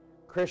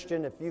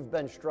 Christian, if you've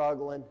been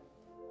struggling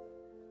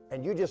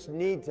and you just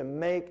need to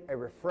make a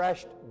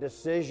refreshed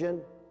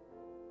decision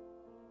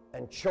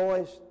and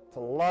choice to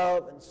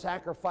love and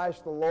sacrifice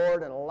the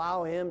Lord and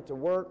allow Him to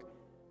work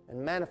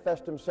and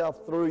manifest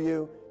Himself through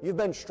you, you've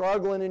been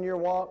struggling in your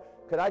walk,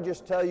 could I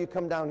just tell you,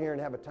 come down here and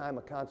have a time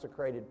of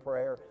consecrated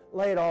prayer.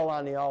 Lay it all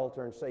on the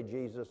altar and say,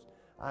 Jesus,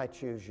 I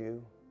choose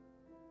you.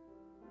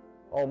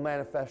 Oh,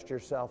 manifest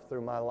yourself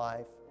through my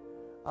life.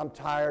 I'm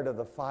tired of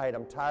the fight.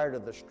 I'm tired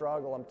of the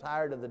struggle. I'm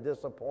tired of the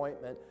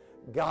disappointment.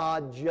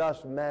 God,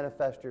 just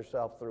manifest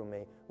yourself through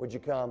me. Would you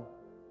come?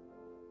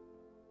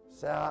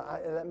 Say,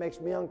 that makes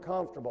me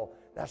uncomfortable.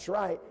 That's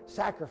right.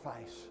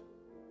 Sacrifice.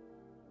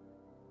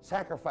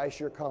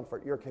 Sacrifice your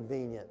comfort, your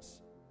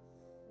convenience.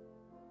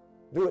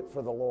 Do it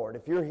for the Lord.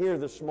 If you're here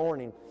this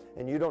morning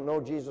and you don't know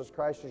Jesus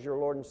Christ as your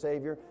Lord and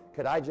Savior,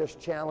 could I just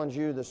challenge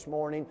you this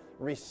morning?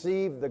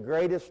 Receive the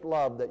greatest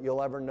love that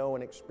you'll ever know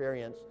and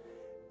experience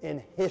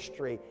in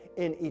history,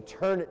 in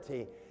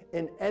eternity,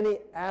 in any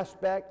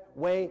aspect,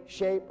 way,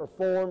 shape, or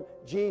form.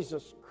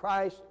 Jesus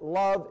Christ's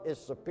love is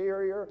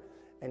superior,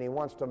 and He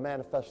wants to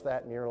manifest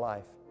that in your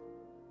life.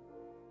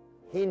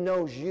 He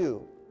knows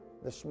you.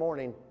 This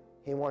morning,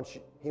 He wants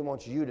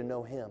you to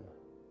know Him.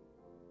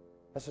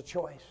 That's a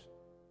choice.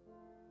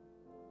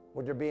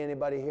 Would there be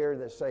anybody here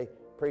that say,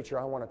 preacher,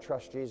 I want to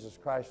trust Jesus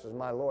Christ as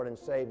my Lord and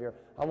Savior.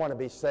 I want to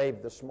be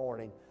saved this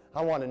morning.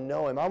 I want to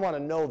know Him. I want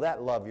to know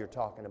that love you're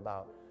talking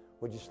about.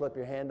 Would you slip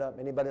your hand up?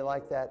 Anybody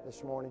like that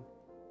this morning?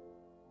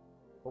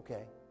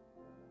 Okay.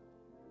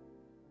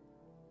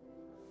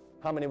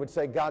 How many would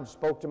say, God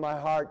spoke to my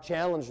heart,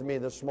 challenged me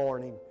this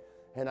morning,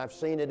 and I've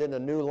seen it in a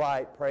new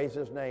light? Praise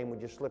His name. Would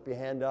you slip your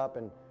hand up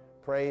and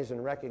praise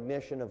and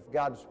recognition of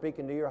God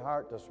speaking to your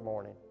heart this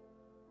morning?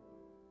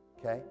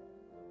 Okay.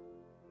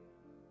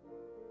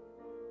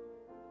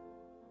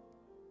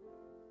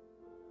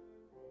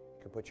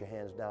 You can put your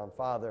hands down.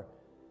 Father,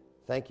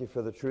 thank you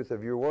for the truth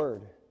of your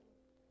word.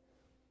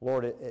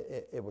 Lord,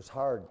 it was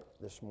hard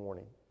this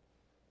morning,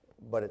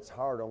 but it's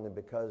hard only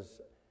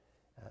because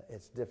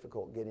it's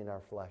difficult getting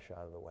our flesh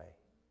out of the way.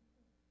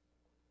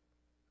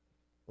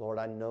 Lord,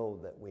 I know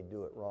that we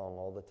do it wrong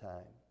all the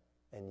time,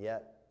 and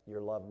yet your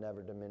love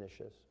never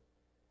diminishes.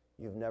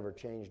 You've never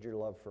changed your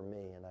love for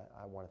me, and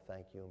I want to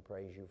thank you and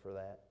praise you for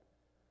that.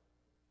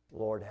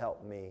 Lord,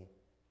 help me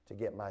to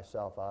get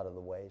myself out of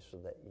the way so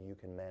that you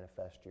can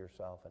manifest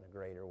yourself in a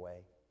greater way,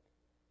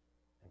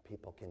 and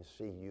people can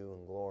see you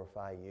and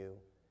glorify you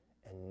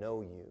and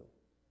know you,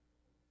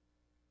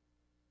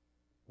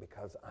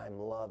 because I'm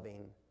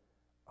loving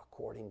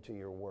according to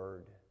your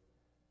word,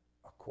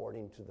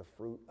 according to the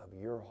fruit of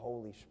your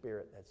Holy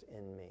Spirit that's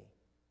in me.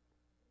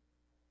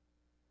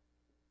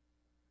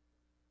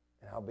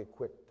 And I'll be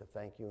quick to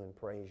thank you and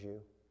praise you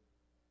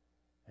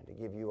and to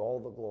give you all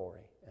the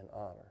glory and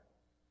honor,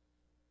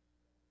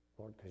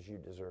 Lord, because you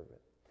deserve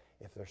it.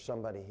 If there's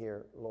somebody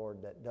here,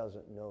 Lord, that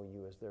doesn't know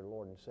you as their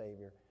Lord and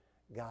Savior,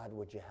 God,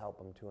 would you help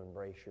them to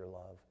embrace your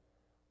love,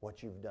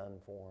 what you've done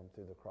for them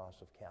through the cross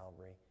of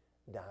Calvary,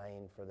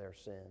 dying for their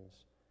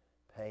sins,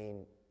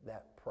 paying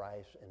that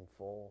price in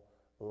full,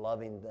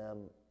 loving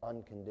them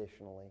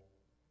unconditionally,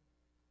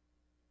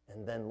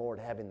 and then, Lord,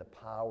 having the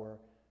power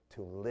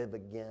to live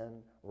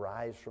again,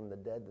 rise from the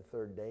dead the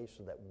third day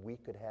so that we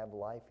could have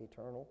life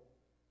eternal.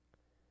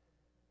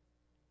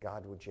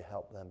 God, would you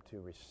help them to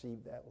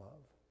receive that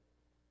love?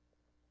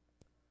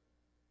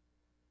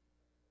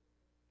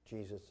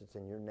 Jesus, it's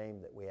in your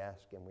name that we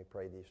ask and we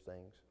pray these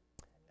things.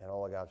 And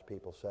all of God's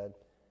people said,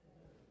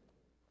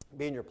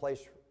 be in your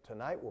place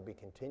tonight. We'll be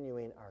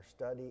continuing our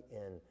study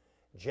in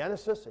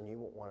Genesis, and you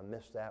won't want to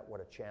miss that.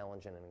 What a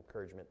challenge and an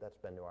encouragement that's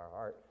been to our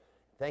heart.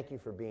 Thank you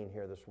for being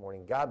here this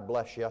morning. God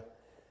bless you.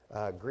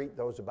 Greet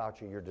those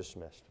about you. You're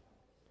dismissed.